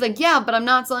 And he's like, "Yeah, but I'm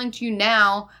not selling to you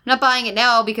now. I'm not buying it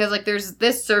now because like there's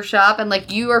this surf shop and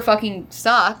like you are fucking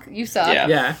suck. You suck."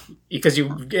 Yeah. Because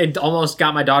you almost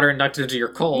got my daughter inducted into your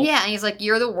cult. Yeah, and he's like,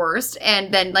 "You're the worst."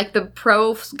 And then like the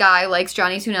pro guy likes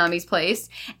Johnny Tsunami's place,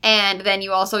 and then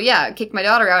you also kicked my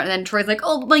daughter out. And then Troy's like,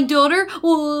 "Oh, my daughter?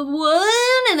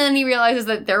 What?" And then he realizes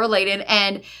that they're related,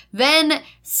 and then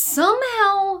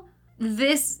somehow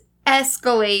this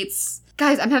escalates.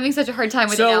 Guys, I'm having such a hard time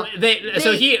with it now.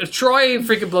 So Troy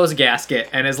freaking blows a gasket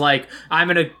and is like, I'm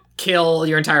gonna kill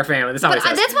your entire family. That's not But what he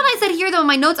says. that's what I said here, though, in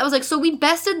my notes. I was like, so we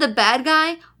bested the bad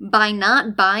guy by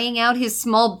not buying out his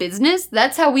small business?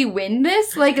 That's how we win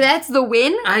this? Like, that's the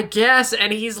win? I guess,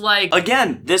 and he's like...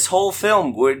 Again, this whole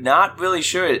film, we're not really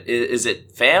sure. Is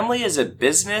it family? Is it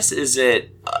business? Is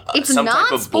it It's some not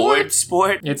type of board sports.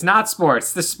 sport? It's not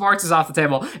sports. The sports is off the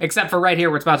table, except for right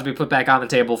here where it's about to be put back on the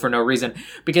table for no reason.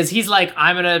 Because he's like,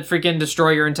 I'm gonna freaking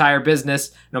destroy your entire business,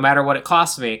 no matter what it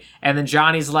costs me. And then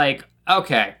Johnny's like,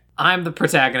 okay, I'm the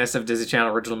protagonist of Disney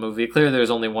Channel original movie. Clearly there's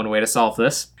only one way to solve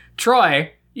this.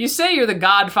 Troy, you say you're the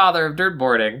godfather of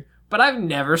dirtboarding, but I've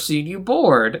never seen you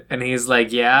board. And he's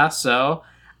like, yeah, so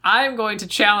I'm going to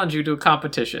challenge you to a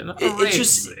competition.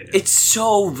 It's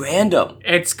so random.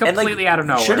 It's And, completely out of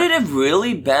nowhere. Should it have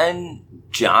really been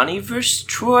Johnny versus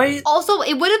Troy? Also,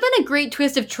 it would have been a great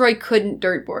twist if Troy couldn't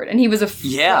dirtboard and he was a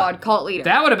fraud cult leader.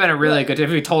 That would have been a really good, if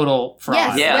he total fraud.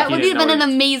 Yes, Yeah. that He would didn't have been know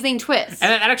an it. amazing twist.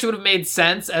 And that actually would have made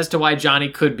sense as to why Johnny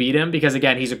could beat him, because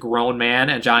again, he's a grown man,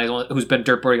 and Johnny's one who's been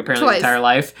dirtboarding apparently his Twice. entire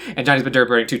life, and Johnny's been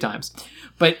dirtboarding 2 times.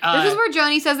 But This is where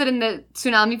Johnny says that in the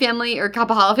Tsunami family or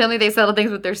Kapahala family, they settle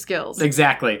things with their skills.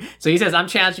 exactly. So he says, I'm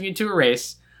challenging you to a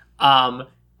race.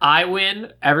 I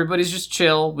win, everybody's just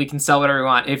chill, we can sell whatever we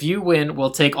want. If you win, we'll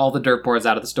take all the dirtboards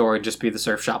out of the store and just be the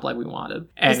surf shop like we wanted.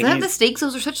 And Is that the stakes?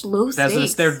 Those are such low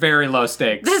stakes. they're very low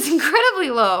stakes. That's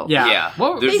incredibly low. Yeah. Yeah.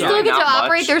 What, There's They still really get to not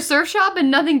operate much. their surf shop and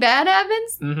nothing bad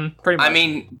happens? pretty much. I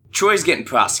mean, Troy's getting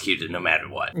prosecuted no matter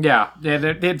what. Yeah,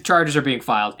 the charges are being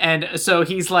filed. And so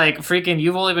he's like, freaking,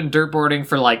 you've only been dirtboarding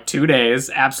for like 2 days.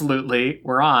 Absolutely,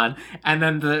 we're on. And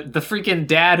then the freaking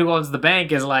dad who owns the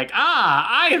bank is like,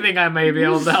 I think I may be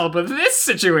able to help with this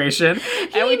situation.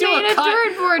 And we do made a a cut.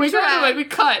 dirtboard track. We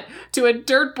cut to a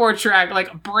dirtboard track,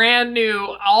 like brand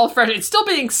new, all fresh. It's still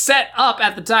being set up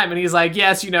at the time. And he's like,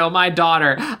 yes, my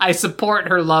daughter, I support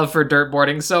her love for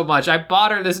dirtboarding so much. I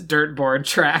bought her this dirtboard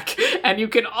track, and you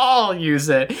can all use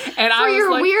it. And For I was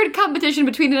your like, weird competition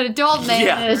between an adult man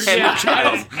Yeah, and a and a child.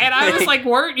 child. and I was like,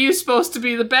 weren't you supposed to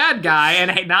be the bad guy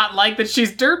and not like that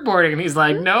she's dirtboarding? And he's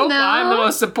like, nope, No. I'm the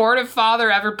most supportive father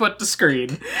ever put to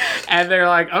screen. And they're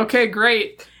like, okay,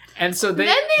 great. And so they...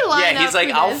 Then they line Yeah, he's up like,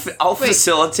 for this. I'll Wait,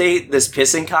 facilitate this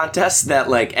pissing contest that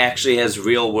like actually has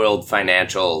real world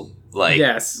financial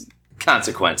Yes.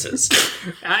 consequences.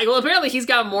 Well, apparently he's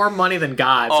got more money than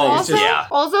God. So Oh, he's Also, just- yeah.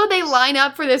 also, they line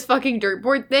up for this fucking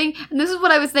dirtboard thing, and this is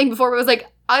what I was saying before. It was like,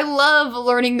 I love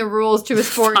learning the rules to a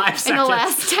sport 5 in the seconds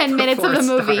last 10 minutes of before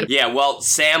the it movie. starts. Yeah, well,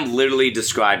 Sam literally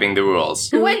describing the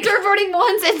rules. Went dirtboarding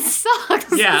once, it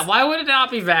sucks. Yeah, why would it not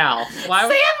be Val? Why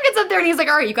would... Sam gets up there and he's like,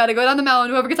 all right, you gotta go down the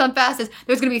mountain. Whoever gets on fastest,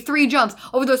 there's gonna be 3 jumps.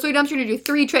 Over those 3 jumps, you're gonna do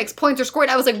 3 tricks. Points are scored.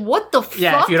 I was like, what the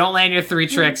Yeah, fuck? if you don't land your 3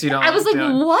 tricks, you don't... I was like, do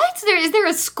it. what? Is there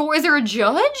a score? Is there a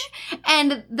judge?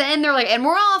 And then they're like, and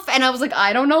we're off. And I was like,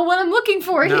 I don't know what I'm looking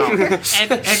for No. here.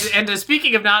 and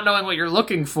speaking of not knowing what you're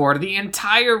looking for, the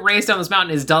entire race down this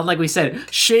mountain is done, like we said,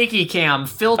 shaky cam,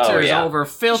 filters Oh, yeah. over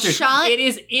filters. Shot- It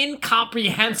is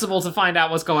incomprehensible to find out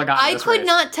what's going on. in I this could race.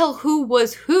 not tell who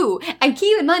was who. And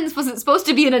keep in mind, this wasn't supposed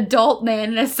to be an adult man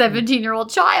and a 17-year-old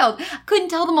child. Couldn't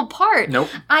tell them apart. Nope.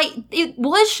 It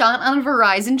was shot on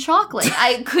Verizon chocolate.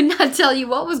 I could not tell you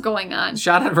what was going on.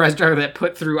 Shot on Verizon that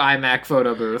put through iMac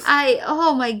photo booth.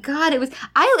 Oh my god,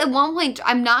 at one point,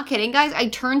 I'm not kidding, guys, I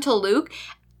turned to Luke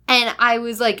and I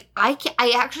was like, I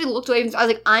actually looked away and I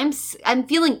was like, I'm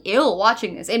feeling ill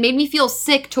watching this. It made me feel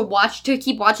sick to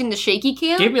keep watching the shaky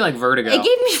cam. Gave me like vertigo. It gave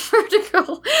me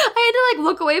vertigo. I had to like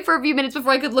look away for a few minutes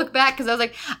before I could look back because I was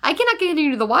like, I cannot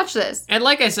continue to watch this. And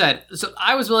like I said, so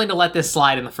I was willing to let this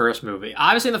slide in the first movie.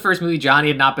 Obviously, in the first movie, Johnny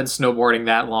had not been snowboarding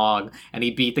that long, and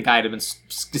he beat the guy who'd been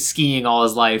skiing all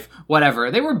his life.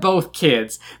 Whatever. They were both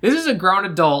kids. This is a grown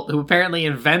adult who apparently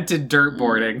invented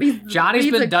dirtboarding. Johnny's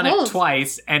he's been a done it cult.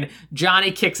 twice, and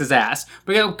Johnny kicks his ass.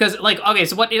 Because, like, okay,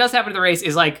 so what it does happen in the race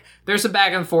is, like, there's some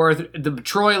back and forth.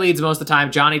 Troy leads most of the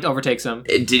time. Johnny overtakes him.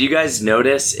 Did you guys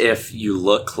notice if you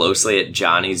look closely at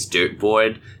Johnny's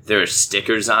dirtboard, there are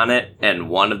stickers on it, and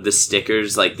one of the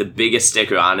stickers, like the biggest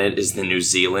sticker on it, is the New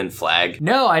Zealand flag.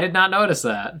 No, I did not notice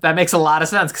that. That makes a lot of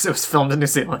sense because it was filmed in New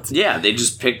Zealand. Yeah, they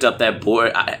just picked up that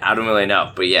board. I don't really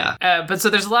know, but yeah. But so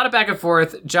there's a lot of back and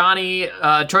forth.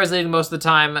 Troy's leading most of the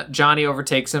time. Johnny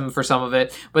overtakes him for some of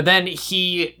it. But then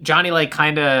Johnny like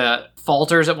kind of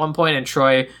falters at one point and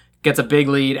Troy gets a big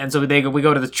lead. And so we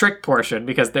go to the trick portion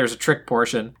because there's a trick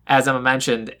portion, as Emma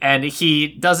mentioned. And he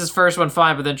does his first one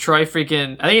fine, but then Troy I think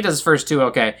he does his first 2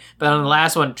 okay. But on the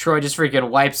last one, Troy just freaking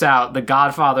wipes out the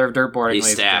godfather of dirtboarding, He ladies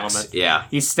and stacks, gentlemen. yeah.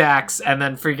 He stacks, and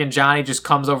then freaking Johnny just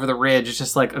comes over the ridge. It's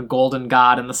just like a golden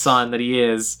god in the sun that he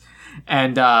is.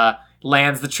 And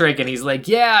lands the trick, and he's like,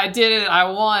 yeah, I did it, I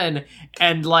won.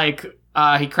 And like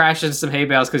He crashed into some hay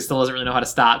bales because he still doesn't really know how to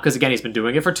stop. Because again, he's been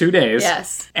doing it for 2 days.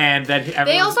 Yes. And then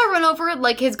They also run over,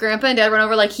 like, his grandpa and dad run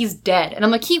over like he's dead. And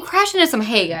I'm like, he crashed into some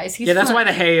hay, guys. He's that's fine. why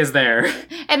the hay is there.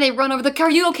 And they run over the car.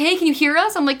 Are you okay? Can you hear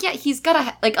us? I'm like, yeah, he's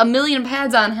got a million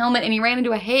pads on helmet and he ran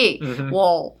into a hay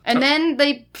wall. And then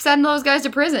they send those guys to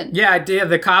prison. Yeah,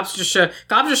 the cops just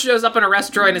shows up in a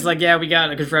restaurant and is like, yeah, we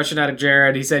got a confession out of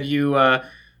Jared. He said you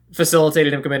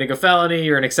facilitated him committing a felony.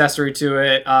 You're an accessory to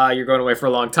it. You're going away for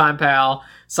a long time, pal.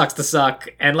 Sucks to suck.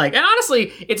 And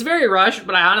honestly, it's very rushed,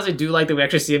 but I honestly do like that we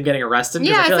actually see him getting arrested.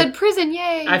 Yeah, I said like, prison,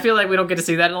 yay. I feel like we don't get to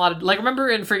see that in a lot of, like, remember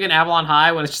in freaking Avalon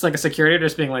High when it's just like a security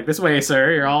just being like, this way,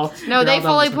 sir, you're all... No, they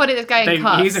fully put this guy in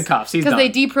cuffs. He's in cuffs, he's done.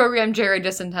 Because they deprogrammed Jared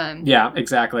just in time. Yeah,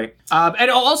 exactly.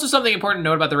 And also something important to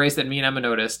note about the race that me and Emma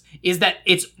noticed is that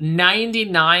it's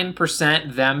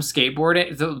 99% them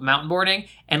skateboarding, the mountain boarding,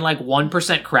 and like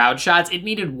 1% crowd shots. It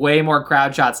needed way more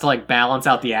crowd shots to like balance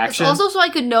out the action. Also, so I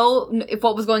could know if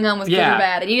what was going on was good or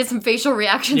bad. I needed some facial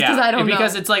reactions because I don't know.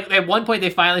 Because it's like at one point they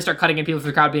finally start cutting in people from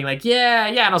the crowd being like, yeah,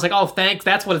 and I was like, oh, thanks,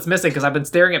 that's what it's missing because I've been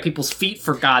staring at people's feet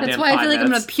for goddamn 5 minutes. That's why I feel like I'm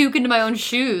gonna puke into my own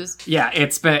shoes. Yeah,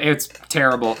 it's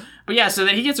terrible. But yeah, so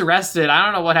then he gets arrested. I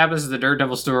don't know what happens to the Dirt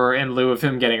Devil store in lieu of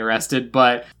him getting arrested,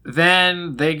 but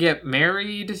then they get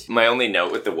married. My only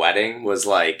note with the wedding was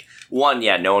like, 1,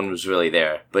 yeah, no one was really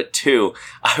there. But 2,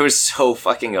 I was so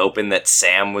fucking open that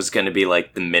Sam was going to be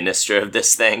like the minister of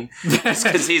this thing. Just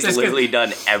because he's literally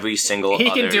done every single he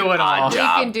can do it all. He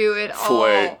can do it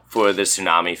all. For the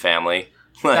Tsunami family.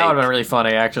 Like, that would have been really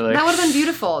funny, actually. That would have been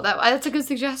beautiful. That's a good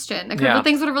suggestion.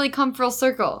 Things would have really come full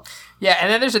circle. Yeah,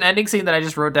 and then there's an ending scene that I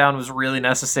just wrote down was really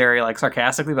necessary, like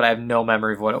sarcastically, but I have no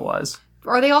memory of what it was.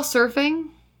 Are they all surfing?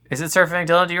 Is it surfing,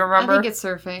 Dylan? Do you remember? I think it's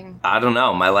surfing. I don't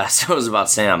know. My last note was about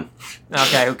Sam.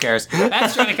 Okay, who cares?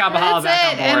 That's Johnny Kapahala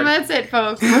back on board. And that's it,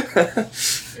 folks.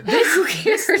 Who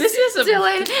cares? This is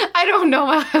Dylan. I don't know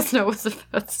my last note was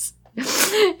about.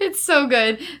 It's so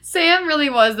good. Sam really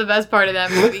was the best part of that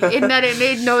movie. In that it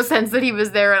made no sense that he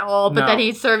was there at all, but that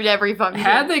he served every function.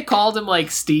 Had they called him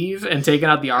like Steve and taken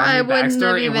out the army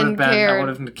backstory, I wouldn't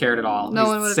have cared at all. No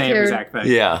one would have cared. Same exact thing.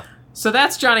 Yeah. So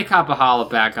that's Johnny Kapahala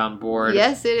back on board.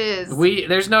 Yes, it is.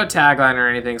 There's no tagline or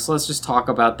anything, so let's just talk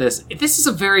about this. This is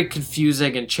a very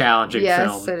confusing and challenging film.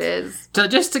 Yes, it is.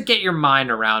 Just to get your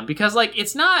mind around, because like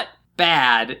it's not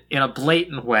bad in a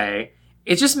blatant way.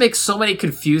 It just makes so many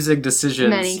confusing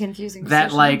decisions.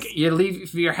 That like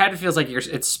your head feels like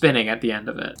it's spinning at the end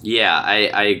of it. Yeah,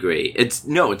 I agree. It's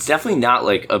definitely not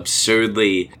like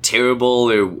absurdly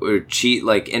terrible or cheat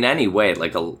like in any way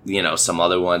like some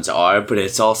other ones are, but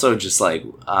it's also just like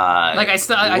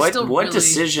what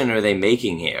decision are they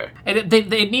making here? And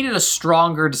they needed a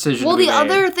stronger decision. Well, the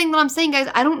other thing that I'm saying, guys,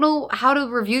 I don't know how to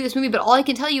review this movie, but all I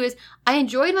can tell you is I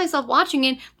enjoyed myself watching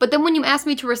it, but then when you asked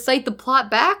me to recite the plot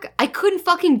back, I couldn't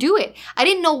fucking do it. I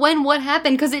didn't know what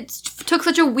happened because it took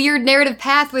such a weird narrative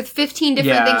path with 15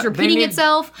 different things repeating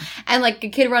itself and like a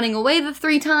kid running away the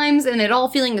 3 times and it all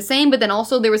feeling the same, but then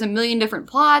also there was a million different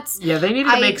plots. Yeah, they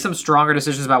needed to make some stronger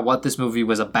decisions about what this movie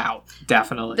was about,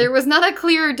 definitely. There was not a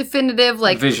clear, definitive,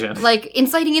 like, vision. Like,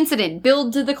 inciting incident,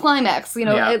 build to the climax,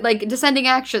 like, descending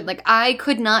action. Like, I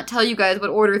could not tell you guys what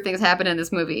order things happened in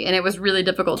this movie, and it was really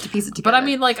difficult to piece it together. But I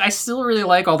mean, like, I still really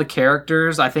like all the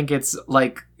characters. I think it's,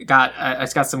 like,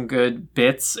 it's got some good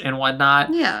bits and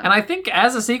whatnot. Yeah. And I think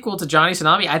as a sequel to Johnny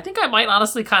Tsunami, I think I might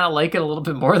honestly kind of like it a little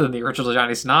bit more than the original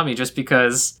Johnny Tsunami, just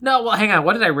because... No, well, hang on.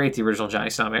 What did I rate the original Johnny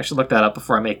Tsunami? I should look that up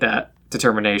before I make that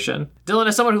determination. Dylan,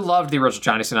 as someone who loved the original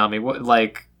Johnny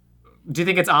Tsunami, do you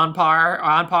think it's on par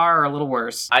or a little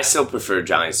worse? I still prefer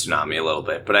Johnny Tsunami a little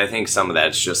bit, but I think some of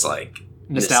that's just like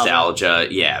nostalgia.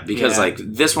 Yeah, because like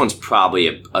this one's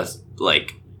probably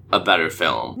a better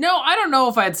film. No, I don't know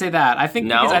if I'd say that. I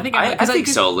think I think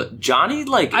so. Johnny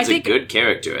is a good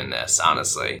character in this,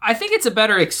 honestly. I think it's a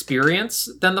better experience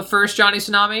than the first Johnny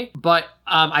Tsunami, but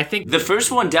I think the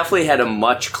first one definitely had a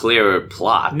much clearer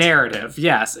plot. Narrative,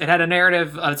 yes. It had a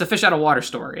narrative. It's a fish out of water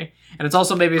story. And it's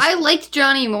also maybe... I liked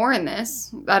Johnny more in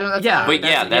this. I don't know.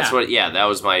 That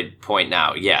was my point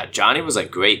now. Yeah, Johnny was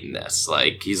like great in this.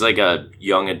 Like, he's like a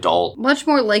young adult. Much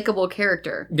more likable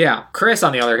character. Yeah. Chris,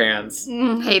 on the other hand.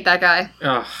 Hate that guy.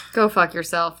 Ugh. Go fuck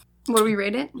yourself. What do we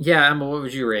rate it? Yeah, Emma, what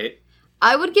would you rate?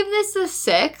 I would give this a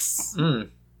 6.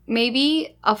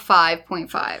 Maybe a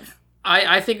 5.5.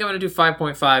 I think I'm going to do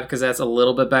 5.5 because that's a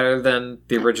little bit better than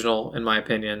the original, in my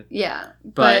opinion. Yeah,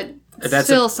 But that's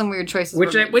still some weird choices.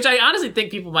 Which I honestly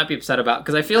think people might be upset about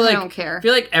because I feel like I don't care. I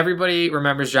feel like everybody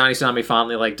remembers Johnny Tsunami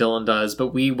fondly like Dylan does, but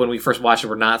when we first watched it,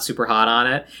 we're not super hot on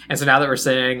it. And so now that we're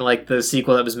saying like the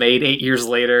sequel that was made 8 years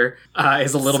later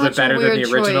is a little bit better than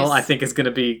the original, choice. I think it's going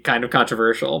to be kind of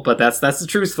controversial. But that's the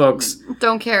truth, folks.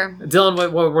 Don't care.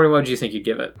 Dylan, what do you think you'd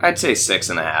give it? I'd say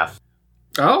 6.5.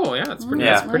 Oh yeah, that's pretty.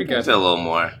 Yeah, That's pretty I'd good. say a little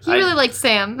more. He really liked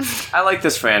Sam. I like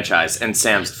this franchise, and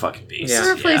Sam's a fucking beast. Yeah.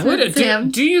 Replacement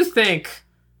Sam. Do you think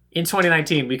in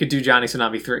 2019 we could do Johnny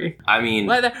Tsunami 3? I mean,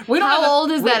 How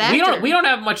old is that actor? We don't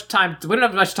have much time. We don't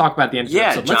have much to talk about at the end.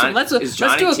 Yeah, so John- let's is do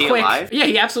Johnny a T quick. alive? Yeah,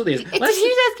 he absolutely is. He was asking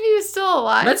if he was still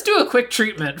alive. Let's do a quick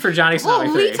treatment for Johnny Well,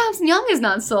 Tsunami Lee 3. Thompson Young is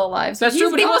not still alive. So That's true,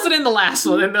 but he wasn't in the last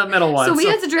one, in the middle one. So we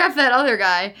had to draft that other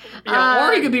guy.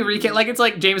 or he could be recast. Like it's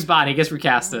like James Bond, he gets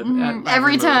recasted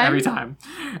every time. Every time.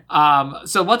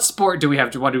 So what sport do we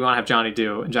have? What do we want to have Johnny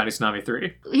do in Johnny Tsunami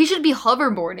 3? He should be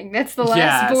hoverboarding. That's the last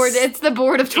Yes. board. It's the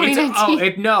board of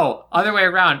 2019. No, other way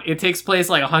around. It takes place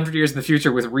like 100 years in the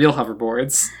future with real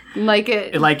hoverboards. Like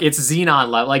it. Like it's Xenon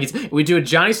level. Like we do a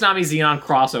Johnny Tsunami Xenon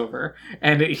crossover,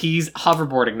 and he's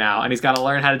hoverboarding now, and he's got to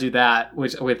learn how to do that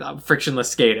with frictionless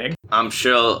skating. I'm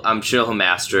sure he'll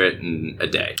master it in a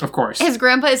day. Of course. His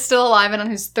grandpa is still alive and on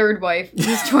his third wife.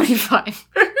 He's 25.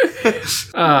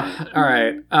 All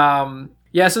right.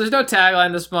 Yeah, so there's no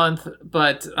tagline this month,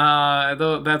 but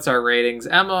though that's our ratings.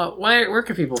 Emma, where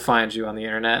can people find you on the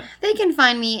internet? They can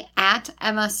find me at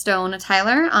Emma Stone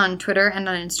Tyler on Twitter and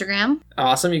on Instagram.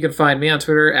 Awesome. You can find me on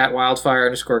Twitter at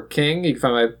wildfire_king. You can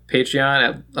find my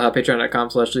Patreon at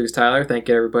patreon.com/LukeTyler. Thank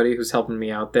you to everybody who's helping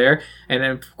me out there. And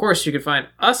then, of course, you can find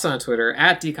us on Twitter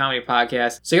at DComedy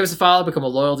Podcast. So give us a follow, become a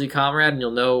loyal D comrade, and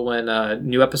you'll know when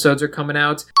new episodes are coming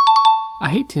out. I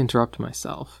hate to interrupt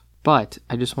myself, but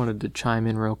I just wanted to chime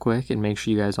in real quick and make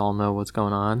sure you guys all know what's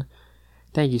going on.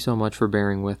 Thank you so much for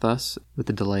bearing with us with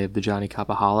the delay of the Johnny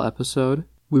Kapahala episode.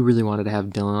 We really wanted to have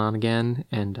Dylan on again,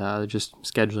 and just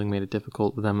scheduling made it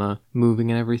difficult with Emma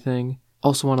moving and everything.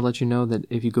 Also want to let you know that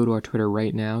if you go to our Twitter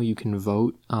right now, you can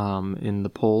vote in the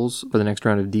polls for the next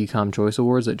round of DCOM Choice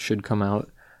Awards that should come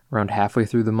out around halfway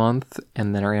through the month,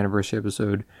 and then our anniversary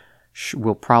episode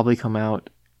will probably come out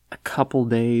a couple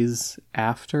days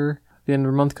after the end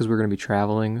of the month because we're going to be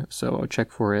traveling, so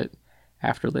check for it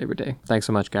after Labor Day. Thanks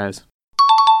so much, guys.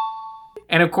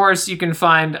 And of course, you can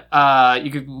find us on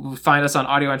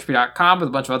audioentropy.com with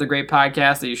a bunch of other great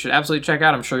podcasts that you should absolutely check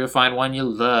out. I'm sure you'll find one you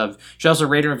love. You should also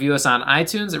rate and review us on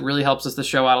iTunes. It really helps us the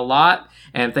show out a lot.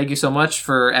 And thank you so much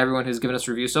for everyone who's given us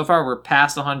reviews so far. We're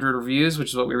past 100 reviews, which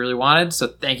is what we really wanted. So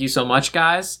thank you so much,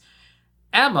 guys.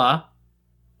 Emma,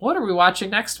 what are we watching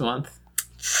next month?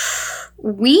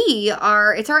 It's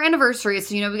our anniversary,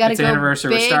 so we gotta It's go an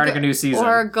anniversary. big We're starting a new season.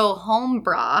 or go home,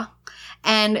 brah.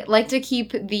 And like to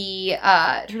keep the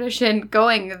tradition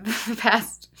going the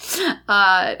past,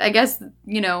 I guess,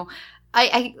 you're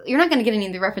not going to get any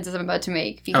of the references I'm about to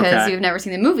make because you've never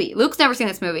seen the movie. Luke's never seen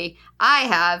this movie. I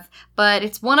have, but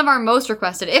it's one of our most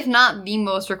requested, if not the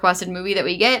most requested movie that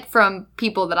we get from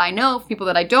people that I know, people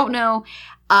that I don't know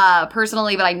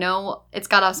personally, but I know it's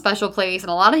got a special place in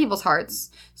a lot of people's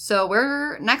hearts. So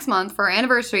next month for our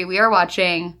anniversary, we are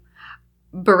watching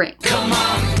Brink. Come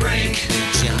on, Brink.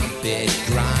 Jump it,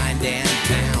 grind and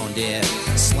pound it.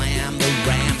 Slam the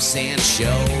ramps and show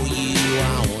you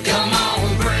own it. Come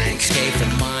on, Brink. Skate for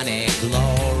money,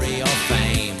 glory, or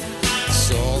fame.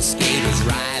 Soul skaters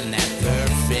riding that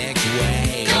perfect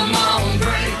way. Come on,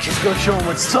 Brink. Let's go show them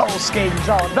what soul skating's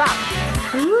all about.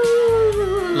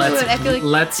 Let's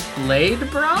Blade,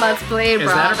 bro? Let's Blade, bro.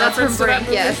 Is that a That's reference from to that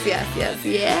Brink. movie? Yes.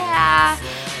 Yeah.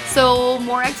 So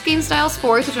more X Games style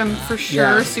sports, which I'm for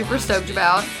sure super stoked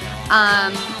about.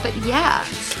 But yeah,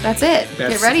 that's it.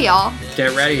 Get ready, y'all.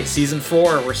 Get ready. Season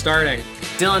 4, we're starting.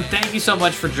 Dylan, thank you so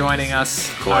much for joining us.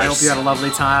 Of course. I hope you had a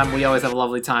lovely time. We always have a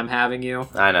lovely time having you.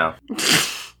 I know.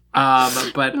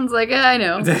 But I was like, I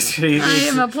know. I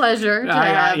am a pleasure to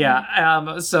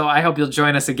have. So I hope you'll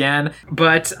join us again.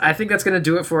 But I think that's going to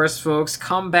do it for us, folks.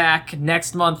 Come back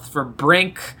next month for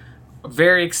Brink.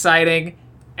 Very exciting.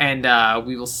 And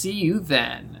we will see you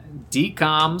then.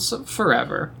 DComs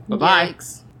forever. Bye-bye.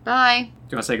 Yikes. Bye.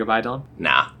 Do you want to say goodbye, Dylan?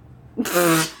 Nah.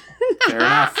 Fair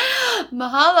enough.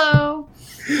 Mahalo.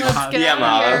 Let's get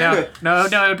out of here. No,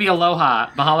 it would be aloha.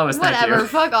 Mahalo is thank Whatever. you.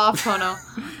 Fuck off, Kono.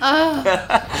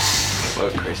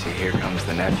 Look, Chrissy, here comes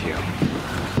the nephew.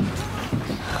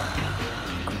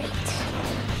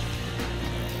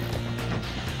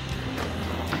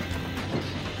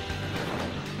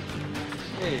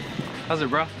 Hey, how's it,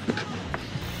 bro?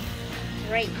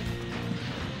 Great.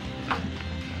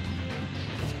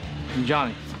 I'm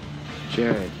Johnny.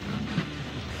 Jared.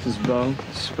 This is Bo,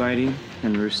 Spidey,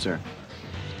 and Rooster.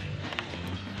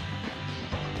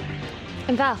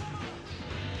 And Val.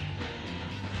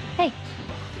 Hey.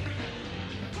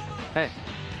 Hey.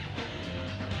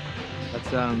 That's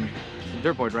a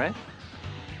dirtboard, right?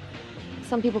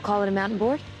 Some people call it a mountain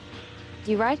board.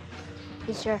 Do you ride?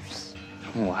 It's yours.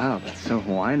 Oh, wow, that's so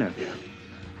Hawaiian of you.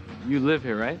 You live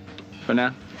here, right? For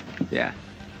now? Yeah.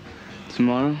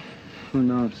 Tomorrow? Who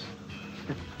knows?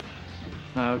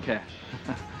 Okay.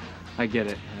 I get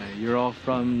it. You're all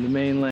from the mainland.